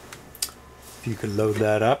 If you could load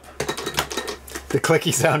that up. The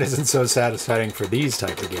clicky sound isn't so satisfying for these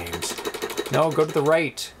type of games. No, go to the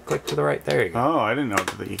right. Click to the right. There you go. Oh, I didn't know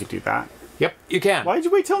that you could do that. Yep, you can. Why did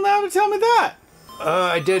you wait till now to tell me that?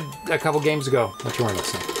 I did a couple games ago, but you weren't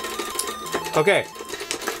listening. Okay,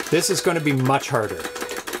 this is going to be much harder.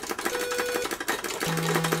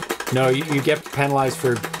 No, you get penalized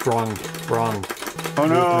for wrong Oh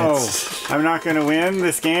no, movements. I'm not going to win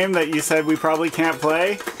this game that you said we probably can't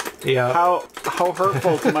play? Yeah. How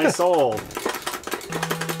hurtful to my soul.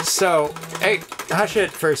 So, hey, hush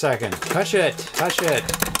it for a second. Hush it.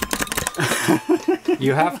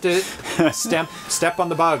 You have to step on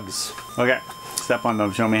the bugs. Okay. Step on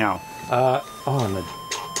them. Show me how. Oh, and look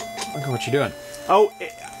at what you're doing. Oh,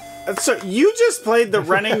 so you just played the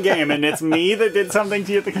running game and it's me that did something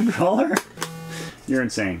to you at the controller? You're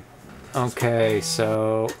insane. Okay,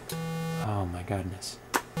 so... Oh my goodness.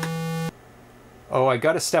 Oh, I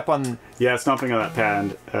gotta step on... Yeah, stomping on that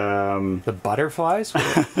pad. The butterflies?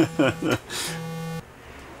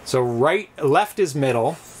 So left is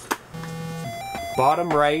middle. Bottom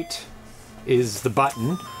right is the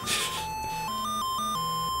button.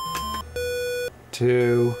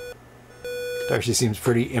 2... Darcy seems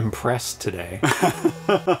pretty impressed today.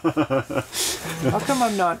 How come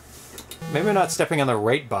I'm not... Maybe I'm not stepping on the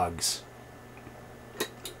right bugs.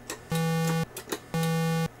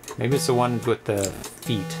 Maybe it's the one with the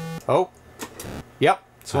feet. Oh! Yep,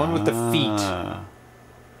 it's the one with the feet.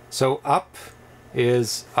 So up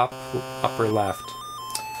is upper left.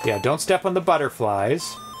 Yeah, don't step on the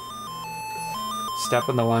butterflies. Step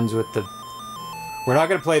on the ones with the... We're not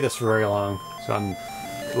going to play this for very long, so I'm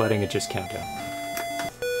letting it just count down.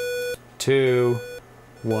 2,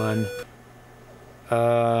 1.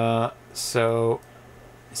 So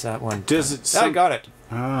is that one? Does it? I got it.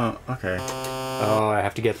 Oh, okay. Oh, I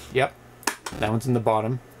have to get. Yep, that one's in the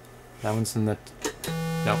bottom. That one's in the.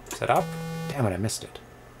 Nope. Is that up? Damn it! I missed it.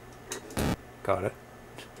 Got it.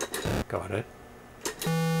 Got it.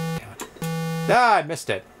 Damn it. Ah! I missed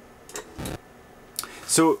it.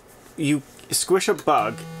 So you squish a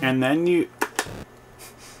bug and then you.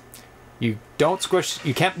 You don't squish.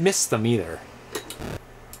 You can't miss them either.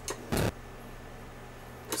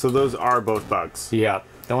 So those are both bugs. Yeah,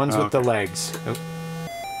 the ones with the legs. Oh.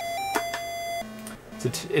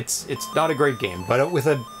 It's not a great game, but with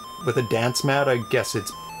a dance mat, I guess it'd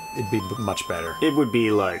be much better. It would be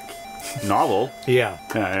like novel. Yeah.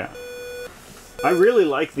 Yeah. I really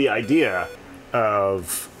like the idea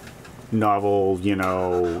of novel,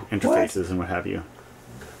 interfaces and what have you.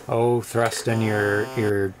 Oh, thrust in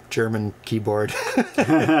your German keyboard.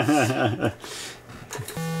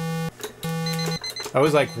 I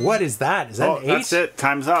was like, what is that? Is that an 8? That's it.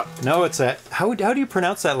 Time's up. No, it's a... How do you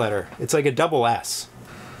pronounce that letter? It's like a double S.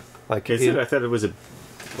 Like Is it? I thought it was a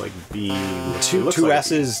B. Two like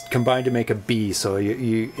S's combined to make a B. So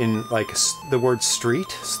you in like the word street,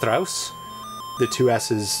 Strauss, the 2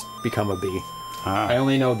 S's become a B. Ah. I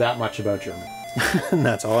only know that much about German.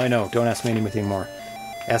 That's all I know. Don't ask me anything more.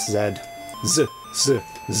 SZ.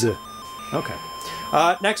 Z. Okay.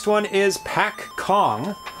 Next one is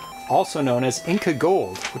Pac-Kong, also known as Inca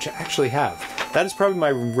Gold, which I actually have. That is probably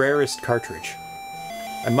my rarest cartridge.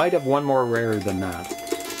 I might have one more rarer than that.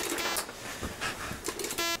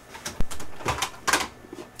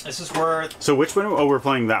 This is worth... So which one? Oh, we're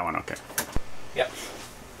playing that one. Okay. Yep.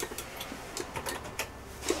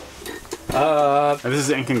 This is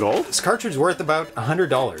Ink and Gold? This cartridge is worth about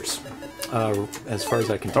 $100, as far as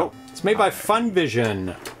I can tell. Oh. It's made by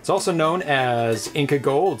Funvision. It's also known as Inca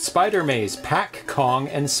Gold, Spider Maze, Pac-Kong,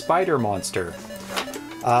 and Spider Monster.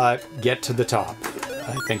 Get to the top.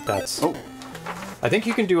 I think that's... Oh. I think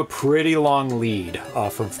you can do a pretty long lead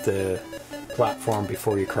off of the platform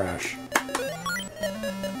before you crash.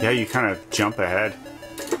 Yeah, you kind of jump ahead.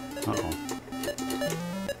 Uh-oh.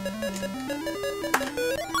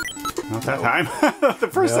 Not that time. The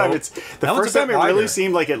first time it really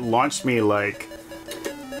seemed like it launched me like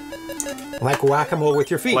whack-a-mole with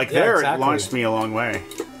your feet. Like yeah, there, exactly. It launched me a long way.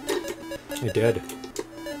 It did.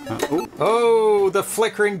 Oh. Oh, the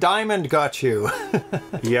flickering diamond got you.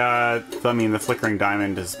 Yeah, I mean, the flickering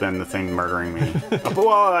diamond has been the thing murdering me. Well,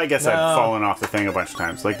 I guess I've fallen off the thing a bunch of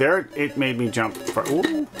times. Like there, it made me jump.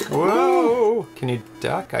 Ooh. Whoa! Can you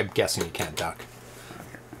duck? I'm guessing you can't duck.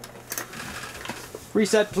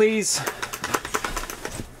 Reset, please.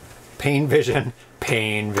 Pain vision.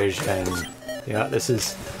 Pain vision. Yeah, this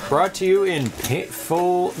is brought to you in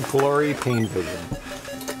full glory pain vision.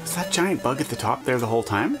 Is that giant bug at the top there the whole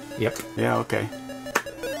time? Yep. Yeah, okay.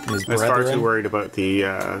 I was far too worried about the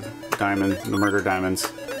diamond, the murder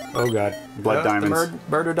diamonds. Oh god. Blood diamonds. The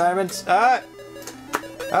murder diamonds. Oh,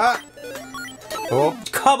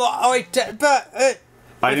 come on. Oh, wait.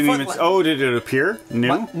 I didn't even... Oh, did it appear?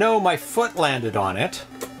 New? No, my foot landed on it.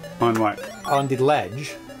 On what? On the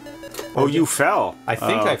ledge. Oh, you fell. I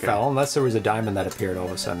think I fell, unless there was a diamond that appeared all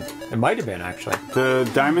of a sudden. It might have been, actually. The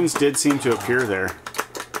diamonds did seem to appear there.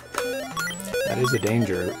 That is a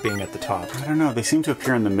danger, being at the top. I don't know. They seem to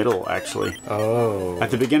appear in the middle, actually. Oh.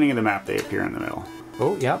 At the beginning of the map, they appear in the middle.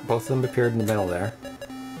 Oh, yeah. Both of them appeared in the middle there.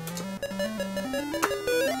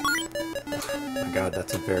 Oh, my god,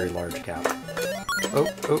 that's a very large gap. Oh,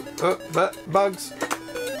 bugs.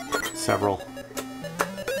 Several.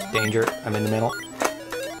 Danger. I'm in the middle.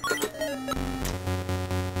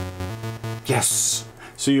 Yes.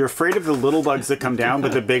 So you're afraid of the little bugs that come down,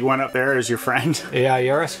 but the big one up there is your friend? Yeah,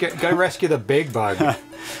 you gotta rescue the big bug.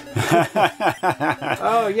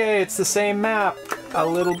 Oh, yay, it's the same map. A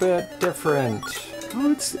little bit different.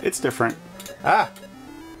 Oh, it's different. Ah.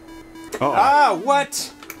 Oh. Ah,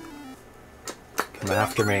 what? Come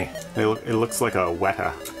after me. It looks like a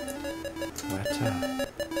weta. Weta.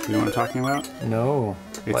 You know what I'm talking about? No.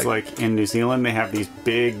 It's like in New Zealand, they have these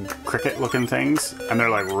big cricket-looking things, and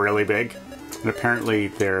they're like really big. And apparently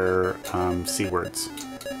they're C words.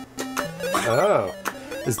 Oh.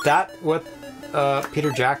 Is that what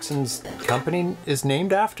Peter Jackson's company is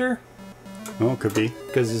named after? Oh, could be.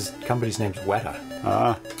 Because his company's name's Weta.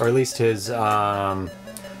 Ah. Or at least his, no,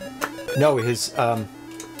 his, I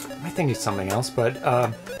think it's something else, but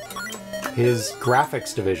his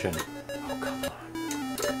graphics division. Oh, come on.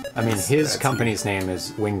 I mean, his company's name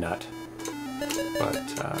is Wingnut. But,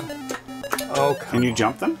 oh, come Can you on.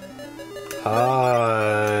 jump them?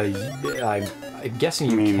 I'm guessing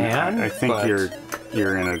you can. I think but...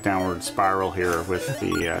 you're in a downward spiral here with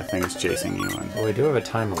the things chasing you and Well, we do have a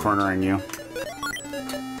time limit. cornering you.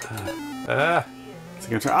 Ah! So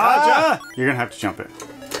you're gonna you're gonna have to jump it.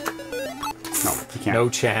 No, you can't. No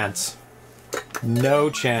chance. No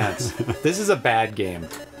chance. This is a bad game.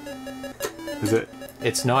 Is it?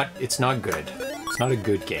 It's not good. It's not a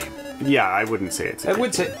good game. Yeah, I wouldn't say it's. I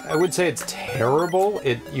would say it's terrible.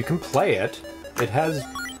 You can play it. It has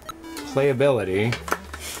playability.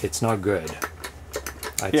 It's not good.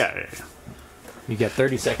 Yeah. You get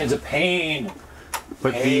 30 seconds of pain.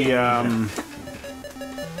 But the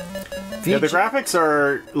graphics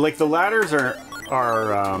are like the ladders are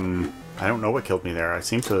I don't know what killed me there. I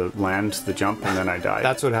seem to land the jump and then I died.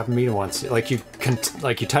 That's what happened to me once. Like you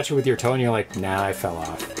touch it with your toe and you're like, nah, I fell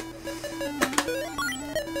off.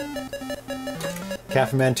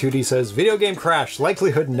 Caffeman 2D says, video game crash,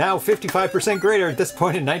 likelihood now 55% greater at this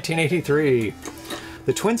point in 1983.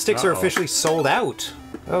 The twin sticks are officially sold out.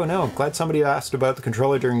 Oh no, glad somebody asked about the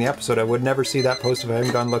controller during the episode. I would never see that post if I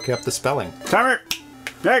hadn't gone looking up the spelling. Timer!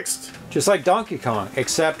 Next! Just like Donkey Kong,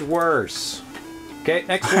 except worse. Okay,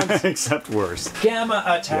 next one. Except worse. Gamma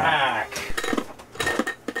Attack!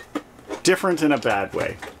 Different in a bad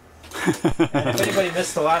way. If anybody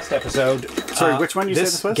missed the last episode... Sorry, which one you say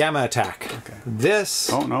this was? Gamma Attack. Okay.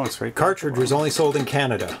 This Oh no, it's right there. cartridge was only sold in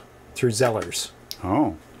Canada through Zellers.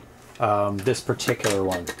 Oh. This particular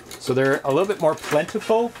one. So they're a little bit more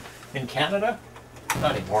plentiful in Canada.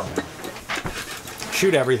 Not anymore, man.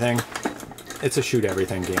 Shoot everything. It's a shoot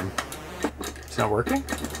everything game. It's not working?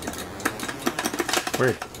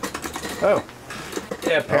 Weird. Oh.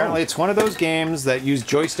 Yeah, apparently it's one of those games that use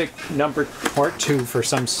joystick number port 2 for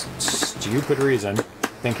some stupid reason,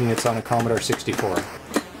 thinking it's on a Commodore 64.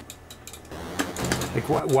 Like,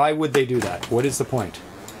 why would they do that? What is the point?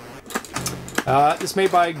 This is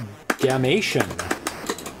made by Gamation.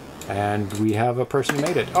 And we have a person who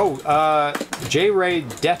made it. Oh, J. Ray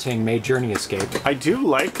Detting made Journey Escape. I do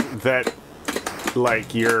like that,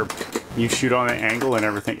 like, you shoot on an angle and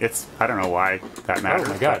everything. I don't know why that matters.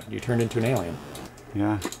 Oh my god, you turned into an alien.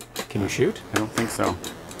 Yeah. Can you shoot? I don't think so.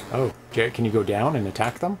 Oh, can you go down and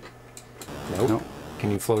attack them? Nope. Nope.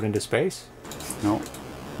 Can you float into space? No.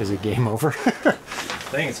 Is it game over? I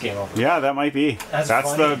think it's game over. Yeah, that might be.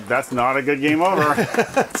 That's not a good game over.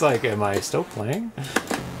 It's like, am I still playing?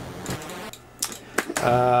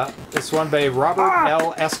 This one by Robert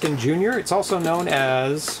L. Eskin Jr. It's also known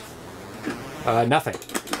as Nothing.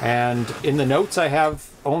 And in the notes I have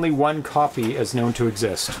only one copy as known to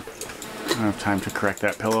exist. I don't have time to correct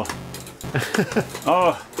that pillow.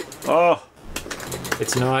 Oh.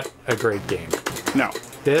 It's not a great game. No.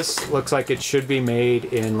 This looks like it should be made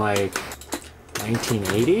in like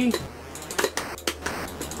 1980?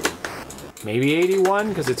 Maybe 81,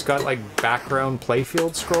 because it's got like background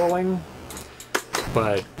playfield scrolling.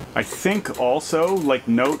 But I think also, like,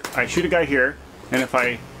 note, I shoot a guy here, and if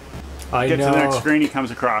I get know. to the next screen, he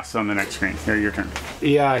comes across on the next screen. Here, your turn.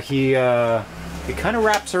 Yeah, he kind of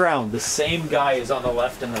wraps around. The same guy is on the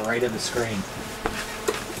left and the right of the screen.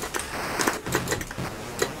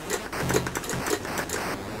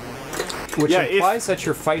 Which implies that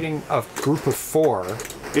you're fighting a group of 4.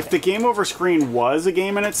 If the game over screen was a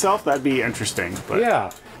game in itself, that'd be interesting. But,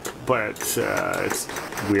 yeah. But it's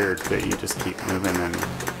weird that you just keep moving and...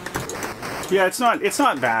 Yeah, it's not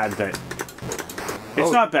bad that...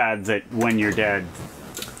 It's not bad that when you're dead,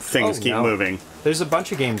 things keep moving. There's a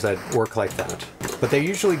bunch of games that work like that. But they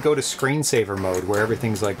usually go to screensaver mode where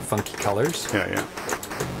everything's like funky colors. Yeah.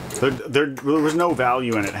 There was no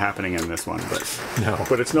value in it happening in this one, but no.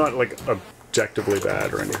 But it's not like objectively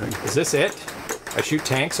bad or anything. Is this it? I shoot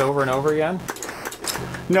tanks over and over again?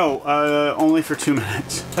 No, only for 2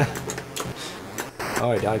 minutes.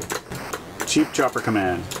 Oh, I died. Cheap chopper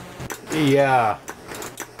command. Yeah.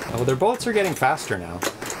 Oh, their bullets are getting faster now.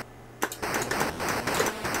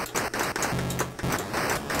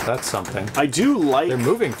 That's something. I do like... They're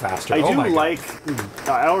moving faster. I oh do my like... God.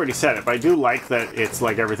 I already said it, but I do like that it's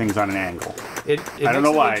like everything's on an angle. It I don't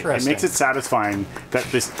know why. It interesting. makes it satisfying that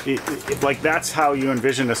this... like, that's how you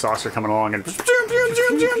envision a saucer coming along and...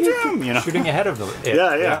 You know? Shooting ahead of them.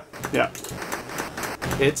 Yeah.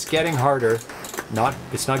 It's getting harder.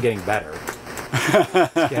 It's not getting better.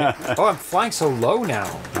 Oh, I'm flying so low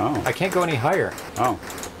now. Oh. I can't go any higher. Oh.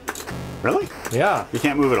 Really? Yeah. You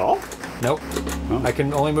can't move at all? Nope. Oh. I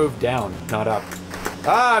can only move down, not up.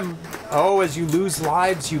 Oh, as you lose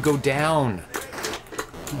lives, you go down.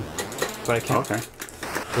 But I can't. Okay.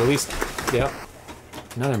 At least, yeah.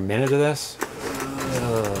 Another minute of this.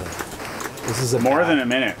 This is more than a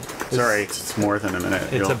minute. Sorry, it's more than a minute.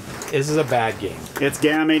 This is a bad game. It's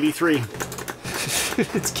GAM 83.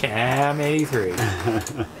 It's Cam 83. Do I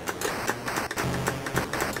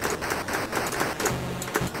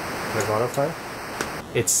have auto fire?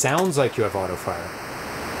 It sounds like you have auto fire,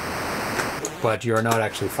 but you're not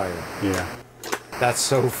actually firing. Yeah. That's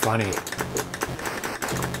so funny.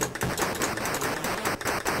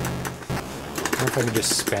 I wonder if I can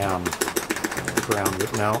just spam the ground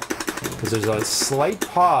with now, because there's a slight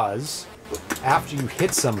pause after you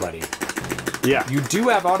hit somebody. Yeah. You do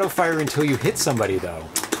have auto fire until you hit somebody, though.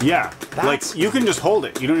 Yeah. That's... Like, you can just hold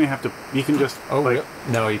it. You don't even have to... You can just... Oh, like,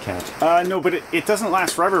 no, you can't. No, but it doesn't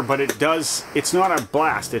last forever, but it does... It's not a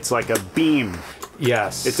blast. It's like a beam.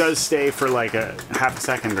 Yes. It does stay for like a half a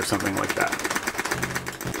second or something like that.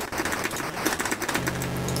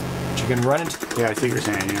 But you can run into... Yeah, I see what you're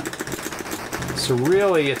saying, yeah. So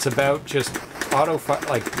really, it's about just auto fire,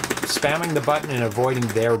 like spamming the button and avoiding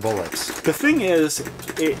their bullets. The thing is,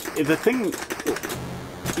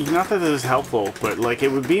 not that this is helpful, but like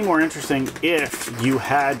it would be more interesting if you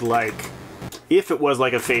had like, if it was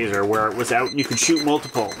like a phaser where it was out, you could shoot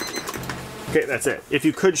multiple. Okay, that's it. If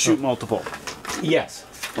you could shoot multiple. Yes.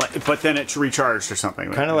 Like, but then it's recharged or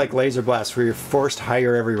something. Kind of like Laser Blast, where you're forced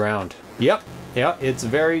higher every round. Yep. Yeah, it's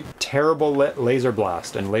very terrible Laser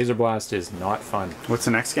Blast, and Laser Blast is not fun. What's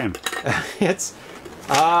the next game? It's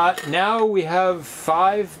now we have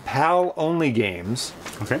 5 PAL only games.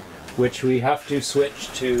 Okay. Which we have to switch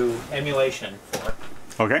to emulation for.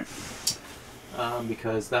 Okay.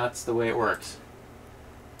 Because that's the way it works.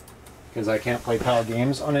 Because I can't play PAL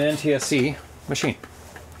games on an NTSC machine.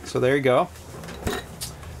 So there you go.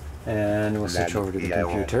 And we'll switch over to the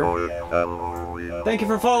computer. Thank you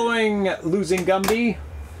for following Losing Gumby.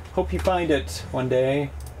 Hope you find it one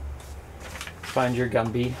day. Find your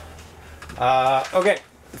Gumby. Okay,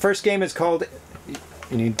 the first game is called...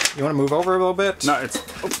 You want to move over a little bit? No, it's...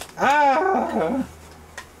 Ah!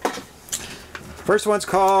 First one's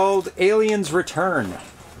called Aliens Return.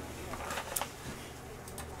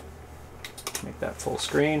 Make that full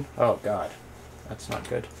screen. Oh god, that's not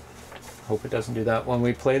good. Hope it doesn't do that when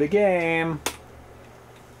we play the game.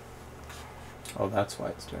 Oh, that's why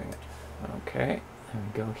it's doing it. Okay, there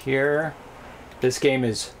we go here. This game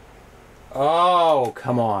is... Oh,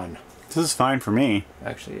 come on. This is fine for me.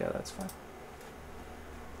 Actually, yeah, that's fine.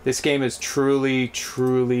 This game is truly,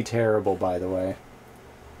 truly terrible, by the way.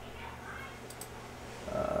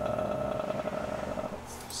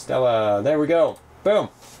 Stella, there we go. Boom.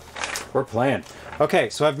 We're playing. Okay,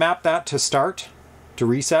 so I've mapped that to start, to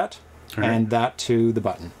reset, and that to the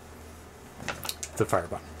button. The fire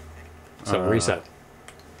button. So reset.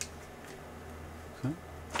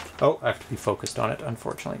 Oh, I have to be focused on it,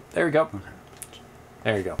 unfortunately. There we go. Okay.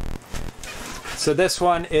 There you go. So this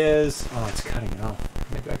one is... Oh, it's cutting out.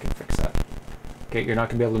 Maybe I can fix that. Okay, you're not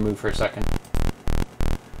going to be able to move for a second.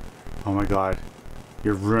 Oh my god.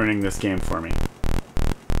 You're ruining this game for me.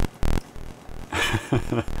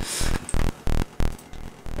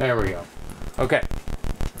 There we go. Okay.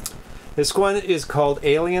 This one is called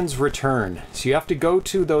Aliens Return. So you have to go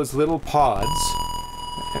to those little pods.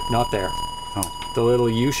 Not there. Oh. The little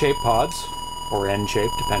U-shaped pods. Or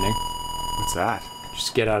N-shaped, depending. What's that?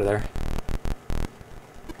 Just get out of there.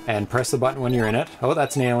 And press the button when you're in it. Oh,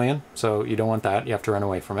 that's an alien. So you don't want that. You have to run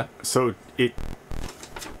away from it. So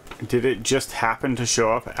did it just happen to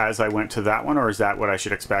show up as I went to that one, or is that what I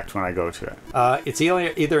should expect when I go to it? It's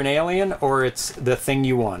either an alien or it's the thing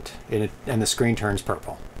you want, and the screen turns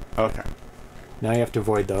purple. Okay. Now you have to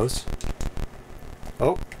avoid those.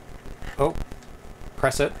 Oh.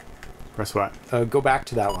 Press it. Press what? Go back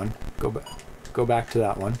to that one. Go back to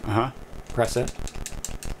that one. Uh-huh. Press it.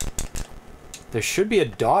 There should be a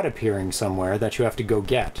dot appearing somewhere that you have to go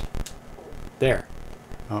get. There.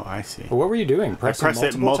 Oh, I see. What were you doing? I pressed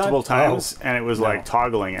it multiple times, and it was No. like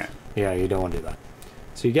toggling it. Yeah, you don't want to do that.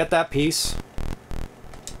 So you get that piece.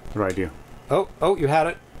 What do I do? Oh, you had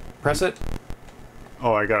it. Press it.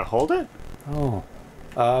 Oh, I gotta hold it? Oh.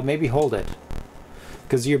 Maybe hold it.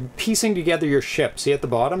 Because you're piecing together your ship. See at the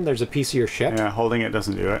bottom, there's a piece of your ship? Yeah, holding it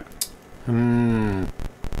doesn't do it.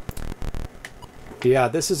 Yeah,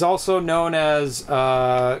 this is also known as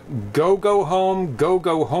Go Go Home, Go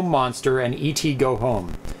Go Home Monster, and E.T. Go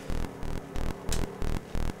Home.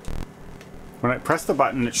 When I press the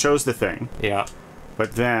button, it shows the thing. Yeah.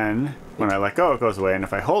 But then, when I let go, it goes away. And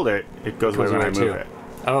if I hold it, it goes away when I move it.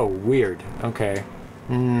 Oh, weird. Okay.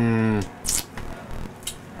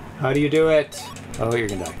 How do you do it? Oh, you're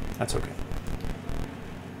gonna die. That's okay.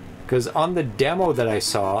 Because on the demo that I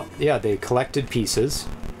saw, yeah, they collected pieces.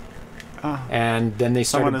 And then they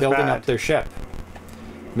started building up their ship.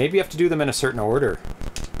 Maybe you have to do them in a certain order.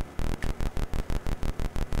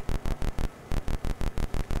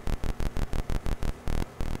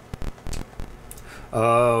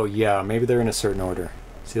 Oh, yeah, maybe they're in a certain order.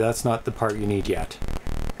 See, that's not the part you need yet.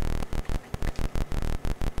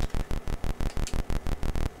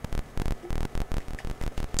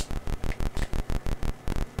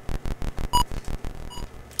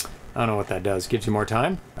 I don't know what that does. Gives you more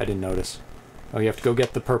time? I didn't notice. Oh, you have to go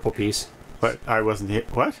get the purple piece. But I wasn't hit.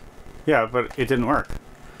 What? Yeah, but it didn't work.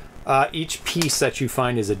 Each piece that you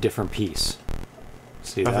find is a different piece.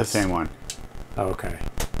 See, that's the same one. Oh, okay.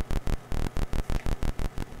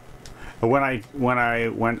 But when I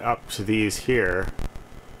went up to these here,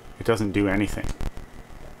 it doesn't do anything.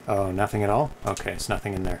 Oh, nothing at all? Okay, it's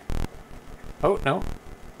nothing in there. Oh, no.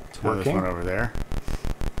 It's working. This one over there.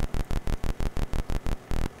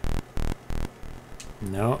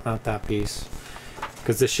 No, not that piece.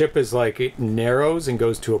 Because the ship is like, it narrows and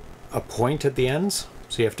goes to a point at the ends.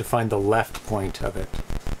 So you have to find the left point of it.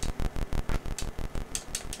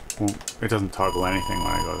 Well, it doesn't toggle anything when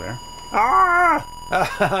I go there. Ah!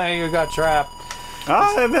 You got trapped.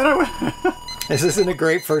 And then I went. This isn't a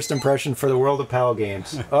great first impression for the world of PAL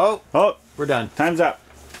games. Oh, we're done. Time's up.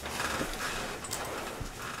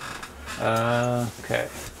 Okay.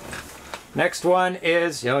 Next one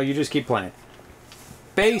is, you just keep playing.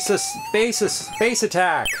 Base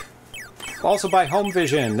Attack. Also by Home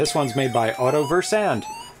Vision. This one's made by Otto Versand.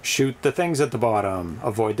 Shoot the things at the bottom.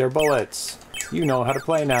 Avoid their bullets. You know how to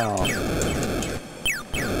play now.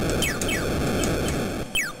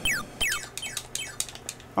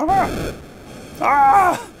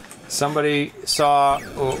 Somebody saw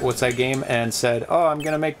what's that game and said, "Oh, I'm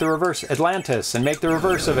gonna make the reverse Atlantis and make the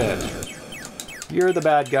reverse of it. You're the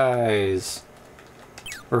bad guys."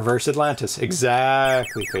 Reverse Atlantis,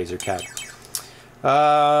 exactly, Phaser Cat.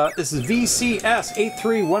 This is VCS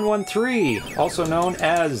 83113, also known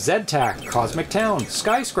as ZTAC, Cosmic Town,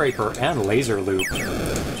 Skyscraper, and Laser Loop.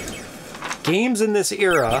 Games in this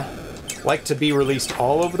era like to be released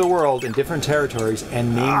all over the world in different territories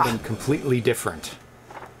and named them completely different.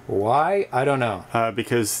 Why? I don't know.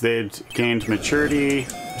 Because they'd gained maturity,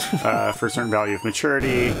 for a certain value of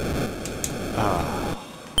maturity,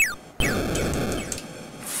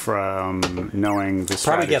 from knowing the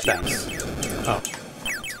strategies. Probably get that. Oh.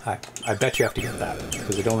 I bet you have to get that,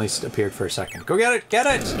 because it only appeared for a second. Go get it! Get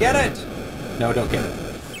it! Get it! No, don't get it.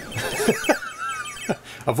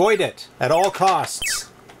 Avoid it at all costs.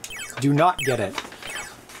 Do not get it.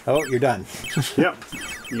 Oh, you're done. Yep.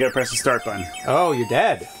 You gotta press the start button. Oh, you're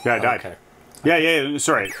dead. Yeah, I died. Okay. Yeah,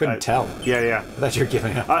 sorry. Couldn't tell. Yeah. I thought you were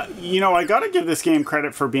giving up. I gotta give this game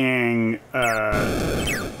credit for being,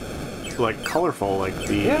 like, colorful. Like,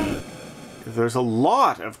 there's a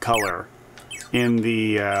lot of color in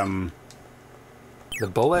the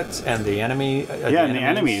bullets and the enemy. And the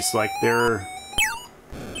enemies. Like,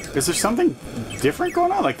 is there something different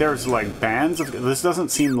going on? Like, there's, like, bands of... This doesn't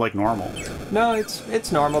seem like normal. No,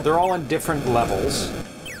 it's normal. They're all on different levels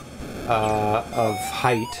of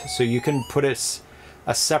height. So you can put a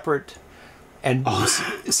separate... And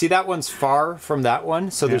see, that one's far from that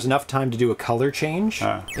one, so there's enough time to do a color change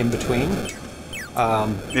in between.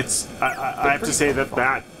 I have to say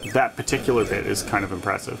that particular bit is kind of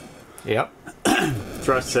impressive. Yep.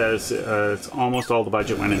 Thrust says it's almost all the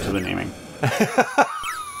budget went into the naming.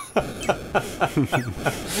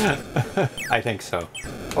 I think so.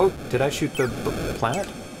 Oh, did I shoot the planet?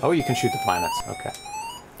 Oh, you can shoot the planets. Okay.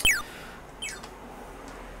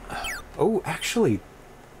 Oh, actually,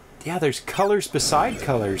 yeah, there's colors beside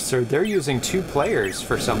colors, so they're using 2 players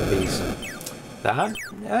for some of these.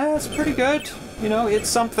 That's pretty good. It's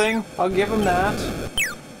something. I'll give them that.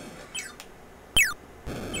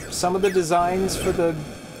 Some of the designs for the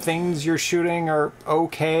things you're shooting are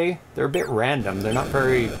okay. They're a bit random. They're not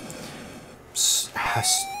very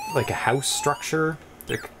like a house structure.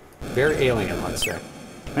 They're very alien, let's say.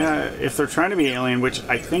 Yeah, if they're trying to be alien, which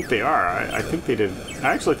I think they are, I think they did.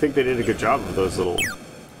 I actually think they did a good job of those little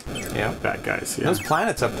bad guys. Yeah. Those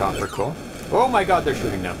planets up top are cool. Oh my god, they're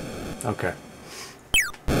shooting now. Okay.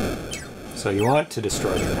 So you want to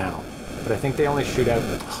destroy them now, but I think they only shoot out.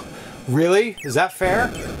 Really? Is that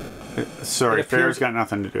fair? Sorry, fair's got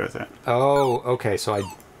nothing to do with it. Oh, okay. So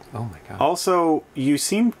oh my god. Also,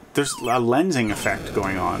 there's a lensing effect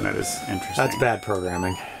going on that is interesting. That's bad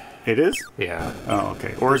programming. It is? Yeah. Oh,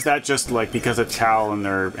 okay. Or is that just like because it's HAL and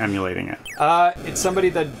they're emulating it? It's somebody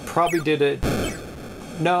that probably did it.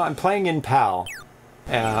 No, I'm playing in PAL,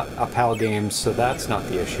 a PAL game, so that's not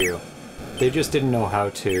the issue. They just didn't know how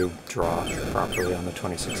to draw properly on the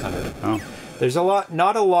 2600. Oh. There's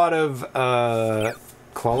not a lot of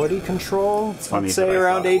quality control. Let's say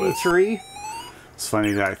around 83. It's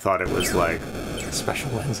funny that I thought it was like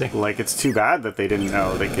special lensing. Like it's too bad that they didn't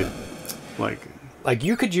know they could like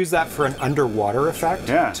you could use that for an underwater effect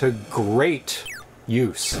to great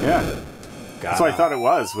use. Yeah. That's what I thought it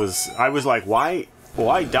was I was like, why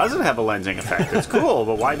does it have a lensing effect? It's cool,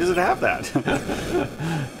 but why does it have that?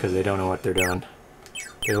 Because they don't know what they're doing.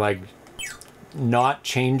 They're like not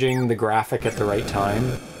changing the graphic at the right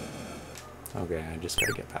time. Okay, I just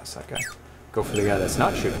gotta get past that guy. Go for the guy that's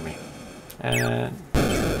not shooting me. And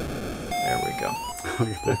there we go.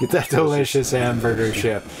 Look at that delicious hamburger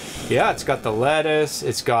ship. Yeah, it's got the lettuce.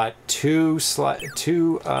 It's got two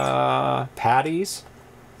patties.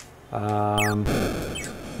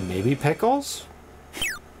 Maybe pickles.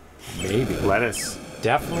 Maybe lettuce.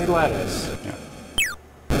 Definitely lettuce. Yeah.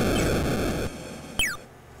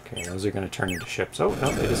 Okay, those are going to turn into ships. Oh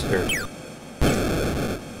no, they disappeared.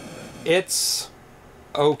 It's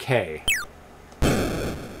okay.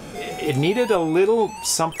 It needed a little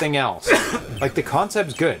something else. Like, the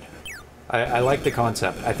concept's good. I like the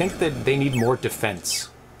concept. I think that they need more defense.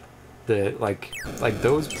 Like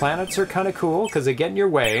those planets are kind of cool because they get in your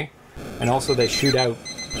way, and also they shoot out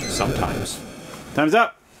sometimes. Time's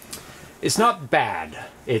up. It's not bad.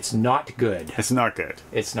 It's not good. It's not good.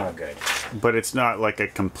 It's not good. But it's not like a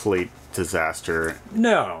complete disaster.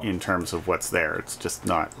 No. In terms of what's there. It's just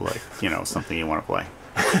not like, something you want to play.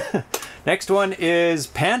 Next one is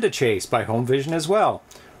Panda Chase by Home Vision as well.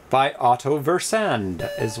 By Otto Versand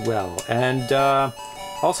as well. And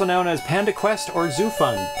also known as Panda Quest or Zoo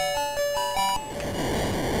Fun.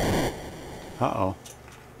 Uh-oh.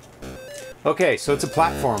 Okay, so it's a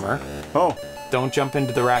platformer. Oh. Don't jump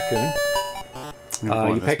into the raccoon.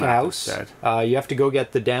 You pick a house. You have to go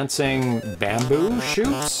get the dancing bamboo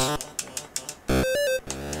shoots.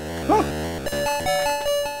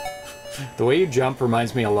 The way you jump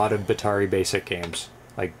reminds me a lot of Atari Basic games.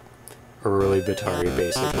 Like, early Atari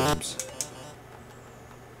Basic games.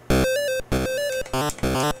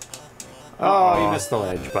 Oh, you missed the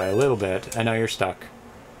ledge by a little bit. I know you're stuck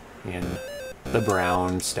in the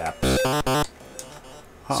brown steps.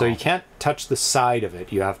 So you can't touch the side of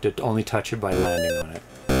it. You have to only touch it by landing on it.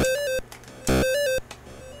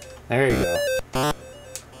 There you go.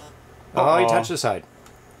 Oh, you touched the side.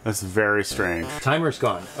 That's very strange. Timer's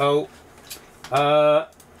gone. Oh.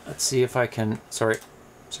 Let's see if I can... Sorry.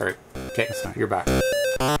 Okay, you're back.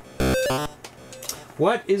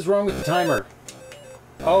 What is wrong with the timer?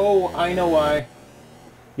 Oh, I know why.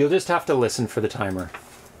 You'll just have to listen for the timer.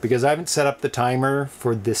 Because I haven't set up the timer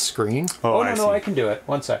for this screen. Oh, no, I can do it.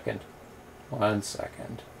 1 second. 1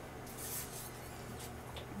 second.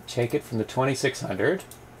 Take it from the 2600.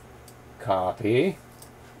 Copy.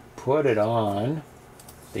 Put it on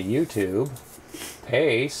the YouTube.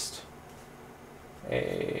 Paste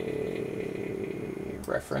a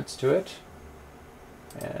reference to it.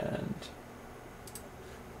 And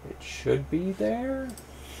it should be there.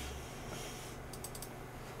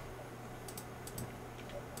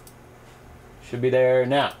 Should be there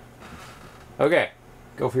now. Okay.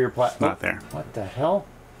 Go for your platform. Not there. What the hell?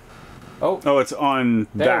 Oh. Oh, it's on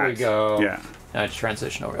that. There we go. Yeah. Now it's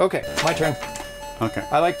transition over. Okay, my turn. Okay.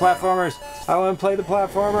 I like platformers. I want to play the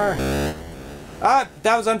platformer. Ah,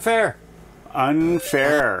 that was unfair.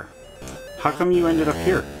 Unfair. How come you ended up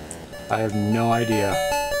here? I have no idea.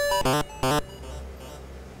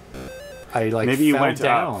 Maybe you went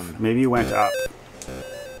down. Up. Maybe you went up.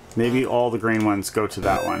 Maybe all the green ones go to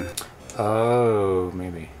that one. Oh,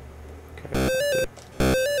 maybe. Okay.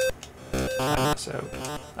 Find this out.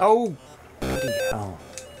 Oh, bloody hell.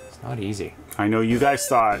 It's not easy. I know you guys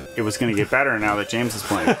thought it was going to get better now that James is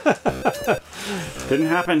playing. Didn't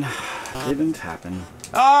happen. Didn't happen.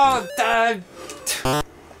 Oh,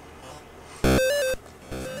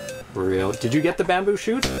 Real? Did you get the bamboo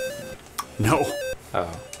shoot? No.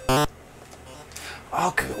 Oh.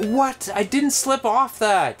 Oh, what? I didn't slip off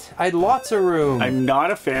that. I had lots of room. I'm not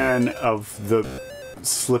a fan of the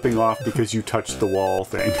slipping off because you touched the wall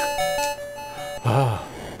thing. Ah!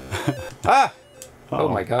 Oh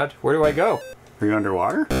my god. Where do I go? Are you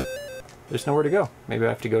underwater? There's nowhere to go. Maybe I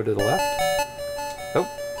have to go to the left. Oh,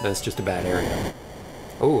 that's just a bad area.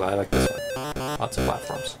 Oh, I like this one. Lots of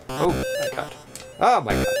platforms. Oh my god. Oh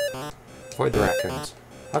my god. Avoid the raccoons.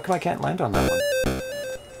 How come I can't land on that one?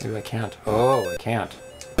 Maybe I can't. Oh, I can't.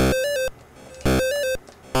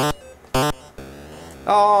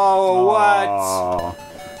 Oh, what? Oh,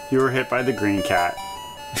 you were hit by the green cat.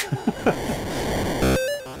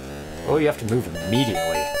 Oh, you have to move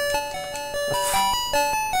immediately.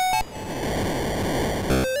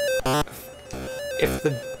 If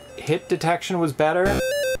the hit detection was better,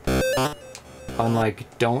 on like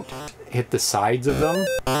don't hit the sides of them,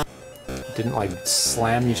 didn't like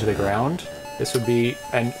slam you to the ground, this would be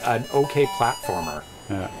an okay platformer.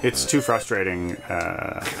 Yeah, it's too frustrating,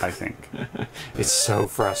 I think. It's so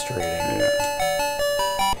frustrating.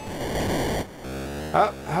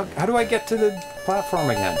 Yeah. How do I get to the platform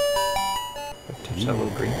again? Touch that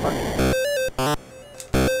little green part.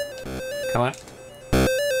 Come on.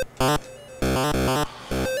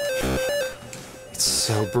 It's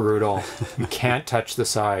so brutal. You can't touch the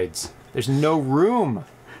sides. There's no room.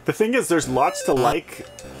 The thing is, there's lots to like.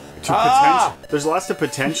 There's lots to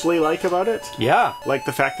potentially like about it. Yeah. Like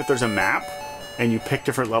the fact that there's a map, and you pick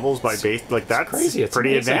different levels by base. Like that's crazy. It's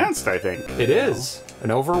pretty amazing. advanced, I think. It is an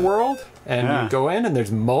overworld, and Yeah. you go in, and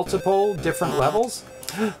there's multiple different levels.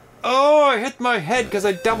 Oh, I hit my head because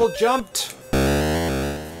I double jumped.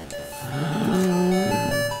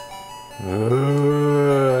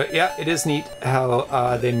 Yeah, it is neat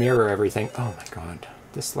how they mirror everything. Oh my god,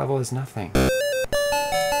 this level is nothing.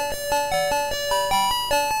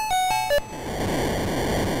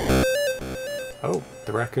 Oh,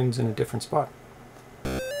 the raccoon's in a different spot.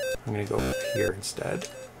 I'm gonna go up here instead.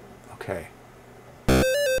 Okay.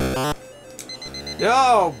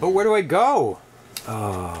 No, but where do I go?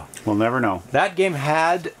 Oh. We'll never know. That game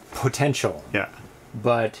had potential, Yeah.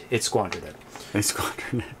 but it squandered it. They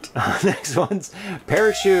squandered it. Next one's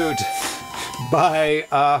Parachute by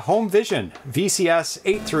Home Vision, VCS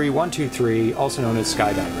 83123, also known as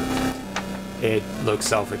Skydiver. It looks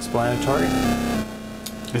self-explanatory.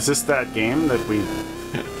 Is this that game that we...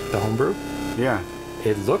 The homebrew? Yeah.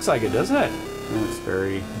 It looks like it, doesn't it? Yeah, it's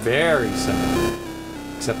very similar.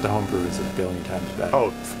 Except the homebrew is a billion times better.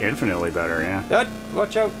 Oh, infinitely better, yeah.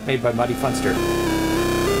 Watch out! Made by Muddy Funster.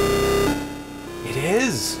 It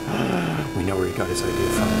is! We know where he got his idea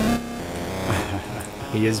from.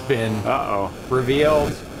 He has been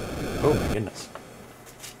revealed. Oh my goodness.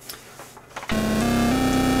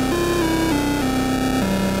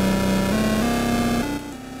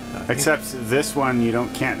 Except this one, you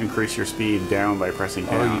can't increase your speed down by pressing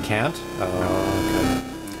down. Oh, you can't? Oh,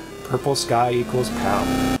 okay. Purple sky equals PAL.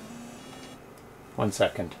 1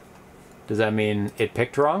 second. Does that mean it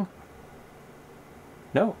picked wrong?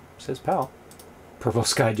 No, it says PAL. Purple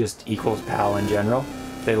sky just equals PAL in general.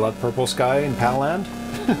 They love purple sky in PAL land.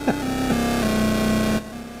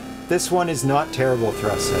 This one is not terrible,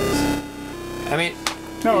 Thrust says. I mean...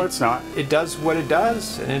 No, it's not. It does what it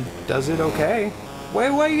does, and it does it okay. Why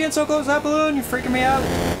are you getting so close to that balloon? You're freaking me out.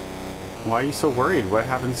 Why are you so worried? What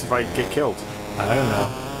happens if I get killed? I don't know.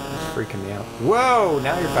 It's freaking me out. Whoa!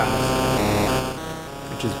 Now you're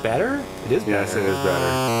fast. Which is better? It is better. Yes, it is better.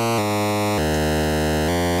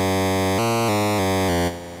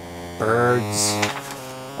 Birds.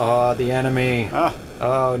 Oh, the enemy. Ah.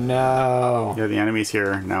 Oh, no. Yeah, the enemy's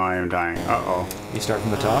here. Now I am dying. Uh-oh. You start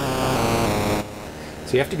from the top.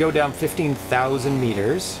 So you have to go down 15,000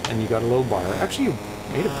 meters, and you got a little bar. Actually, you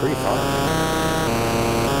made it pretty far.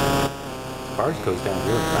 Bars goes down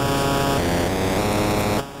really fast.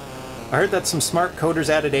 I heard that some smart coders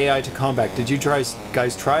added AI to combat. Did you guys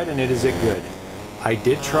try it, and is it good? I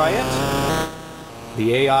did try it.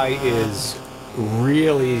 The AI is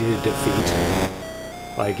really to defeat.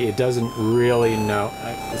 Like, it doesn't really know.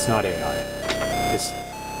 It's not AI.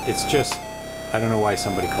 It's just, I don't know why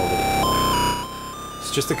somebody called it AI.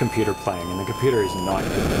 It's just the computer playing, and the computer is not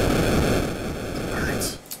good.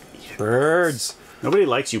 Birds. Birds. Nobody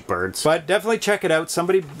likes you, birds. But definitely check it out.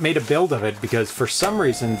 Somebody made a build of it because for some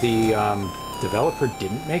reason the developer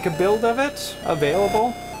didn't make a build of it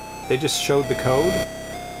available. They just showed the code.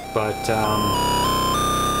 But,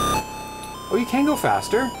 oh, you can go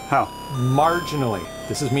faster. How? Marginally.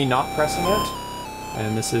 This is me not pressing it,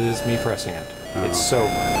 and this is me pressing it. It's so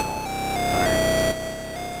marginal. Alright.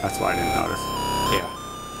 That's why I didn't notice. Yeah.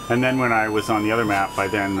 And then when I was on the other map, by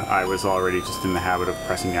then I was already just in the habit of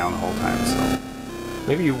pressing down the whole time, so...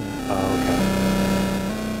 Maybe you... Oh,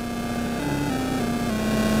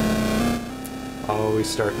 okay. Always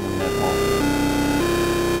starting in that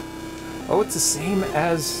hole. Oh, it's the same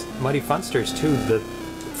as Muddy Funsters, too.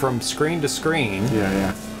 From screen to screen,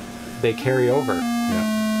 yeah. they carry over.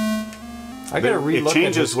 Yeah. I gotta relook. It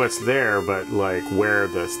changes what's there, but like where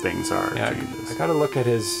those things are Yeah, changes. I gotta look at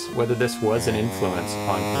whether this was an influence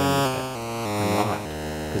on him or not,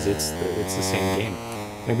 because it's the same game.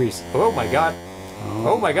 Maybe he's. Oh my god!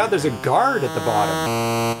 Oh my god! There's a guard at the bottom.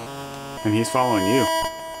 And he's following you.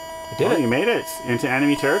 I did it. You made it into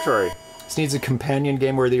enemy territory. This needs a companion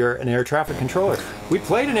game where you're an air traffic controller. We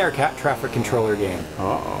played an air traffic controller game.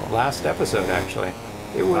 Uh-oh. Last episode, actually.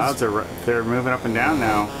 It was. Clouds they're moving up and down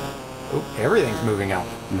now. Oh, everyththing's moving up.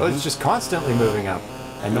 Oh, it's just constantly moving up,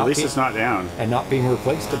 and At least it's not down. and not being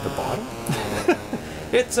replaced at the bottom.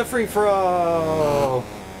 It's a free for all.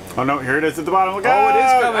 Oh no! Here it is at the bottom. Look Oh, out! it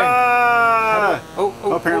is coming. Ah! Oh,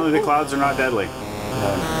 apparently the clouds are not deadly.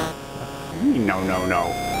 No. No.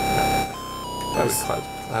 That was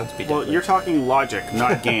clouds be Well, deadly. you're talking logic,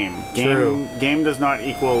 not game. True. Game does not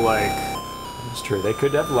equal like. It's true. They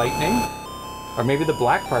could have lightning, or maybe the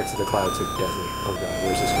black parts of the clouds are deadly. Oh god,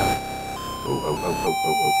 where's this coming?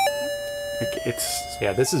 Oh. It's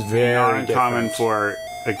Yeah, this is very not uncommon different. for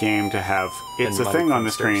a game to have. It's And a thing on the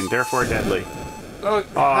monsters. screen, therefore deadly. Oh,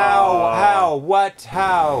 how? What?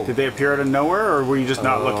 How? Did they appear out of nowhere, or were you just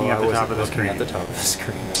not looking at I the wasn't top of the looking screen? At the top of the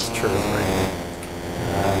screen. That's true.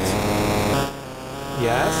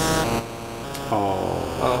 Yes.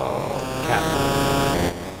 Oh,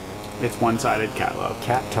 cat. It's one-sided cat love.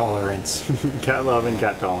 Cat tolerance. Cat love and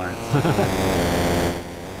cat tolerance.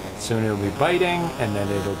 Soon it'll be biting, and then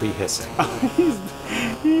it'll be hissing.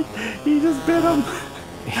 He just bit him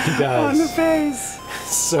He does. on the face.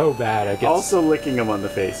 So bad. I get Also licking him on the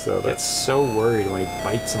face, so get that's so worried when he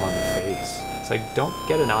bites him on the face. It's like, don't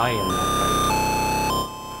get an eye in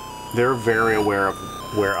that they're very aware of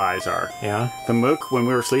where eyes are. bite. Yeah? The mook, when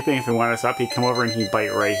we were sleeping, if he wanted us up, he'd come over and he'd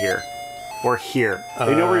bite right here. Or here.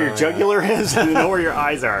 They know where your jugular is, and they know where your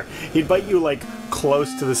eyes are. He'd bite you, like,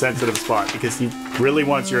 close to the sensitive spot, because he really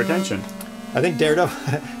wants your attention. I think Daredevil...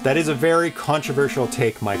 that is a very controversial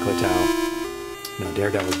take, Mike Littell. No,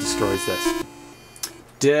 Daredevil destroys this.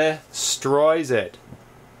 Destroys it.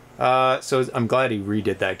 So I'm glad he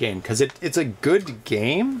redid that game, because it's a good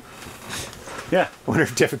game. Yeah. Wonder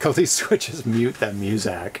if difficulty switches mute that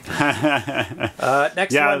music.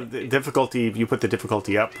 Next Yeah, one the difficulty, you put the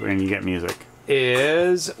difficulty up and you get music.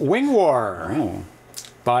 is Wing War Oh.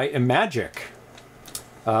 by Imagic.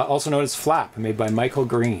 Also known as Flap, made by Michael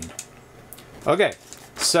Green. Okay,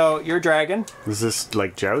 so you're a dragon. Is this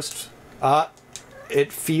like Joust?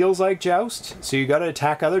 It feels like Joust, so you gotta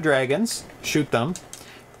attack other dragons, shoot them,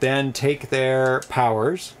 then take their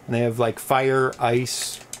powers. And they have like fire,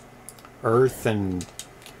 ice, earth, and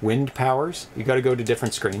wind powers. You gotta go to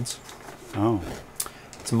different screens. Oh.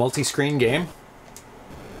 It's a multi-screen game.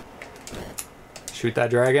 Shoot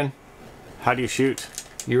that dragon. How do you shoot?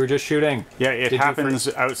 You were just shooting. Yeah, it Did you happens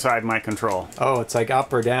outside my control. Oh, it's like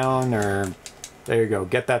up or down or... There you go.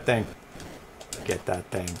 Get that thing. Get that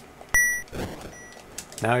thing.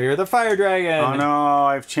 Now you're the fire dragon. Oh no,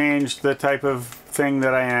 I've changed the type of thing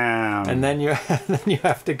that I am. And then you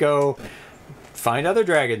have to go find other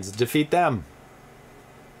dragons, defeat them.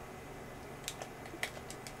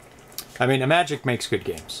 I mean, Imagic makes good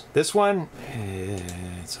games. This one,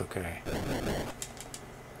 it's okay.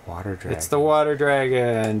 Water dragon. It's the water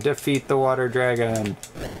dragon. Defeat the water dragon.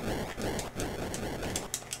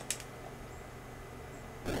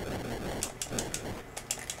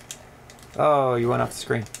 Oh, you went off the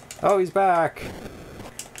screen. Oh, he's back.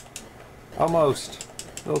 Almost.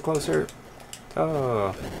 A little closer.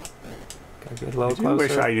 Oh. Gotta get a little I closer.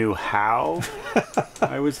 wish I knew how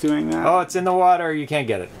I was doing that. Oh, it's in the water. You can't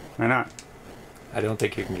get it. Why not? I don't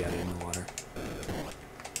think you can get it in the water.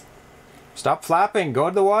 Stop flapping. Go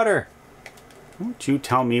to the water. Don't you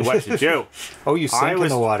tell me what to do. Oh, you sink in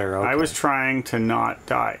the water. Okay. I was trying to not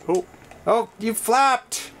die. Oh. Oh, you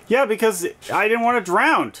flapped. Yeah, because I didn't want to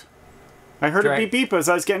drown. I heard Dra- it beep beep as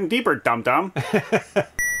I was getting deeper, dum-dum.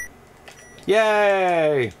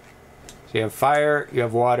 Yay! So you have fire, you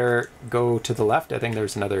have water. Go to the left. I think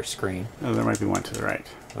there's another screen. Oh, there might be one to the right.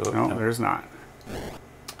 Oh, no, no. there's not.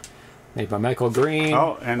 Made by Michael Green.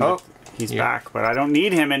 Oh, and he's yeah. back, but I don't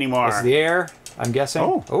need him anymore. It's the air, I'm guessing.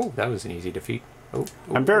 Oh. Oh, that was an easy defeat. Oh,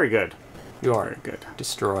 I'm very good. You are Very good.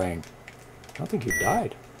 destroying. I don't think you've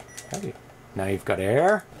died, have you? Now you've got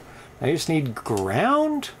air. Now you just need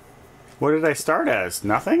ground. What did I start as?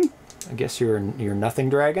 Nothing? I guess you're nothing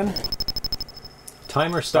dragon.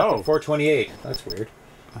 Timer stuck at 428. That's weird.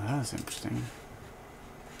 Oh, that's interesting.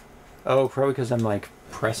 Oh, probably because I'm like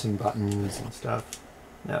pressing buttons and stuff.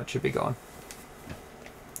 No, it should be gone.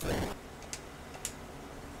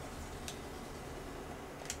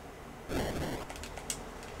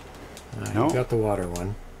 Nope. Got the water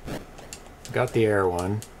one. Got the air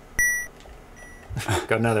one.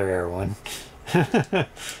 Got another air one.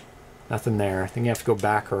 Nothing there. I think you have to go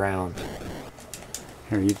back around.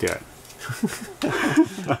 Here, you do it.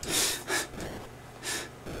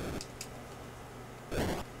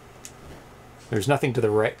 There's nothing to the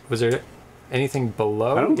right. Was there anything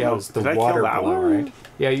below? I don't Yeah, know. it was the Did I kill water that below, one? right?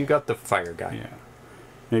 Yeah, you got the fire guy. Yeah.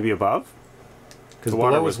 Maybe above? Because The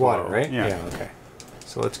below water was was water, below. right? Yeah. Okay.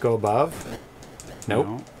 So let's go above. Nope.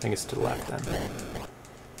 No. I think it's to the left then.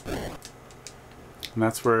 And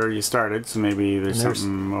that's where you started, so maybe there's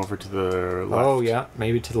something over to the left. Oh, yeah.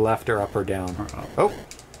 Maybe to the left or up or down. Or up. Oh!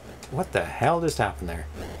 What the hell just happened there?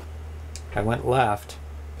 I went left.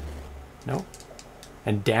 Nope.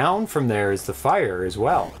 And down from there is the fire as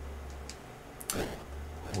well.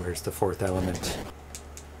 Where's the fourth element?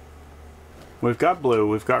 We've got blue,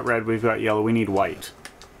 we've got red, we've got yellow. We need white.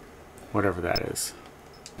 Whatever that is.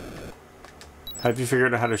 Have you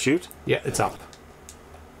figured out how to shoot? Yeah, it's up.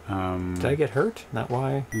 Did I get hurt? Is that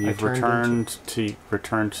why You've returned to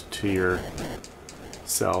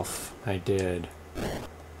yourself. I did.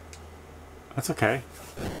 That's okay.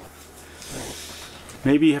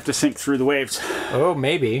 Maybe you have to sink through the waves. Oh,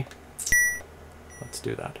 maybe. Let's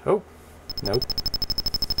do that. Oh, nope.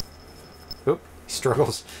 Oop, he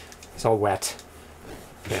struggles. It's all wet.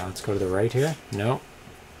 Okay, let's go to the right here. No.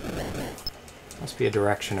 Must be a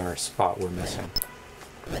direction or a spot we're missing.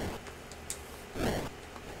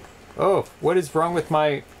 Oh, what is wrong with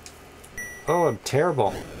my... Oh, I'm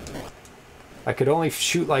terrible. I could only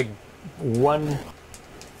shoot like one...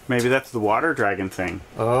 Maybe that's the water dragon thing.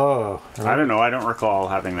 Oh. I don't know. I don't recall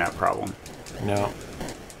having that problem. No.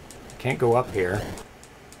 Can't go up here.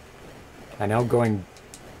 I know going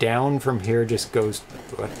down from here just goes...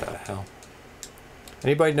 What the hell?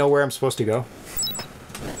 Anybody know where I'm supposed to go?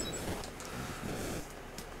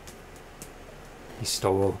 He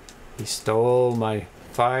stole my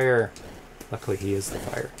fire. Luckily he is the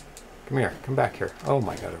fire. Come here. Come back here. Oh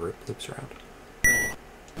my god, it loops around.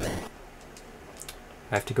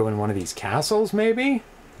 I have to go in one of these castles, maybe?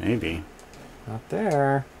 Maybe. Not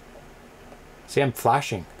there. See, I'm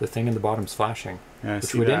flashing. The thing in the bottom's flashing. Yeah, I which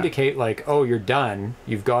see would that. indicate, like, oh, you're done.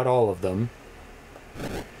 You've got all of them.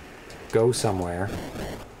 Go somewhere.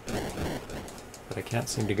 But I can't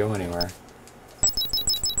seem to go anywhere.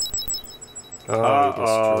 Oh,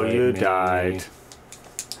 Uh-oh, you me. died.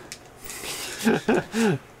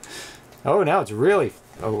 Oh, now it's really...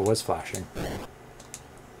 Oh, it was flashing.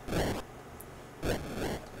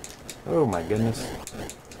 Oh my goodness.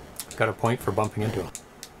 Got a point for bumping into him.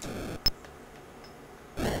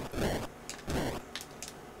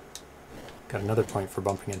 Got another point for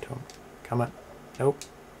bumping into him. Come on. Nope.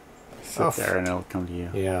 Sit there and it'll come to you.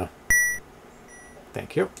 Yeah.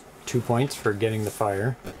 Thank you. 2 points for getting the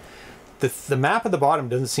fire. The map at the bottom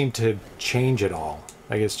doesn't seem to change at all.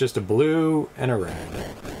 Like, it's just a blue and a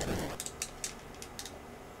red.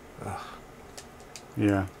 Ugh.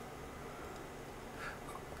 Yeah.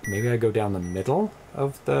 Maybe I go down the middle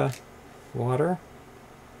of the water?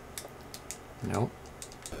 Nope.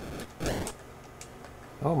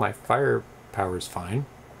 Oh, my fire power's fine.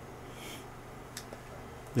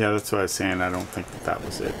 Yeah, that's what I was saying. I don't think that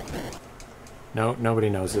was it. No, nobody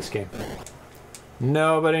knows this game.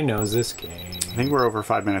 Nobody knows this game. I think we're over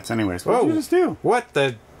 5 minutes anyways. What did you just do? What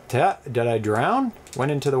the... Did I drown?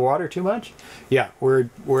 Went into the water too much? Yeah, we're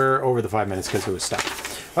over the 5 minutes because it was stuck.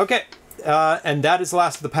 Okay, and that is the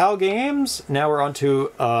last of the PAL games. Now we're on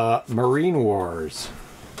to Marine Wars.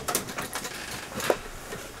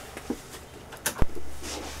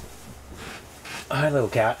 Hi, little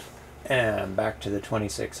cat. And back to the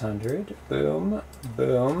 2600. Boom,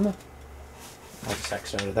 boom. I'll just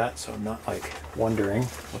X out of that so I'm not, like, wondering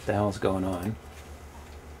what the hell's going on.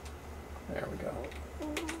 There we go.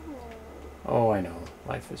 Oh, I know.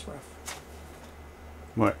 Life is rough.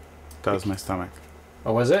 What? That was my stomach.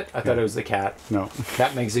 Oh, was it? I thought it was the cat. No.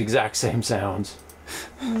 Cat makes the exact same sounds.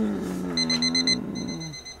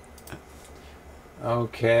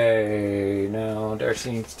 Okay, now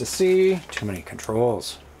Darcy needs to see. Too many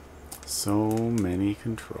controls. So many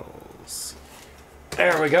controls.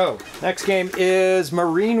 There we go. Next game is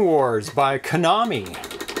Marine Wars by Konami.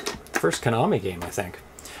 First Konami game, I think.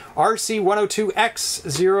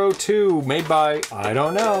 RC102X02, made by, I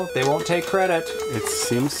don't know, they won't take credit. It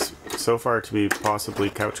seems so far to be possibly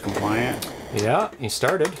couch compliant. Yeah, you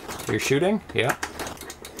started. You're shooting? Yeah.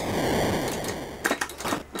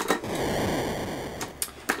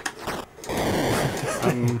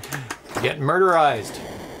 Getting murderized.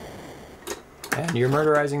 And you're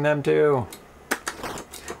murderizing them too.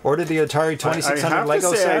 Ordered the Atari 2600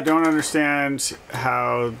 Lego set. I don't understand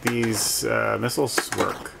how these missiles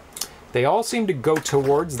work. They all seem to go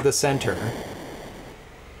towards the center.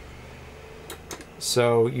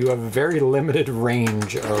 So you have a very limited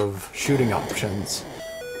range of shooting options.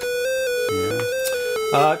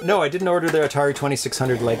 Yeah. No, I didn't order the Atari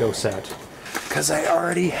 2600 Lego set. Because I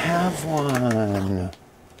already have one.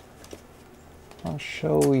 I'll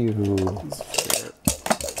show you.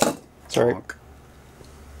 Sorry.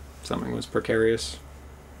 Something was precarious.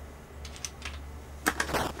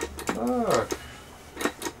 Look.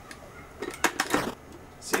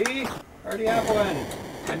 See? I already have one.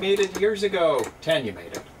 I made it years ago. 10, you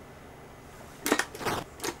made it.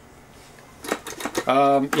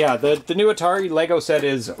 Yeah, the new Atari Lego set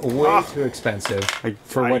is way too expensive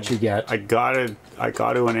for what you get. I got to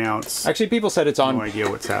announce. Actually, people said it's on. No idea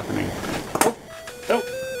what's happening. Oh,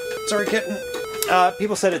 sorry, kitten.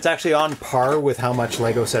 People said it's actually on par with how much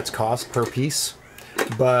Lego sets cost per piece,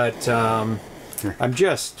 but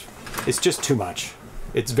it's just too much.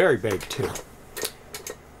 It's very big too.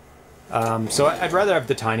 So I'd rather have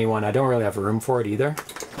the tiny one. I don't really have room for it either.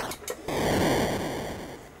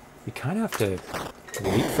 You kind of have to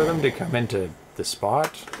wait for them to come into the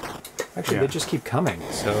spot. Actually, they just keep coming.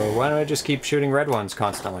 So why don't I just keep shooting red ones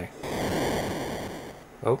constantly?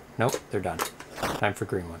 Oh, nope, they're done. Time for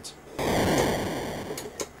green ones.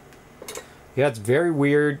 Yeah, it's very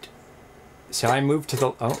weird. So I moved to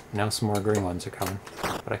the... Oh, now some more green ones are coming.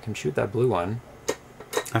 But I can shoot that blue one.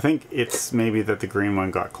 I think it's maybe that the green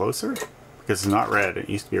one got closer. Because it's not red. It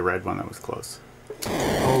used to be a red one that was close.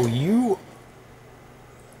 Oh, you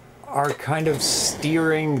are kind of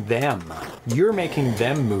steering them. You're making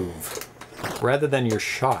them move rather than your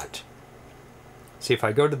shot. See, if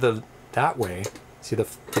I go to that way, see the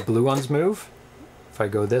blue ones move? If I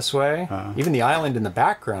go this way, even the island in the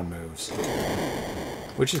background moves,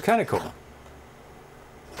 which is kind of cool.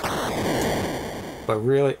 But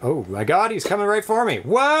really, oh my god, he's coming right for me.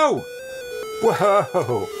 Whoa!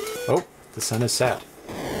 Whoa! Oh, the sun is set.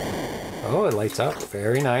 Oh, it lights up.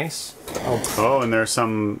 Very nice. Oh, and there are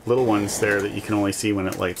some little ones there that you can only see when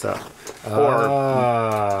it lights up.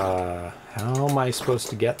 How am I supposed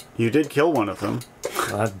to get... You did kill one of them.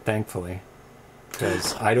 Thankfully.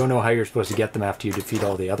 Because I don't know how you're supposed to get them after you defeat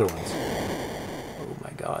all the other ones. Oh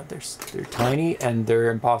my god, they're tiny and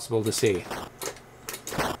they're impossible to see.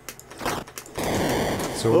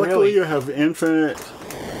 So luckily really, you have infinite...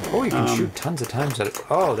 Oh, you can shoot tons of times at it.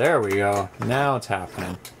 Oh, there we go. Now it's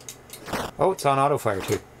happening. Oh, it's on auto fire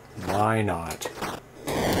too. Why not?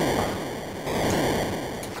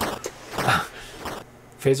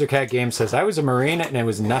 Phasercat Game says, I was a Marine and it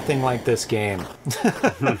was nothing like this game.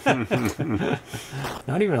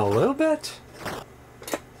 Not even a little bit?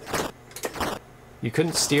 You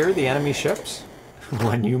couldn't steer the enemy ships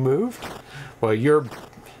when you moved? Well, you're...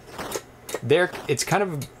 There, it's kind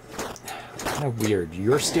of weird.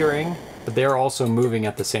 You're steering, but they're also moving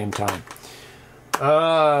at the same time.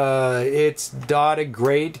 It's not a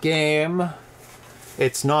great game.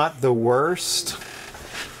 It's not the worst.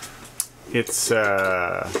 It's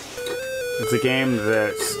a game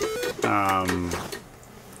that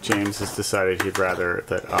James has decided he'd rather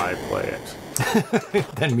that I play it.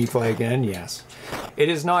 Than me play again, yes. It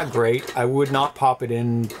is not great. I would not pop it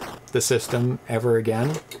in the system ever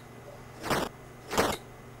again.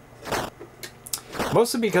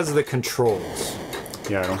 Mostly because of the controls.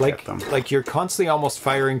 Yeah, I don't get them. Like, you're constantly almost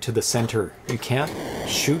firing to the center. You can't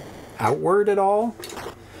shoot outward at all.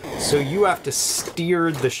 So you have to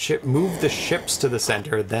steer the ship, move the ships to the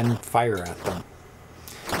center, then fire at them.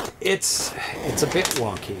 It's a bit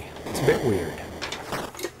wonky. It's a bit weird.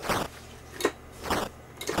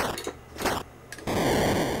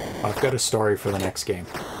 I've got a story for the next game.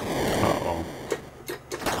 Uh-oh.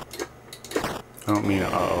 I don't mean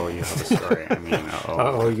uh-oh, you have a story. I mean uh-oh.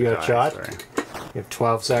 Uh-oh, you got shot? Story. You have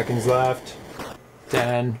 12 seconds left.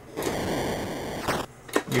 10.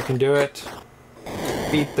 You can do it.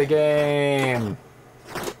 Beat the game.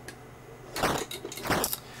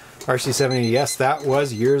 RC70, yes, that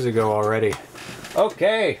was years ago already.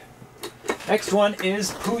 Okay. Next one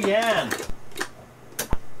is Pooyan.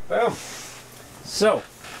 Boom. So,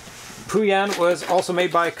 Pooyan was also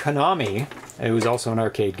made by Konami. It was also an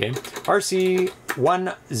arcade game.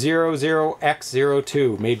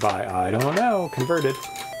 RC100X02, made by, I don't know, Converted.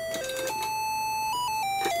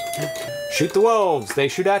 Shoot the wolves. They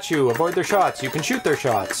shoot at you. Avoid their shots. You can shoot their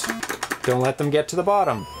shots. Don't let them get to the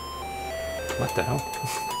bottom. What the hell?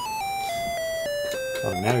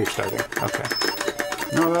 Oh, now you're starting. Okay.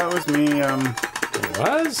 No, that was me. It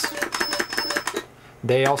was?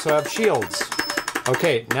 They also have shields.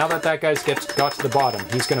 Okay, now that guy's got to the bottom,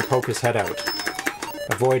 he's going to poke his head out.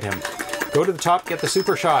 Avoid him. Go to the top, get the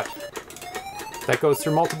super shot. That goes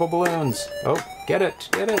through multiple balloons. Oh, get it,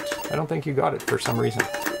 get it. I don't think you got it for some reason.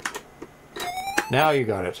 Now you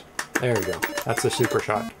got it. There you go. That's the super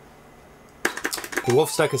shot. The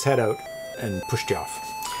wolf stuck his head out and pushed you off.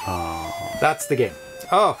 Oh. That's the game.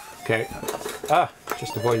 Oh, okay. Ah,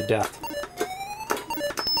 just avoided death.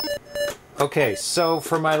 Okay, so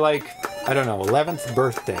for my, like, I don't know, 11th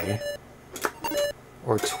birthday,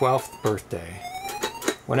 or 12th birthday,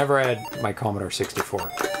 whenever I had my Commodore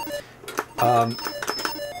 64,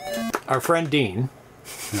 our friend Dean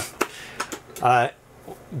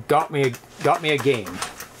got me a game,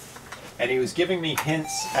 and he was giving me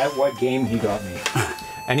hints at what game he got me.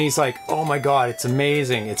 And he's like, oh my god, it's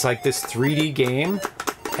amazing. It's like this 3D game,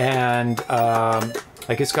 and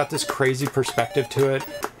like it's got this crazy perspective to it,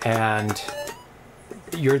 and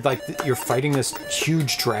you're fighting this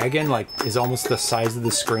huge dragon, like is almost the size of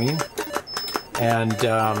the screen. And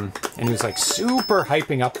he was like super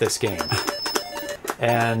hyping up this game.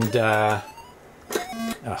 And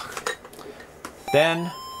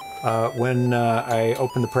then when I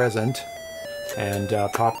opened the present and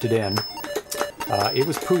popped it in, it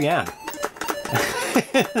was Pooyan.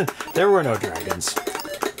 There were no dragons.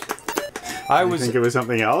 I think it was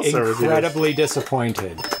something else, or was incredibly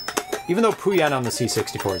disappointed. Even though Pooyan on the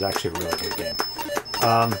C64 is actually a really good game.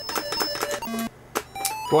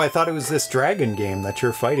 Boy, I thought it was this dragon game that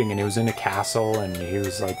you're fighting, and he was in a castle, and he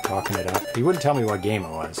was like talking it up. He wouldn't tell me what game it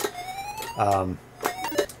was.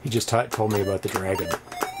 He just told me about the dragon.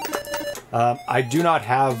 I do not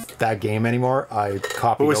have that game anymore. I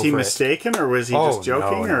copied. But was he mistaken, or was he just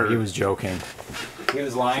joking? No, or he was joking. He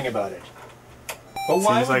was lying about it. But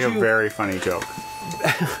why Seems like a very funny joke.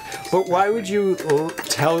 But why would you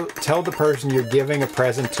tell the person you're giving a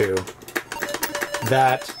present to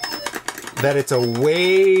that it's a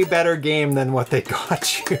way better game than what they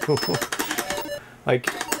got you? Like,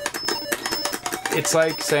 it's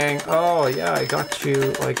like saying, oh yeah, I got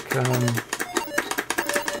you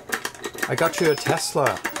I got you a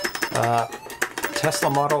Tesla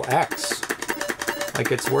Model X.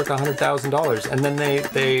 Like, it's worth $100,000, and then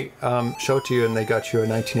they show it to you, and they got you a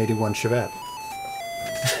 1981 Chevette.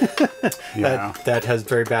 Yeah. that has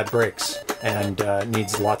very bad brakes and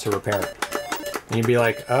needs lots of repair. And you'd be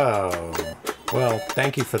like, oh, well,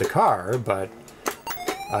 thank you for the car, but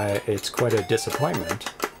it's quite a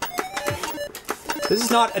disappointment. This is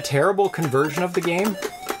not a terrible conversion of the game.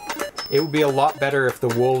 It would be a lot better if the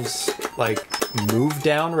wolves, like, moved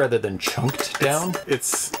down rather than chunked down.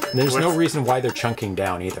 There's no reason why they're chunking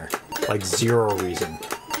down either. Like, zero reason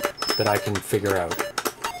that I can figure out.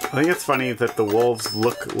 I think it's funny that the wolves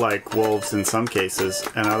look like wolves in some cases,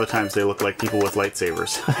 and other times they look like people with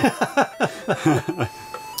lightsabers.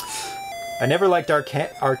 I never liked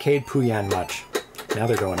arcade Pooyan much. Now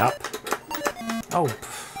they're going up. Oh,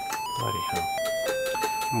 bloody hell.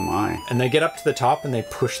 Oh my. And they get up to the top and they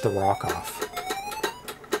push the rock off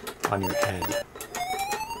on your head.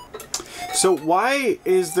 So why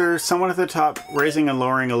is there someone at the top raising and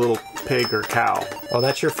lowering a little pig or cow? Oh,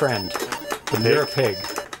 that's your friend. You're a pig.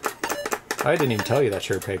 I didn't even tell you that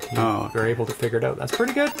you're a pig. You were able to figure it out. That's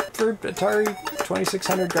pretty good for Atari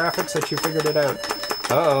 2600 graphics that you figured it out.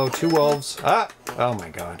 Uh-oh, 2 wolves. Ah! Oh my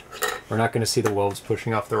god. We're not going to see the wolves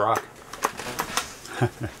pushing off the rock.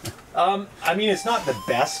 I mean, it's not the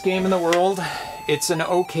best game in the world. It's an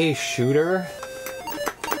okay shooter.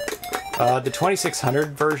 The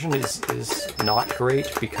 2600 version is not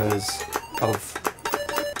great because of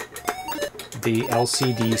the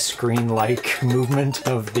LCD screen-like movement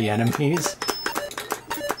of the enemies.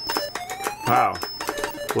 Wow.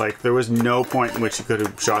 Like, there was no point in which you could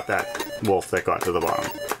have shot that wolf that got to the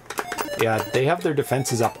bottom. Yeah, they have their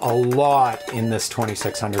defenses up a lot in this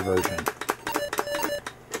 2600 version.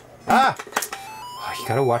 Ah! Oh, you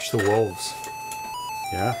gotta watch the wolves.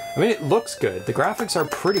 Yeah. I mean, it looks good. The graphics are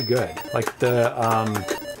pretty good. Like the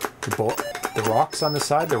rocks on the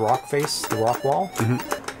side, the rock face, the rock wall. Mm-hmm.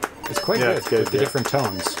 It's quite good, it's good with the different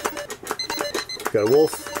tones. Got a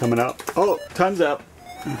wolf coming up. Oh, time's up.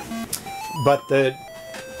 But the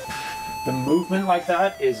movement like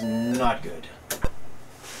that is not good.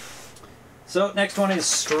 So next one is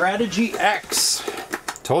Strategy X.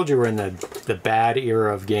 Told you we're in the bad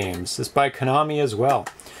era of games. This is by Konami as well.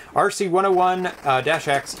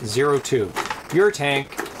 RC101-X02. You're a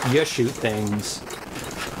tank. you shoot things.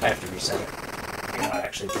 I have to reset it. You're not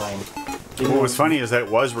actually playing. What was funny is that it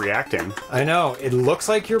was reacting. I know. It looks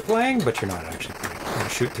like you're playing, but you're not actually playing. You're gonna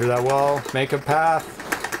shoot through that wall, make a path.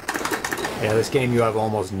 Yeah, this game you have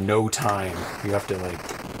almost no time. You have to, like...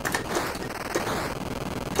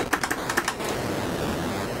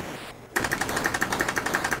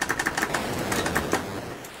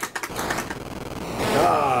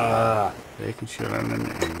 They can shoot on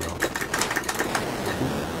an angle.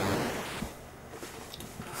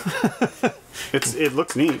 It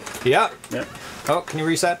looks neat. Yeah. Yeah. Oh, can you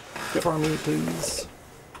reset for me, please?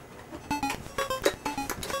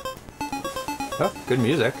 Oh, good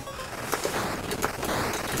music.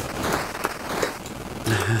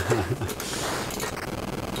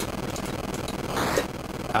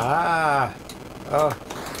 Oh,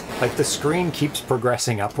 like the screen keeps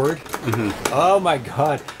progressing upward. Mm-hmm. Oh my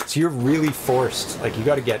god! So you're really forced. Like you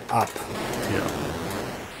got to get up. Yeah.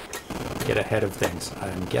 Get ahead of things.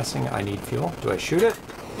 I'm guessing I need fuel. Do I shoot it?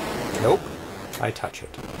 Nope. I touch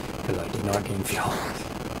it because I did not gain fuel.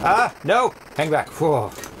 Ah, no! Hang back.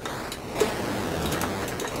 Whoa.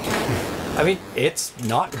 I mean, it's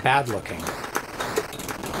not bad looking.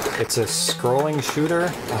 It's a scrolling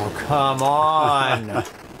shooter. Oh, come on!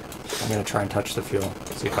 I'm gonna try and touch the fuel.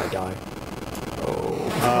 See if I die.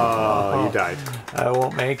 Oh, you died. I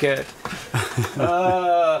won't make it.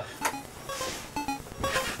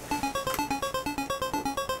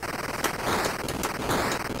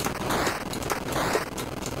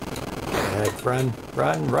 Run,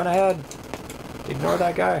 run, run ahead. Ignore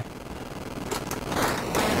that guy.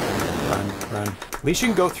 Run, run. At least you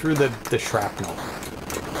can go through the shrapnel.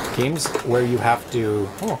 Games where you have to...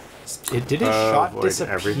 Oh, did his shot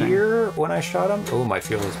disappear everything when I shot him? Oh, my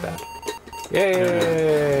fuel is bad.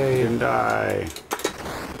 Yay! You can die.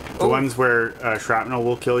 The ones where shrapnel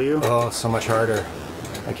will kill you? Oh, so much harder.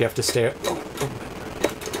 Like you have to stay...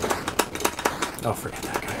 Oh, forget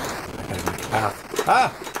that guy. I gotta make a path.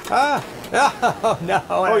 Ah! Ah! Oh, no!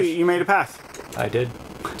 Oh, you made a path. I did,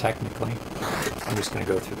 technically. I'm just gonna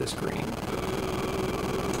go through this green.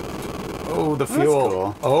 Oh, the fuel. That's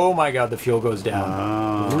cool. Oh my god, the fuel goes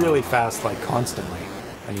down. Really fast, like constantly.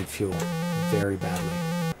 I need fuel very badly.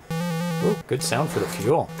 Oh, good sound for the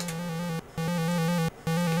fuel.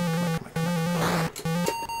 Come on.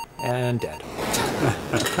 And dead.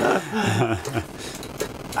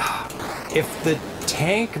 If the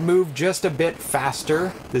tank moved just a bit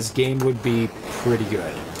faster, this game would be pretty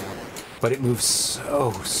good. But it moves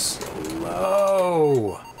so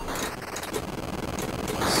slow.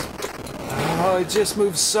 Oh, it just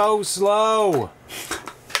moves so slow.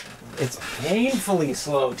 It's painfully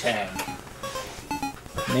slow, tank.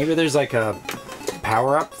 Maybe there's like a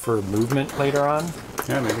power-up for movement later on.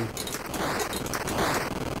 Yeah, maybe.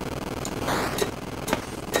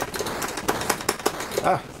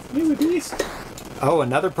 Ah. You're a beast. Oh,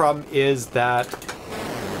 another problem is that...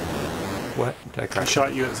 What? Did I crash? I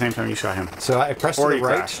shot you at the same time you shot him. So I press to the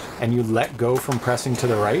right, and you let go from pressing to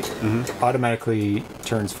the right, automatically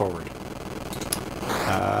turns forward.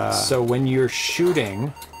 So when you're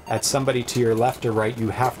shooting at somebody to your left or right, you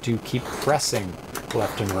have to keep pressing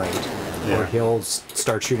left and right, or he'll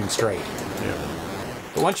start shooting straight. Yeah.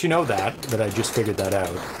 But once you know that I just figured that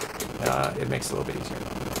out, it makes it a little bit easier.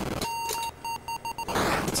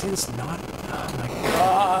 I would say it's not... Oh my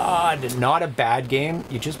god! Not a bad game.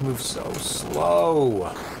 You just move so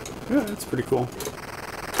slow. Yeah, that's pretty cool.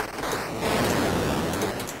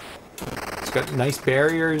 It's got nice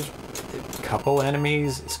barriers, a couple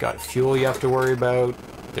enemies. It's got fuel you have to worry about.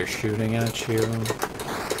 They're shooting at you.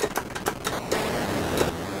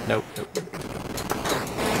 Nope, nope.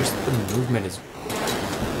 Just the movement is...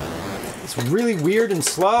 It's really weird and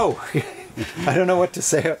slow. I don't know what to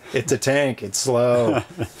say. It's a tank. It's slow.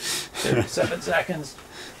 37 seconds.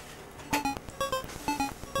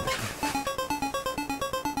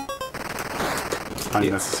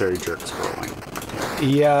 Unnecessary jerk scrolling.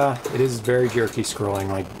 Yeah, it is very jerky scrolling.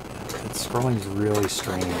 Like, scrolling is really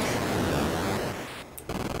strange.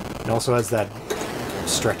 It also has that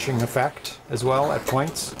stretching effect as well at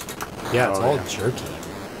points. Yeah, it's all jerky.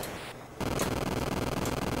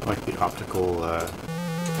 Like the optical...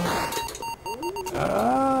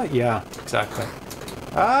 yeah, exactly.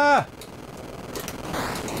 Ah!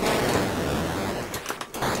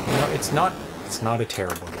 You know, it's not a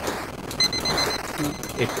terrible game.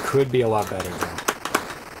 It could be a lot better though.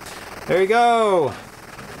 There you go!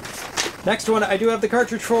 Next one I do have the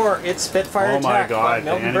cartridge for. It's Spitfire Attack. Oh my god,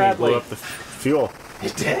 the enemy blew up the fuel.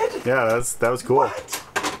 It did? Yeah, that was cool. What?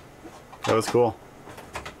 That was cool.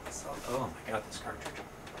 Oh my god, this cartridge.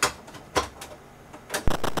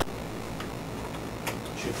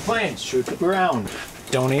 Shoot Planes, shoot the ground.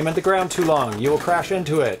 Don't aim at the ground too long. You will crash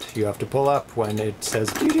into it. You have to pull up when it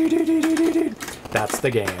says doo-doo-doo-doo-doo-doo. That's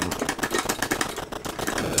the game.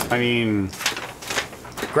 I mean,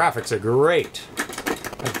 graphics are great.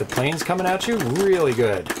 Like the planes coming at you, really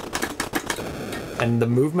good. And the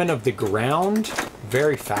movement of the ground,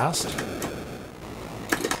 very fast.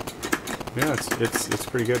 Yeah, it's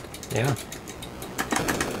pretty good. Yeah.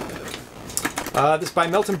 This is by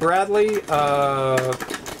Milton Bradley.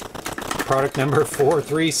 Product number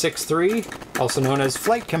 4363, also known as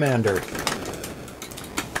Flight Commander.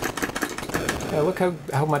 Yeah, look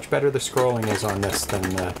how much better the scrolling is on this than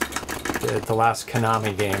the last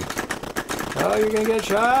Konami game. Oh, you're gonna get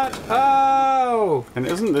shot! Oh! And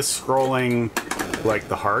isn't this scrolling like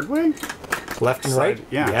the hard way? Left and right?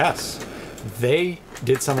 Yeah. Yes. They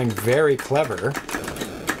did something very clever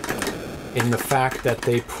in the fact that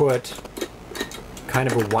they put kind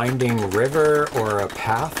of a winding river or a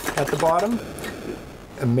path at the bottom,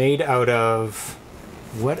 made out of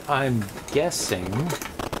what I'm guessing.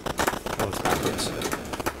 Oh, it's backwards.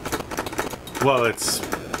 Well,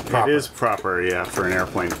 it is proper, yeah, for an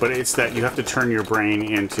airplane. But it's that you have to turn your brain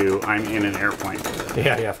into I'm in an airplane.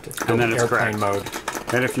 Yeah, you have to. And then it's airplane correct.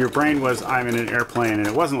 mode. And if your brain was I'm in an airplane and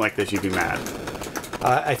it wasn't like this, you'd be mad.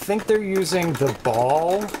 I think they're using the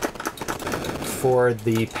ball for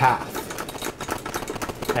the path.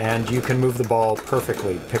 And you can move the ball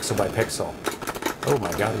perfectly, pixel by pixel. Oh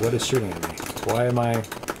my god, what is shooting at me? Why am I...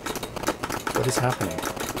 What is happening?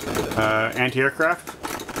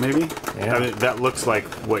 Anti-aircraft, maybe? Yeah. I mean, that looks like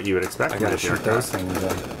what you would expect I from gotta shoot anti-aircraft. those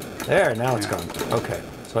things. There, now it's gone. Okay,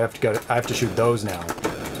 so I have to shoot those now.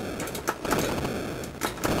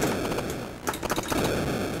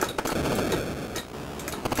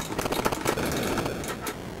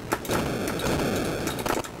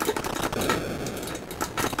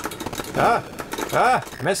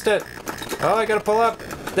 Missed it. Oh, I gotta pull up.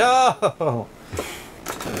 No!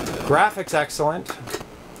 Graphics excellent.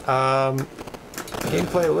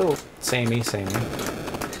 Gameplay a little samey.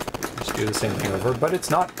 Just do the same thing over, but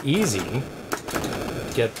it's not easy.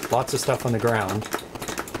 Get lots of stuff on the ground.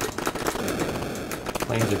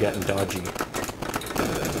 Planes are getting dodgy.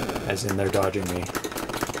 As in, they're dodging me.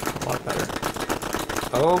 A lot better.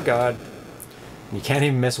 Oh god. You can't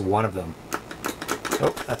even miss one of them.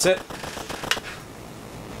 Oh, that's it.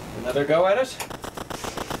 Another go at it?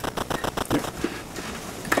 Yep.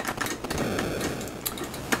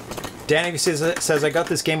 Danny says, I got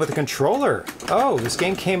this game with a controller. Oh, this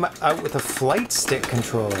game came out with a flight stick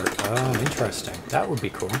controller. Oh, interesting. That would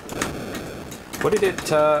be cool. What did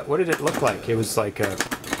it look like? It was like a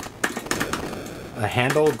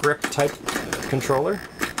handle grip type controller?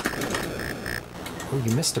 Oh,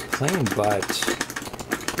 you missed a plane, but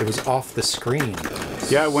it was off the screen.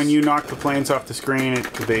 Yeah, when you knock the planes off the screen,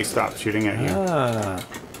 they stop shooting at you. Ah.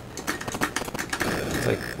 It's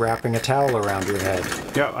like wrapping a towel around your head.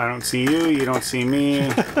 Yep, I don't see you, you don't see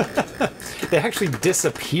me. They actually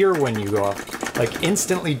disappear when you go off. Like,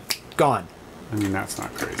 instantly gone. I mean, that's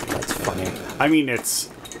not crazy. That's funny. I mean, it's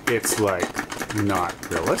like, not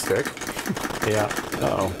realistic. Yeah.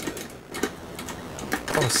 Uh-oh.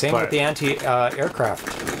 Oh, same with the anti-aircraft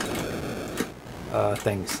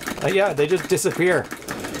things. Yeah, they just disappear.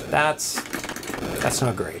 That's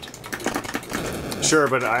not great. Sure,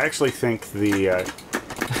 but I actually think I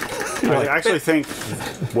actually think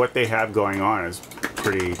what they have going on is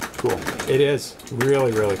pretty cool. It is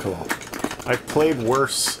really, really cool. I've played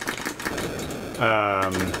worse,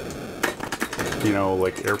 you know,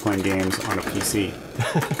 like airplane games on a PC.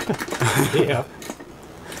 Yeah.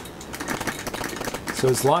 So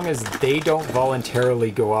as long as they don't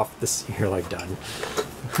voluntarily go off this, you're like done.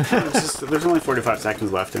 There's only 45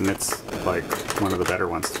 seconds left, and it's like one of the better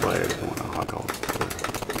ones to play. I don't want to hog all.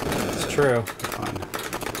 It's true. Fun.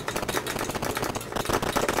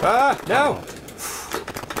 Ah, no!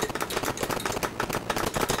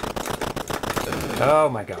 Oh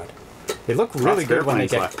my god. They look really good when they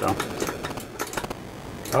get... left, though.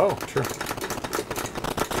 Oh, true.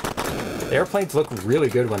 The airplanes look really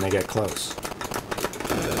good when they get close.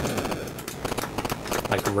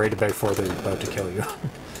 Like right before they're about to kill you.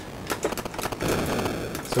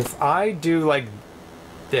 So if I do like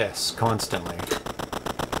this constantly,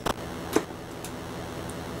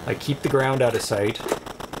 like keep the ground out of sight,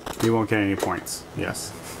 You won't get any points.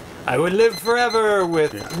 Yes. I would live forever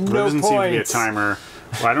with Yeah. no There doesn't points. seem to be a timer.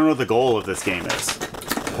 Well, I don't know what the goal of this game is.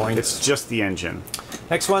 Points. It's just the engine.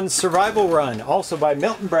 Next one's Survival Run, also by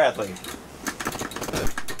Milton Bradley.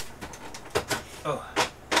 Oh.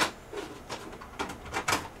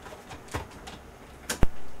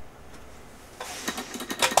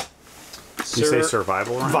 You say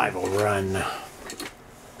survival run? Survival run.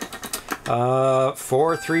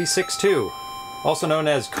 4362, also known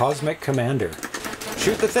as Cosmic Commander.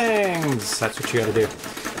 Shoot the things! That's what you gotta do.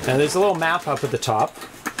 And there's a little map up at the top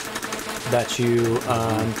that you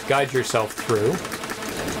guide yourself through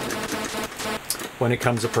when it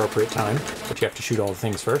comes appropriate time, but you have to shoot all the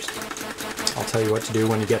things first. I'll tell you what to do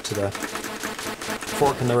when you get to the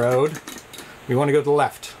fork in the road. You want to go to the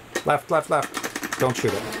left. Left, left, left. Don't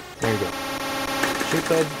shoot it. There you go. Shoot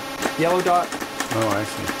the yellow dot. Oh, I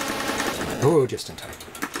see. Oh, just in time.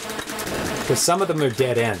 Because some of them are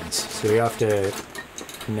dead ends, so you have to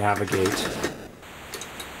navigate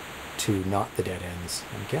to not the dead ends.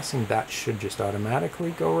 I'm guessing that should just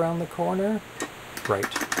automatically go around the corner. Right,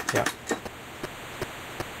 yeah.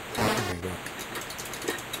 There you go.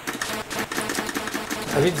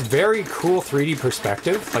 I mean, it's very cool 3D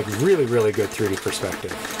perspective, like really, really good 3D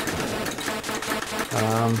perspective.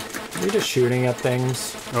 You're just shooting at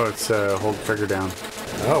things. Oh, it's hold the trigger down.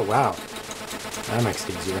 Oh, wow. That makes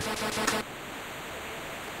it easier.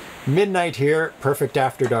 Midnight here, perfect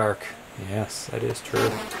after dark. Yes, that is true.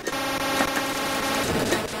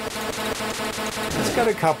 It's got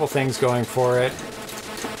a couple things going for it.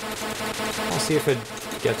 We'll see if it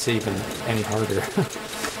gets even any harder.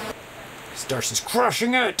 Darcy's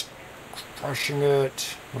crushing it! Crushing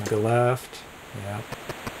it. Want to go left? Yeah.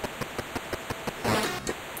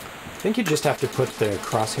 I think you just have to put the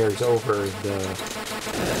crosshairs over the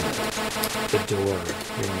door you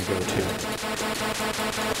want to go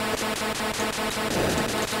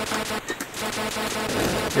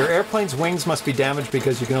to. Your airplane's wings must be damaged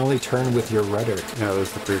because you can only turn with your rudder. Yeah, that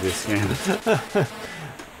was the previous game.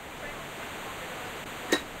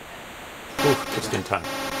 Ooh, just in time.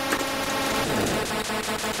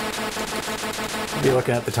 You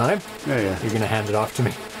looking at the time? Yeah, yeah. You're going to hand it off to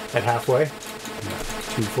me at halfway? Yeah.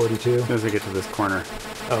 2:42. As we get to this corner.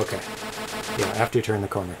 Oh, okay. Yeah, after you turn the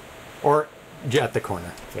corner. Or at the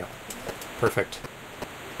corner. Yeah. Perfect.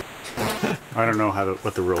 I don't know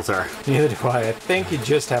what the rules are. Neither do I. I think you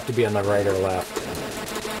just have to be on the right or left.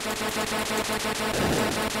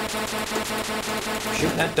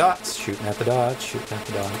 Shooting at dots. Shooting at the dots. Shooting at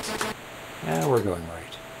the dots. Yeah, we're going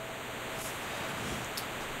right.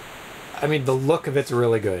 I mean, the look of it's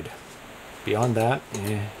really good. Beyond that,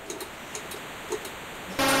 eh.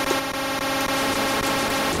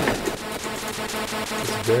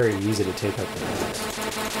 It's very easy to take out the bullets.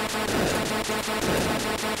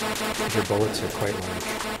 Your bullets are quite large.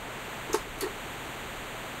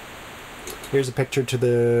 Here's a picture to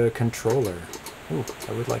the controller. Ooh,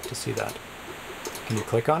 I would like to see that. Can you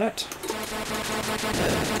click on it?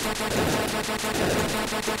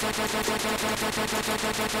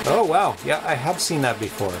 Oh, wow. Yeah, I have seen that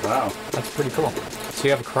before. Wow. That's pretty cool. So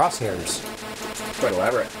you have crosshairs. Quite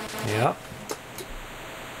elaborate. Yeah.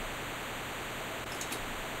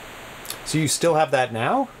 So you still have that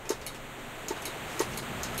now?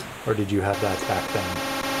 Or did you have that back then?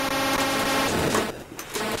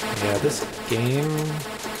 Yeah, this game...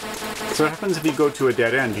 So what happens if you go to a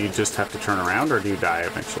dead end? Do you just have to turn around, or do you die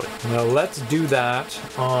eventually? Well, let's do that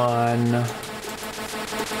on...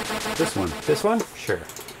 This one. This one? Sure.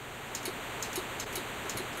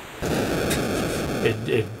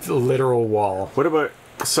 It literal wall. What about...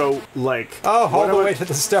 So, like... Oh, all the way to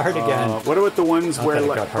the start again. What about the ones where, bet it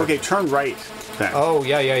like... got harder. Okay, turn right, then. Oh,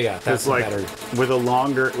 yeah. That's like, better. with a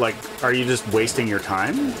longer... Like, are you just wasting your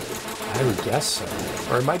time? I would guess so.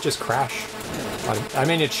 Or it might just crash. I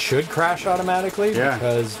mean, it should crash automatically, Yeah.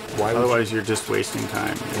 because why would Otherwise, you're just wasting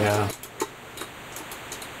time. Yeah.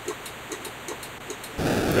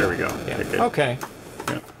 There we go. Yeah. Okay.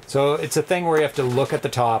 Yeah. So it's a thing where you have to look at the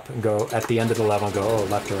top and go at the end of the level and go, oh,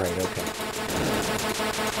 left or right, okay.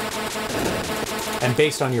 And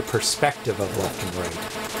based on your perspective of left and right.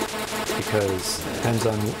 Because it depends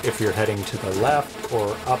on if you're heading to the left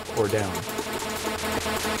or up or down.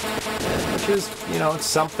 Which is, you know, it's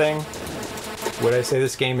something. Would I say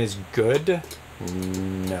this game is good?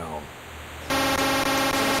 No.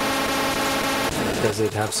 Does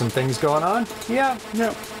it have some things going on? Yeah.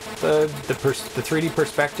 The 3D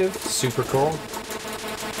perspective, super cool.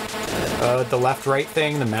 The left-right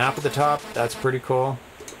thing, the map at the top, that's pretty cool.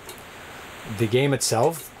 The game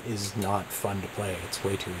itself is not fun to play. It's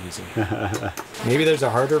way too easy. Maybe there's a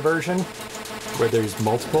harder version where there's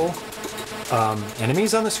multiple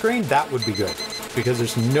enemies on the screen. That would be good. Because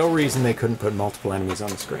there's no reason they couldn't put multiple enemies on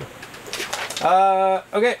the screen.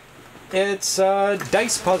 Okay. It's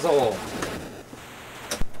Dice Puzzle.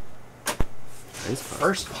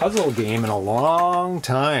 First puzzle game in a long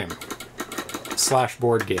time. /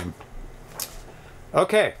 board game.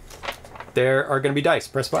 Okay. There are going to be dice.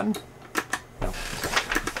 Press button.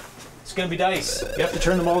 It's going to be dice. You have to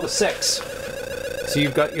turn them all to 6. So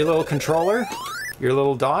you've got your little controller, your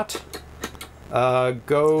little dot.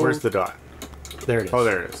 Go... Where's the dot? There it is. Oh,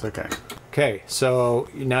 there it is. Okay. Okay, so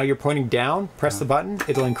now you're pointing down. Press the button.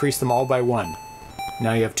 It'll increase them all by 1.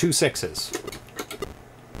 Now you have 2 6s.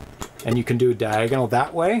 And you can do a diagonal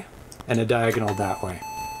that way and a diagonal that way.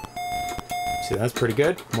 See, that's pretty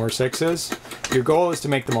good. More 6s. Your goal is to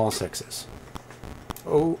make them all 6s.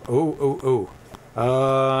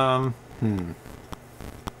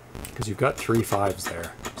 Because you've got 3 5s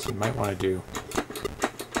there. So you might want to do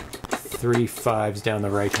 3 5s down the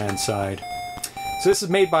right-hand side. So this is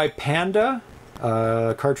made by Panda,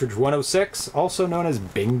 cartridge 106, also known as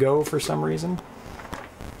Bingo for some reason.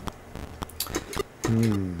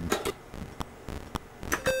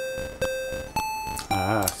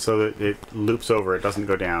 Ah, so that it loops over, it doesn't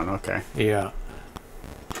go down. Okay. Yeah.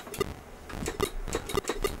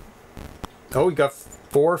 Oh, we got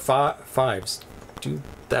 4 5s. Do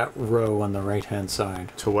that row on the right-hand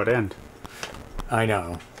side. To what end? I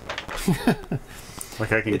know.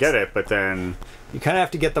 Like, I can get it, but then... You kind of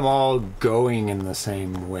have to get them all going in the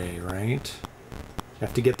same way, right? You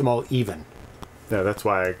have to get them all even. Yeah, that's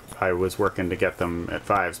why I was working to get them at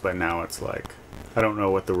 5s, but now it's like... I don't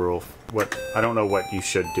know what the rule... I don't know what you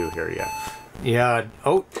should do here yet. Yeah.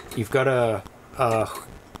 Oh, you've got a...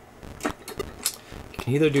 you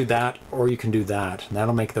can either do that or you can do that. And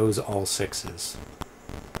that'll make those all 6s.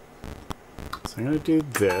 So I'm going to do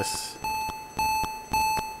this.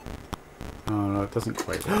 Oh, no, it doesn't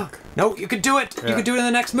quite work. No, you could do it! Yeah. You could do it in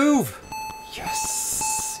the next move!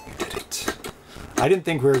 Yes! You did it. I didn't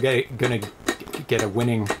think we were gonna get a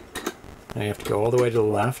winning... Now you have to go all the way to the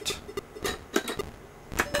left.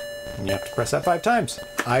 And you have to press that 5 times.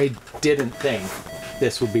 I didn't think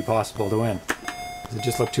this would be possible to win. It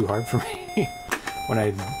just looked too hard for me when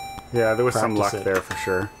I... Yeah, there was some luck Practice it. there for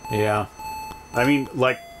sure. Yeah. I mean,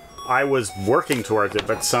 like, I was working towards it,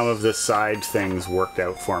 but some of the side things worked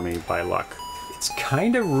out for me by luck. It's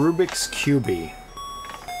kind of Rubik's Cube-y.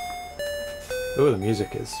 Oh, the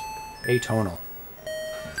music is atonal.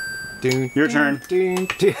 Your turn.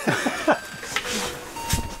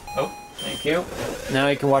 Oh, thank you. Now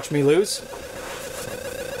you can watch me lose.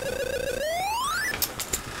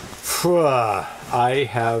 I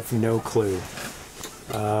have no clue.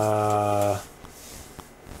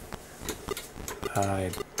 I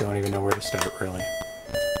don't even know where to start, really.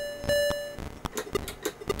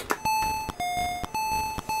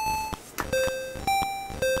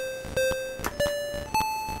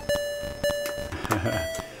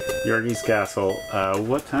 Yorgie's Castle.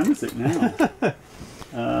 What time is it now?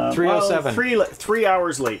 3:07. Well, 3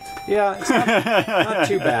 hours late. Yeah, it's not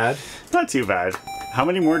too bad. Not too bad. How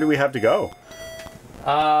many more do we have to go?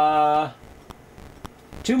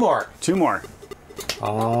 2 more. 2 more.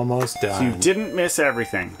 Almost done. So you didn't miss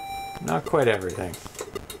everything. Not quite everything.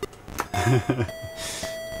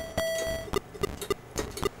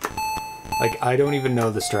 Like, I don't even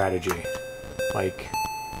know the strategy. Like,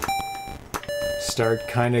 start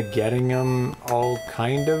kind of getting them all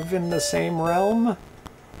kind of in the same realm?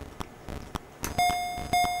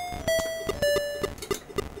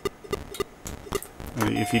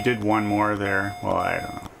 If you did one more there, well, I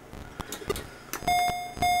don't know.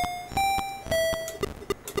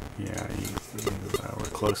 Yeah, you were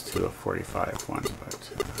close to a 45 one,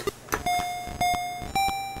 but...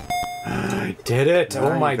 I did it! Yeah,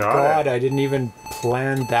 Oh my you got god, it. I didn't even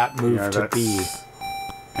plan that move Yeah, to be.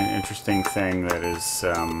 an interesting thing that is,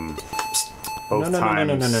 both No,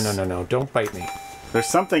 times... no, don't bite me. There's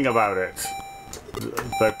something about it,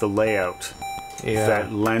 but the layout, Yeah.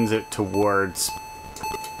 that lends it towards...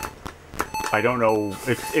 I don't know.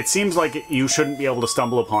 It seems like you shouldn't be able to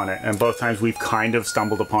stumble upon it, and both times we've kind of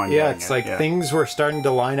stumbled upon Yeah, getting it's it. like Yeah. things were starting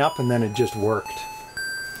to line up and then it just worked.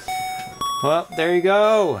 Well, there you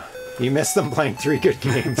go. You missed them playing 3 good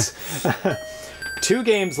games. 2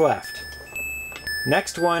 games left.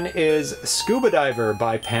 Next one is Scuba Diver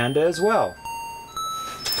by Panda as well.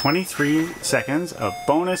 23 seconds of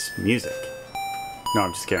bonus music. No,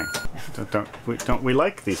 I'm just kidding. We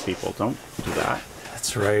like these people. Don't do that.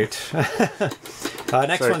 That's right.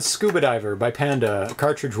 Next Sorry. one's Scuba Diver by Panda,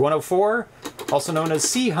 cartridge 104, also known as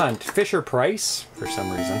Sea Hunt, Fisher Price, for some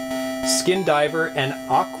reason, Skin Diver, and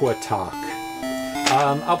Aqua Talk.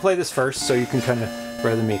 I'll play this first so you can kind of,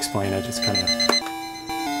 rather than me explain, I just kind of...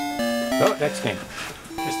 Oh, next game.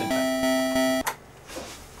 Just in time.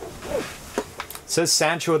 It says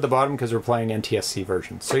Sancho at the bottom because we're playing NTSC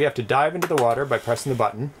version. So you have to dive into the water by pressing the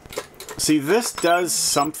button. See, this does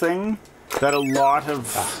something that a lot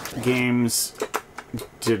of games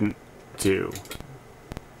didn't do,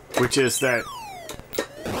 which is that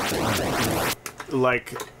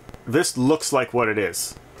like, this looks like what it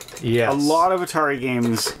is. Yes. A lot of Atari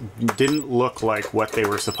games didn't look like what they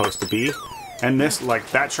were supposed to be. And this, like,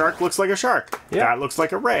 that shark looks like a shark. Yeah. That looks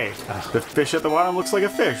like a ray. The fish at the bottom looks like a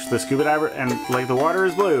fish. The scuba diver, and, like, the water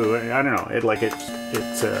is blue. I don't know. It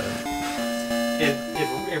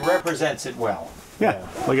represents it well. Yeah.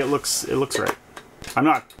 Like, it looks right.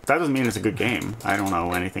 That doesn't mean it's a good game. I don't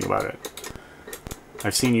know anything about it.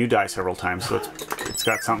 I've seen you die several times, so it's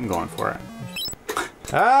got something going for it.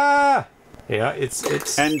 Ah! Yeah,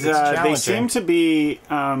 it's And they seem to be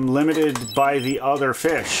limited by the other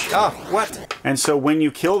fish. Oh, what? And so when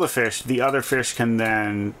you kill the fish, the other fish can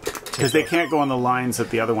then... Because they can't go on the lines that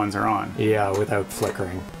the other ones are on. Yeah, without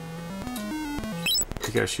flickering.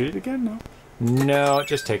 You gotta shoot it again? No? No, it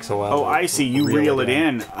just takes a while. Oh, I see. You reel it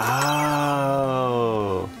in.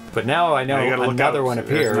 Oh. But now I know another one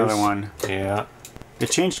appears. There's another one. Yeah.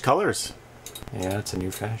 It changed colors. Yeah, it's a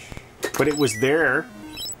new fish. But it was there.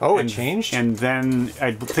 Oh, it changed? And then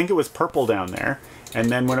I think it was purple down there. And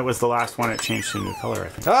then when it was the last one, it changed to a new color, I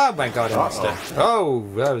think. Oh my god, I missed it. Oh,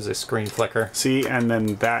 that was a screen flicker. See, and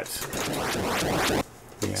then that...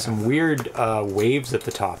 Yeah. Some weird waves at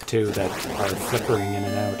the top, too, that are flickering in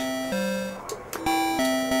and out.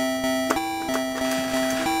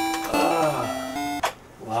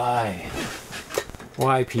 Why?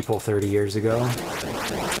 Why people 30 years ago?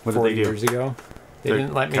 What did 40 they do? years ago? They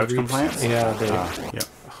didn't let me couch reach... compliance? Yeah, they... Yeah.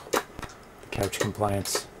 Couch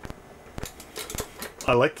compliance.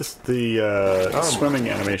 I like this, the swimming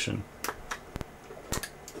animation.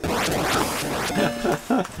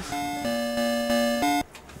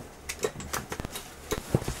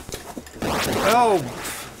 Oh!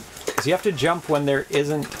 Because you have to jump when there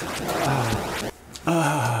isn't...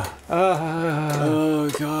 Oh,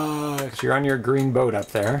 God. You're on your green boat up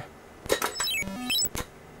there.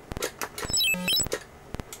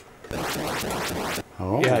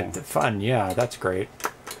 Oh. Yeah, fun. Yeah, that's great.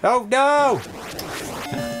 Oh, no!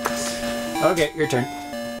 Okay, your turn.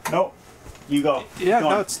 No, you go. Yeah, go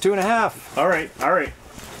no, on. it's 2.5. All right, all right.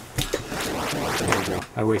 There you go.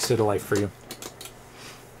 I wasted a life for you.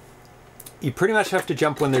 You pretty much have to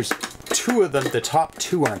jump when there's two of them. The top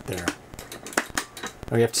two aren't there.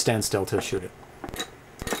 Or you have to stand still to shoot it.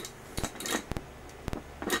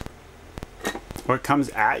 Or it comes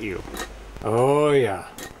at you. Oh, yeah.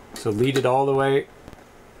 So lead it all the way.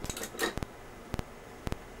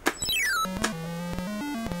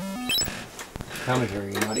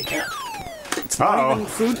 Commentary, you naughty cat. It's not even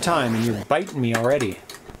food time and you're biting me already.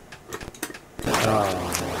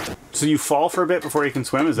 So you fall for a bit before you can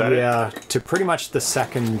swim, is that it? Yeah, to pretty much the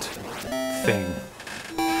second thing.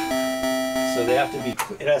 So they have to be,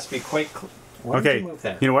 it has to be quite Why Okay, did you move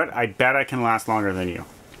there? you know what? I bet I can last longer than you.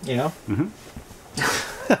 You know? Mm-hmm.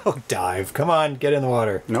 Oh, dive. Come on, get in the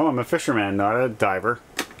water. No, I'm a fisherman, not a diver.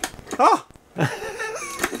 Oh!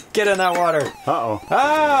 Get in that water. Uh-oh.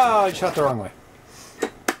 Oh, I shot the wrong way.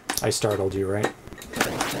 I startled you, right?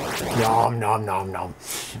 Nom, nom, nom, nom.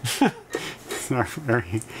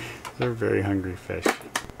 They're very hungry fish.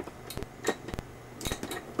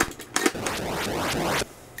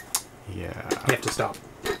 Yeah. You have to stop.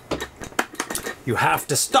 You have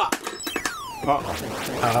to stop. Uh-oh.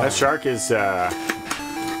 That shark is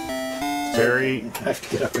very... I have to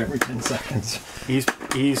get up every 10 seconds. He's...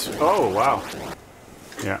 Oh, wow.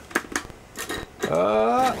 Yeah.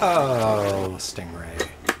 Oh, Stingray.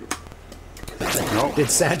 Nope. Did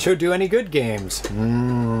Sancho do any good games?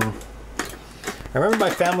 I remember my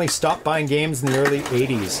family stopped buying games in the early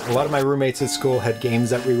 80s. A lot of my roommates at school had games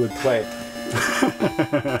that we would play.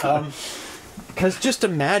 Because just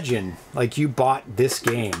imagine, like, you bought this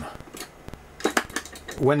game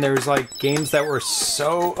when there's, like, games that were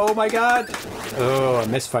so... Oh, my God! Oh, a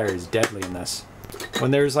misfire is deadly in this.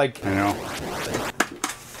 When there's, like... I know.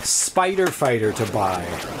 Spider Fighter to buy.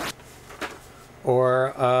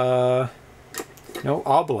 Or, no,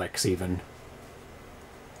 Obelix, even.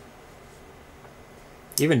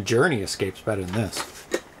 Even Journey Escape's better than this.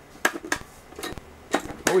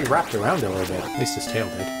 Oh, he wrapped around a little bit. At least his tail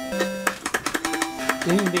did.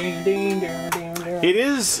 Ding, ding, ding, ding, ding, ding. It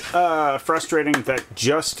is frustrating that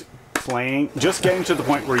just getting to the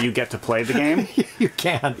point where you get to play the game, You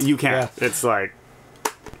can't. you can't. Yeah. It's like...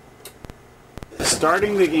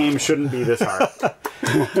 Starting the game shouldn't be this hard.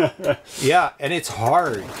 Yeah, and it's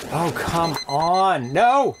hard. Oh, come on.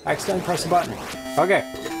 No! I accidentally pressed the button. Okay.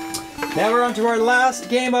 Now we're on to our last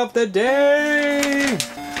game of the day!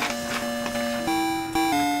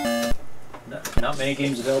 Not many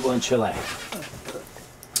games available in Chile.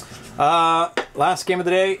 Last game of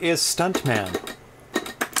the day is Stuntman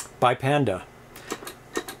by Panda.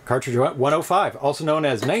 Cartridge 105, also known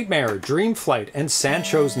as Nightmare, Dream Flight, and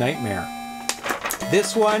Sancho's Nightmare.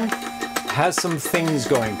 This one has some things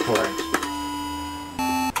going for it.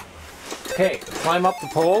 Okay, climb up the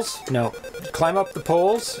poles. No, climb up the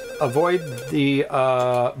poles. Avoid the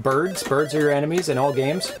birds. Birds are your enemies in all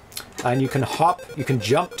games. And you can hop, you can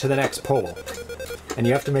jump to the next pole. And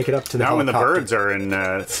you have to make it up to the Now when the helicopter. birds are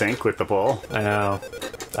in sync with the pole. I know.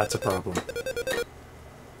 That's a problem.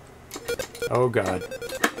 Oh god.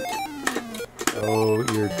 Oh,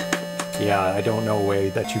 you're... Yeah, I don't know a way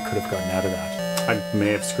that you could have gotten out of that. I may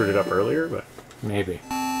have screwed it up earlier, but Maybe.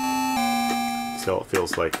 still it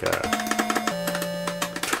feels like...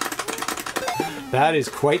 That is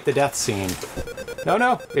quite the death scene.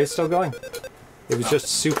 No, it's still going. It was just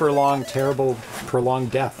super long, terrible, prolonged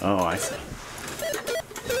death. Oh, I see.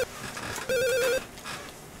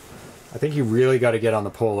 I think you really got to get on the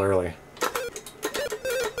pole early.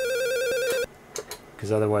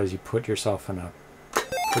 Because otherwise you put yourself in a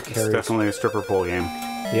It's precarious... definitely a stripper pole game.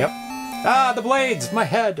 Yep. Ah, the blades! My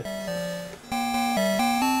head!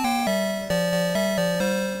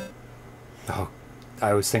 Oh,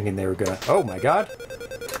 I was thinking they were gonna... Oh my god!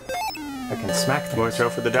 I can smack them. Watch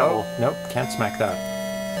out for the devil. Oh, nope, can't smack that.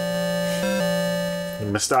 The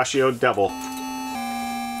mustachioed devil.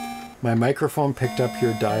 My microphone picked up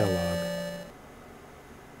your dialogue.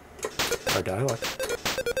 Our dialogue.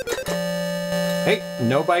 Hey,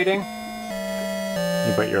 no biting.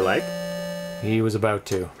 You bite your leg? He was about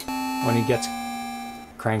to. When he gets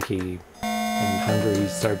cranky and hungry, he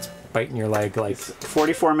starts biting your leg like...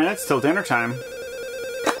 44 minutes till dinner time.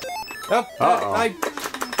 Oh, Uh-oh.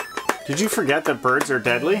 Did you forget that birds are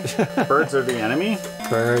deadly? Birds are the enemy?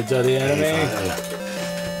 Birds are the enemy.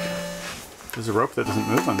 There's a rope that doesn't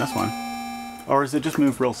move on this one. Or does it just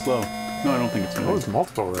move real slow? No, I don't think it's Oh, moving. there's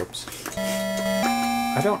multiple ropes.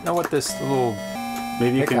 I don't know what this little...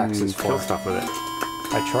 Maybe you can pickaxe is kill for. stuff with it.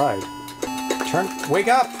 I tried. Wake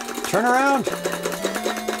up! Turn around! You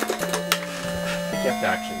have to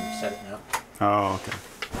actually set it now. Oh, okay.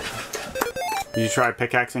 Did you try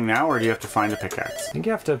pickaxing now, or do you have to find a pickaxe? I think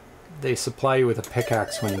you have to... They supply you with a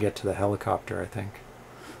pickaxe when you get to the helicopter, I think.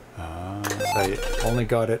 So I only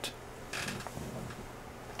got it...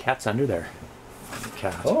 Cat's under there.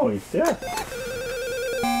 Cat. Oh, he's dead.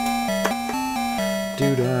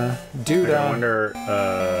 Doodah. Doodah. I wonder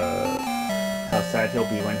how sad he'll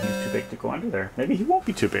be when he's too big to go under there. Maybe he won't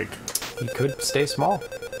be too big. He could stay small.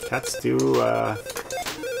 Cats do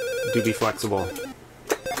be flexible.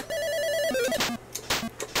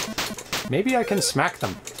 Maybe I can smack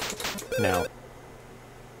them now.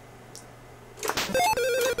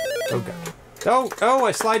 Oh god. Oh,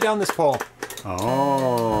 I slide down this pole.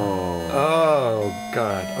 Oh. Oh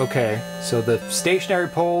god. Okay. So the stationary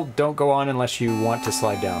pole, don't go on unless you want to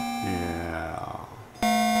slide down. Yeah.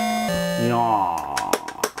 Yeah.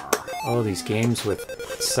 Oh, these games with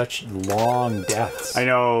such long deaths. I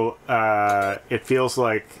know, it feels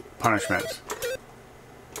like punishment.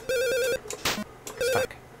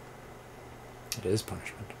 Stuck. It is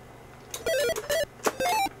punishment.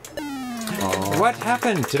 Oh. What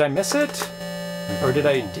happened? Did I miss it? Or did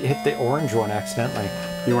I hit the orange one accidentally?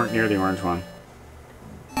 You weren't near the orange one.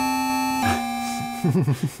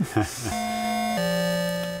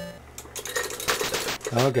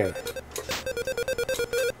 Okay.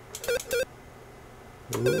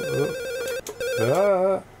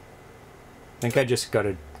 I think I just gotta...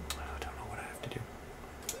 I don't know what I have to do.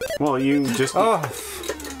 Well, you just... Oh!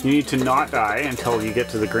 You need to not die until you get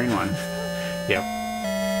to the green one. Yep.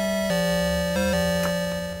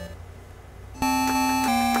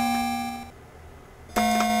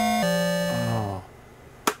 Oh.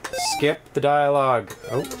 Skip the dialogue.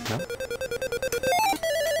 Oh, no.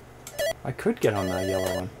 I could get on the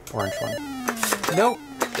yellow one, orange one. Nope.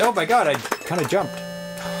 Oh my god, I kind of jumped.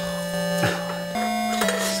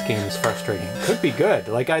 This game is frustrating. Could be good.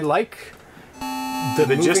 Like, I like The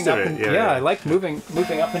moving gist up of it, and, yeah. I like moving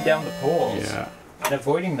up and down the poles. Yeah. And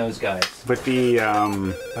avoiding those guys. But the,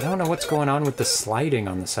 I don't know what's going on with the sliding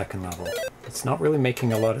on the second level. It's not really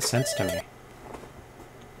making a lot of sense to me.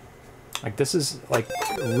 Like, this is, like,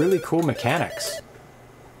 really cool mechanics.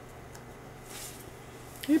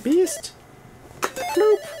 Hey, beast!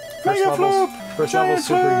 Floop! First Mega level's, floop! first Giant level's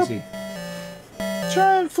super floop! easy.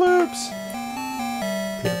 Giant floops!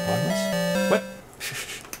 Hippopotamus? What?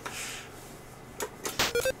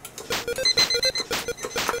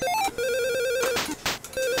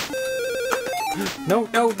 No,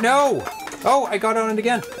 no, no! Oh, I got on it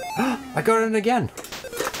again. I got on it again.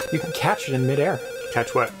 You can catch it in midair.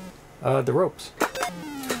 Catch what? The ropes.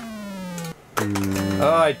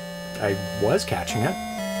 I was catching it.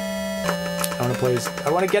 Oh want to play.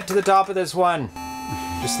 I want to get to the top of this one.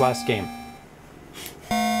 Just last game.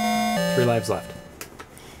 3 lives left.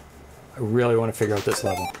 I really want to figure out this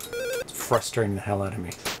level. It's frustrating the hell out of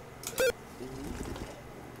me.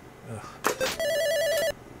 Ugh.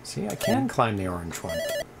 See, I can climb the orange one.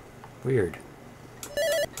 Weird.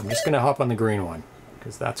 I'm just going to hop on the green one,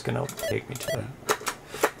 because that's going to take me to the...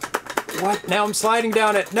 What? Now I'm sliding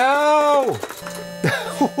down it. No!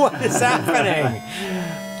 What is happening?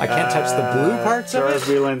 I can't touch the blue parts of it? Charles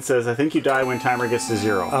Whelan says, I think you die when timer gets to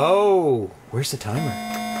 0. Oh, where's the timer?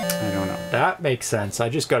 I don't know. That makes sense. I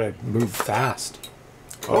just gotta move fast.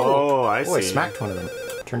 Oh, I see. Oh, I smacked one of them.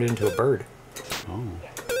 Turned it into a bird. Oh.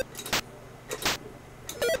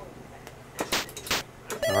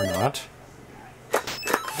 Or not.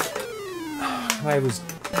 I was...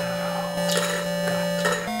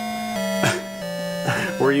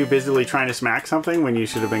 Were you busily trying to smack something when you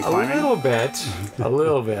should have been climbing? A little bit. A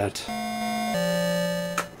little bit.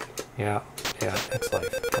 Yeah. Yeah, that's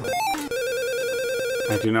life. Come on.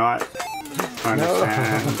 I do not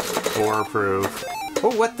understand or approve.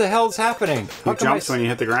 Oh, what the hell's happening? Who jumps when you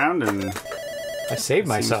hit the ground and... I saved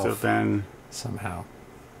myself. Seems to have been... Somehow.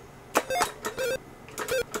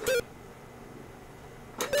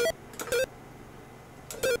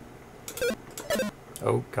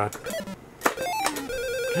 Oh, God.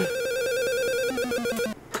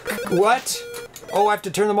 What? Oh, I have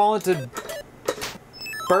to turn them all into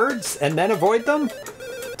birds and then avoid them?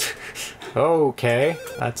 Okay,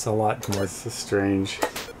 that's a lot more. It's strange.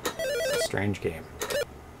 It's a strange game.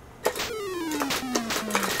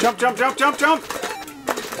 Jump, jump, jump, jump, jump!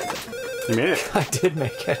 You made it. I did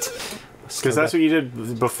make it. Because that's what you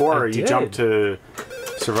did before. You jumped to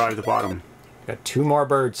survive the bottom. Got 2 more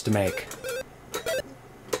birds to make.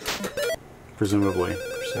 Presumably.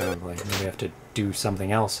 Presumably. Maybe I have to do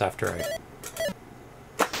something else after I...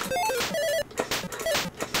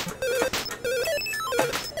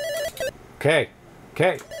 Okay.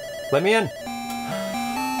 Okay. Let me in.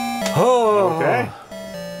 Oh. Okay.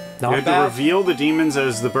 Not you have bad. to reveal the demons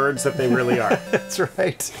as the birds that they really are. That's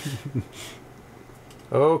right.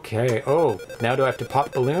 Okay. Oh, now do I have to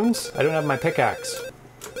pop balloons? I don't have my pickaxe.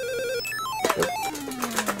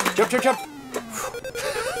 Jump, jump, jump!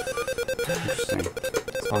 Interesting.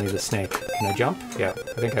 It's only the snake. Can I jump? Yeah,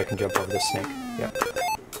 I think I can jump over this snake. Yeah.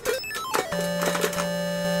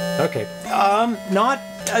 Okay. Not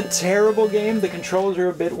a terrible game. The controls are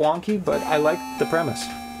a bit wonky, but I like the premise.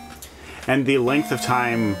 And the length of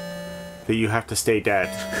time that you have to stay dead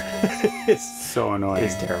is so annoying.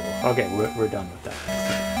 It's terrible. Okay, we're done with that.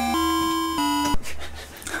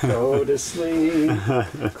 Go to sleep.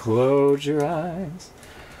 Close your eyes.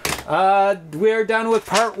 We're done with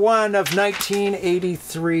part 1 of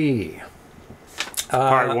 1983.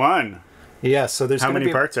 Part 1? Yeah, so there's How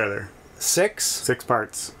many parts are there? 6? 6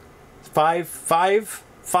 parts.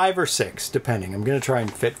 5 or 6, depending. I'm going to try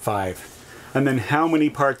and fit 5. And then how many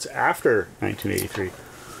parts after 1983?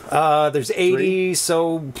 There's 80,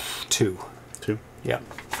 so 2. 2? Yeah.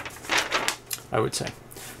 I would say.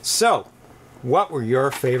 So, what were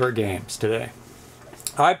your favorite games today?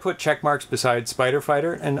 I put check marks beside Spider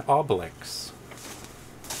Fighter and Obelix.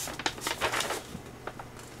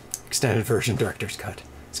 Extended version director's cut.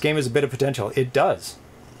 This game has a bit of potential. It does.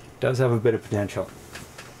 It does have a bit of potential.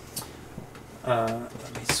 Let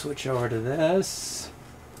me switch over to this.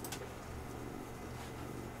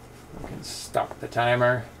 We can stop the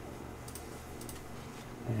timer.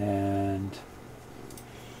 And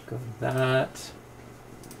go to that.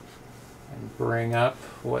 And bring up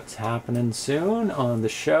what's happening soon on the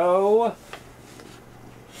show.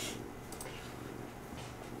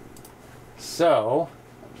 So,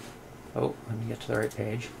 oh, let me get to the right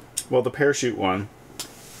page. Well, the parachute one.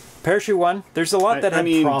 Parachute one. There's a lot that I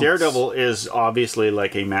mean, prompts. Daredevil is obviously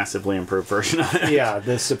like a massively improved version of it. Yeah,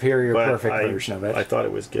 the superior, But perfect version of it. I thought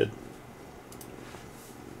it was good.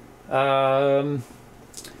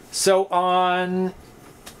 So on,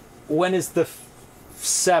 when is the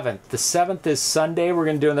 7th? The 7th is Sunday. We're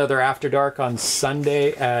going to do another After Dark on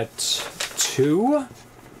Sunday at 2.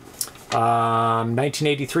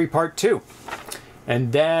 1983 Part 2.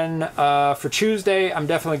 And then for Tuesday, I'm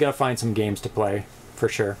definitely going to find some games to play, for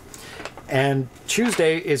sure. And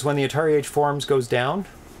Tuesday is when the Atari Age forums goes down.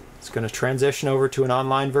 It's going to transition over to an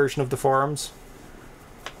online version of the forums.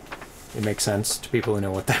 It makes sense to people who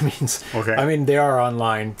know what that means. Okay. I mean, they are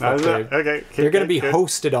online. But Okay. they're going to be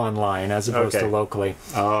hosted online as opposed to locally.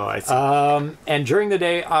 Oh, I see. And during the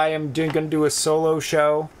day, I am going to do a solo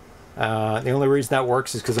show. The only reason that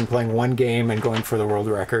works is because I'm playing one game and going for the world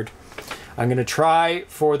record. I'm going to try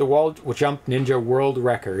for the Jump Ninja World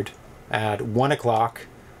Record at 1 o'clock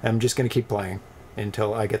I'm just going to keep playing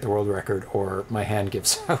until I get the world record or my hand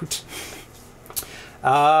gives out.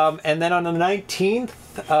 And then on the 19th,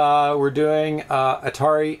 we're doing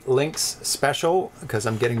Atari Lynx special because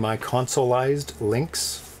I'm getting my consoleized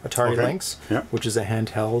Lynx, Atari Lynx, which is a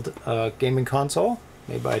handheld gaming console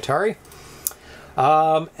made by Atari.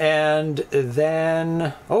 And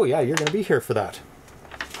then, oh yeah, you're going to be here for that.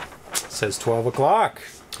 It says 12 o'clock.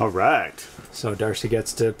 All right. So Darcy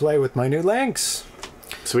gets to play with my new Lynx.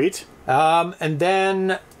 Sweet. And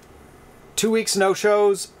then 2 weeks no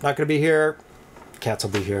shows. Not going to be here. Cats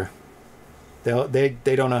will be here. They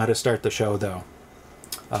don't know how to start the show though.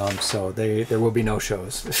 So there will be no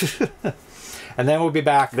shows. And then we'll be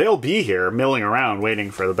back. They'll be here milling around waiting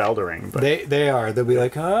for the bell to ring. But they are. They'll be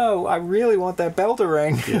like, oh, I really want that bell to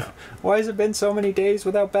ring. Yeah. Why has it been so many days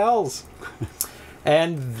without bells?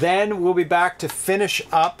 And then we'll be back to finish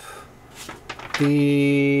up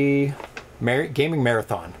the gaming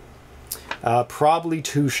marathon. Probably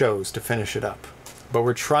 2 shows to finish it up. But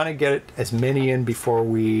we're trying to get as many in before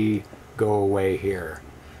we go away here.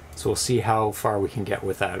 So we'll see how far we can get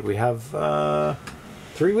with that. We have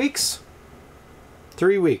 3 weeks.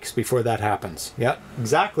 3 weeks before that happens. Yep,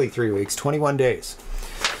 exactly 3 weeks, 21 days.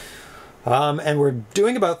 And we're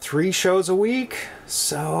doing about 3 shows a week.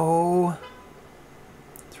 So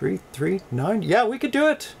 3, 9. Yeah, we could do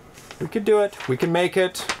it. We could do it. We can make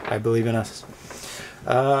it. I believe in us.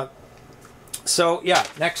 So yeah,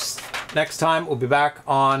 next time we'll be back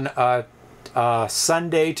on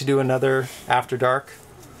Sunday to do another After Dark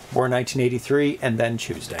War 1983, and then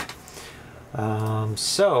Tuesday.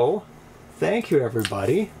 So thank you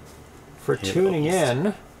everybody for tuning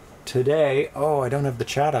in today. Oh, I don't have the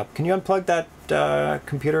chat up. Can you unplug that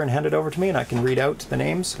computer and hand it over to me, and I can read out the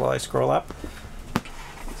names while I scroll up?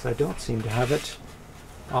 Because I don't seem to have it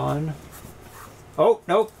on. Oh,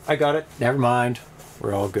 nope, I got it. Never mind.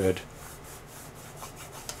 We're all good.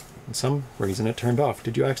 For some reason it turned off.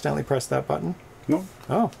 Did you accidentally press that button? No.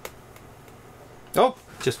 Oh. Oh,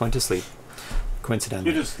 just went to sleep.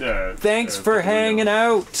 Coincidentally. You just thanks for hanging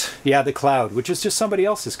out. Yeah, the cloud, which is just somebody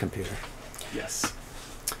else's computer. Yes.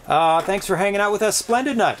 Thanks for hanging out with us.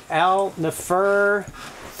 Splendid Nut, Al Nefer,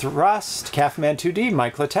 Thrust, Calfman 2D,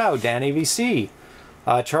 Mike Latow, Dan AVC,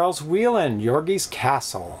 Charles Whelan, Yorgie's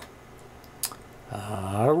Castle,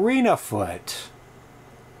 Arena Foot.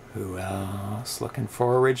 Who else? Looking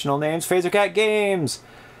for original names. Phasercat Games.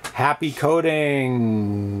 Happy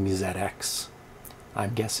Coding. ZX.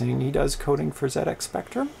 I'm guessing he does coding for ZX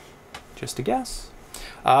Spectrum. Just a guess.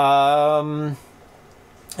 And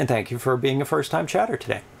thank you for being a first-time chatter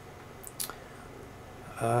today.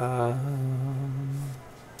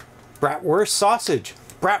 Bratwurst Sausage.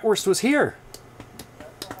 Bratwurst was here.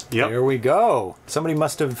 Yep. There we go. Somebody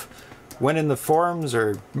must have went in the forums,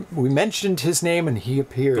 or we mentioned his name and he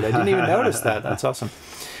appeared. I didn't even notice that. That's awesome.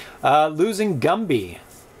 Losing Gumby.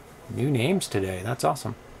 New names today. That's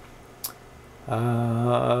awesome.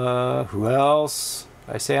 Who else?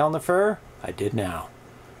 Did I say on the fur? I did now.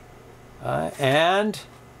 And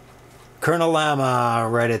Colonel Lama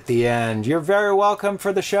right at the end. You're very welcome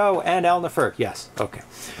for the show. And Al Nefer. Yes. Okay.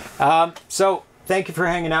 So thank you for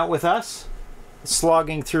hanging out with us.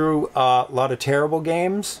 Slogging through a lot of terrible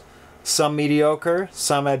games. Some mediocre,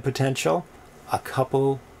 some had potential, a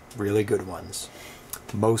couple really good ones.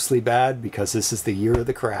 Mostly bad because this is the year of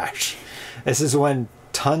the crash. This is when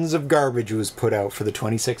tons of garbage was put out for the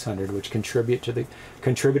 2600, which contributed to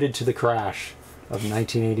the crash of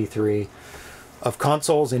 1983 of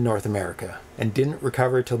consoles in North America, and didn't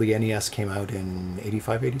recover till the NES came out in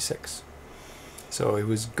 85, 86. So it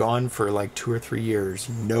was gone for like 2 or 3 years.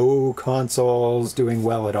 No consoles doing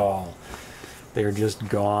well at all. They're just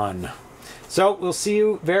gone. So we'll see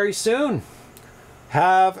you very soon.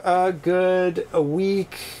 Have a good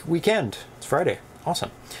weekend. It's Friday.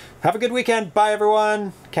 Awesome. Have a good weekend. Bye,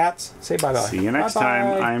 everyone. Cats, say bye-bye. See you next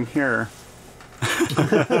Bye-bye. time. I'm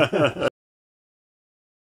here.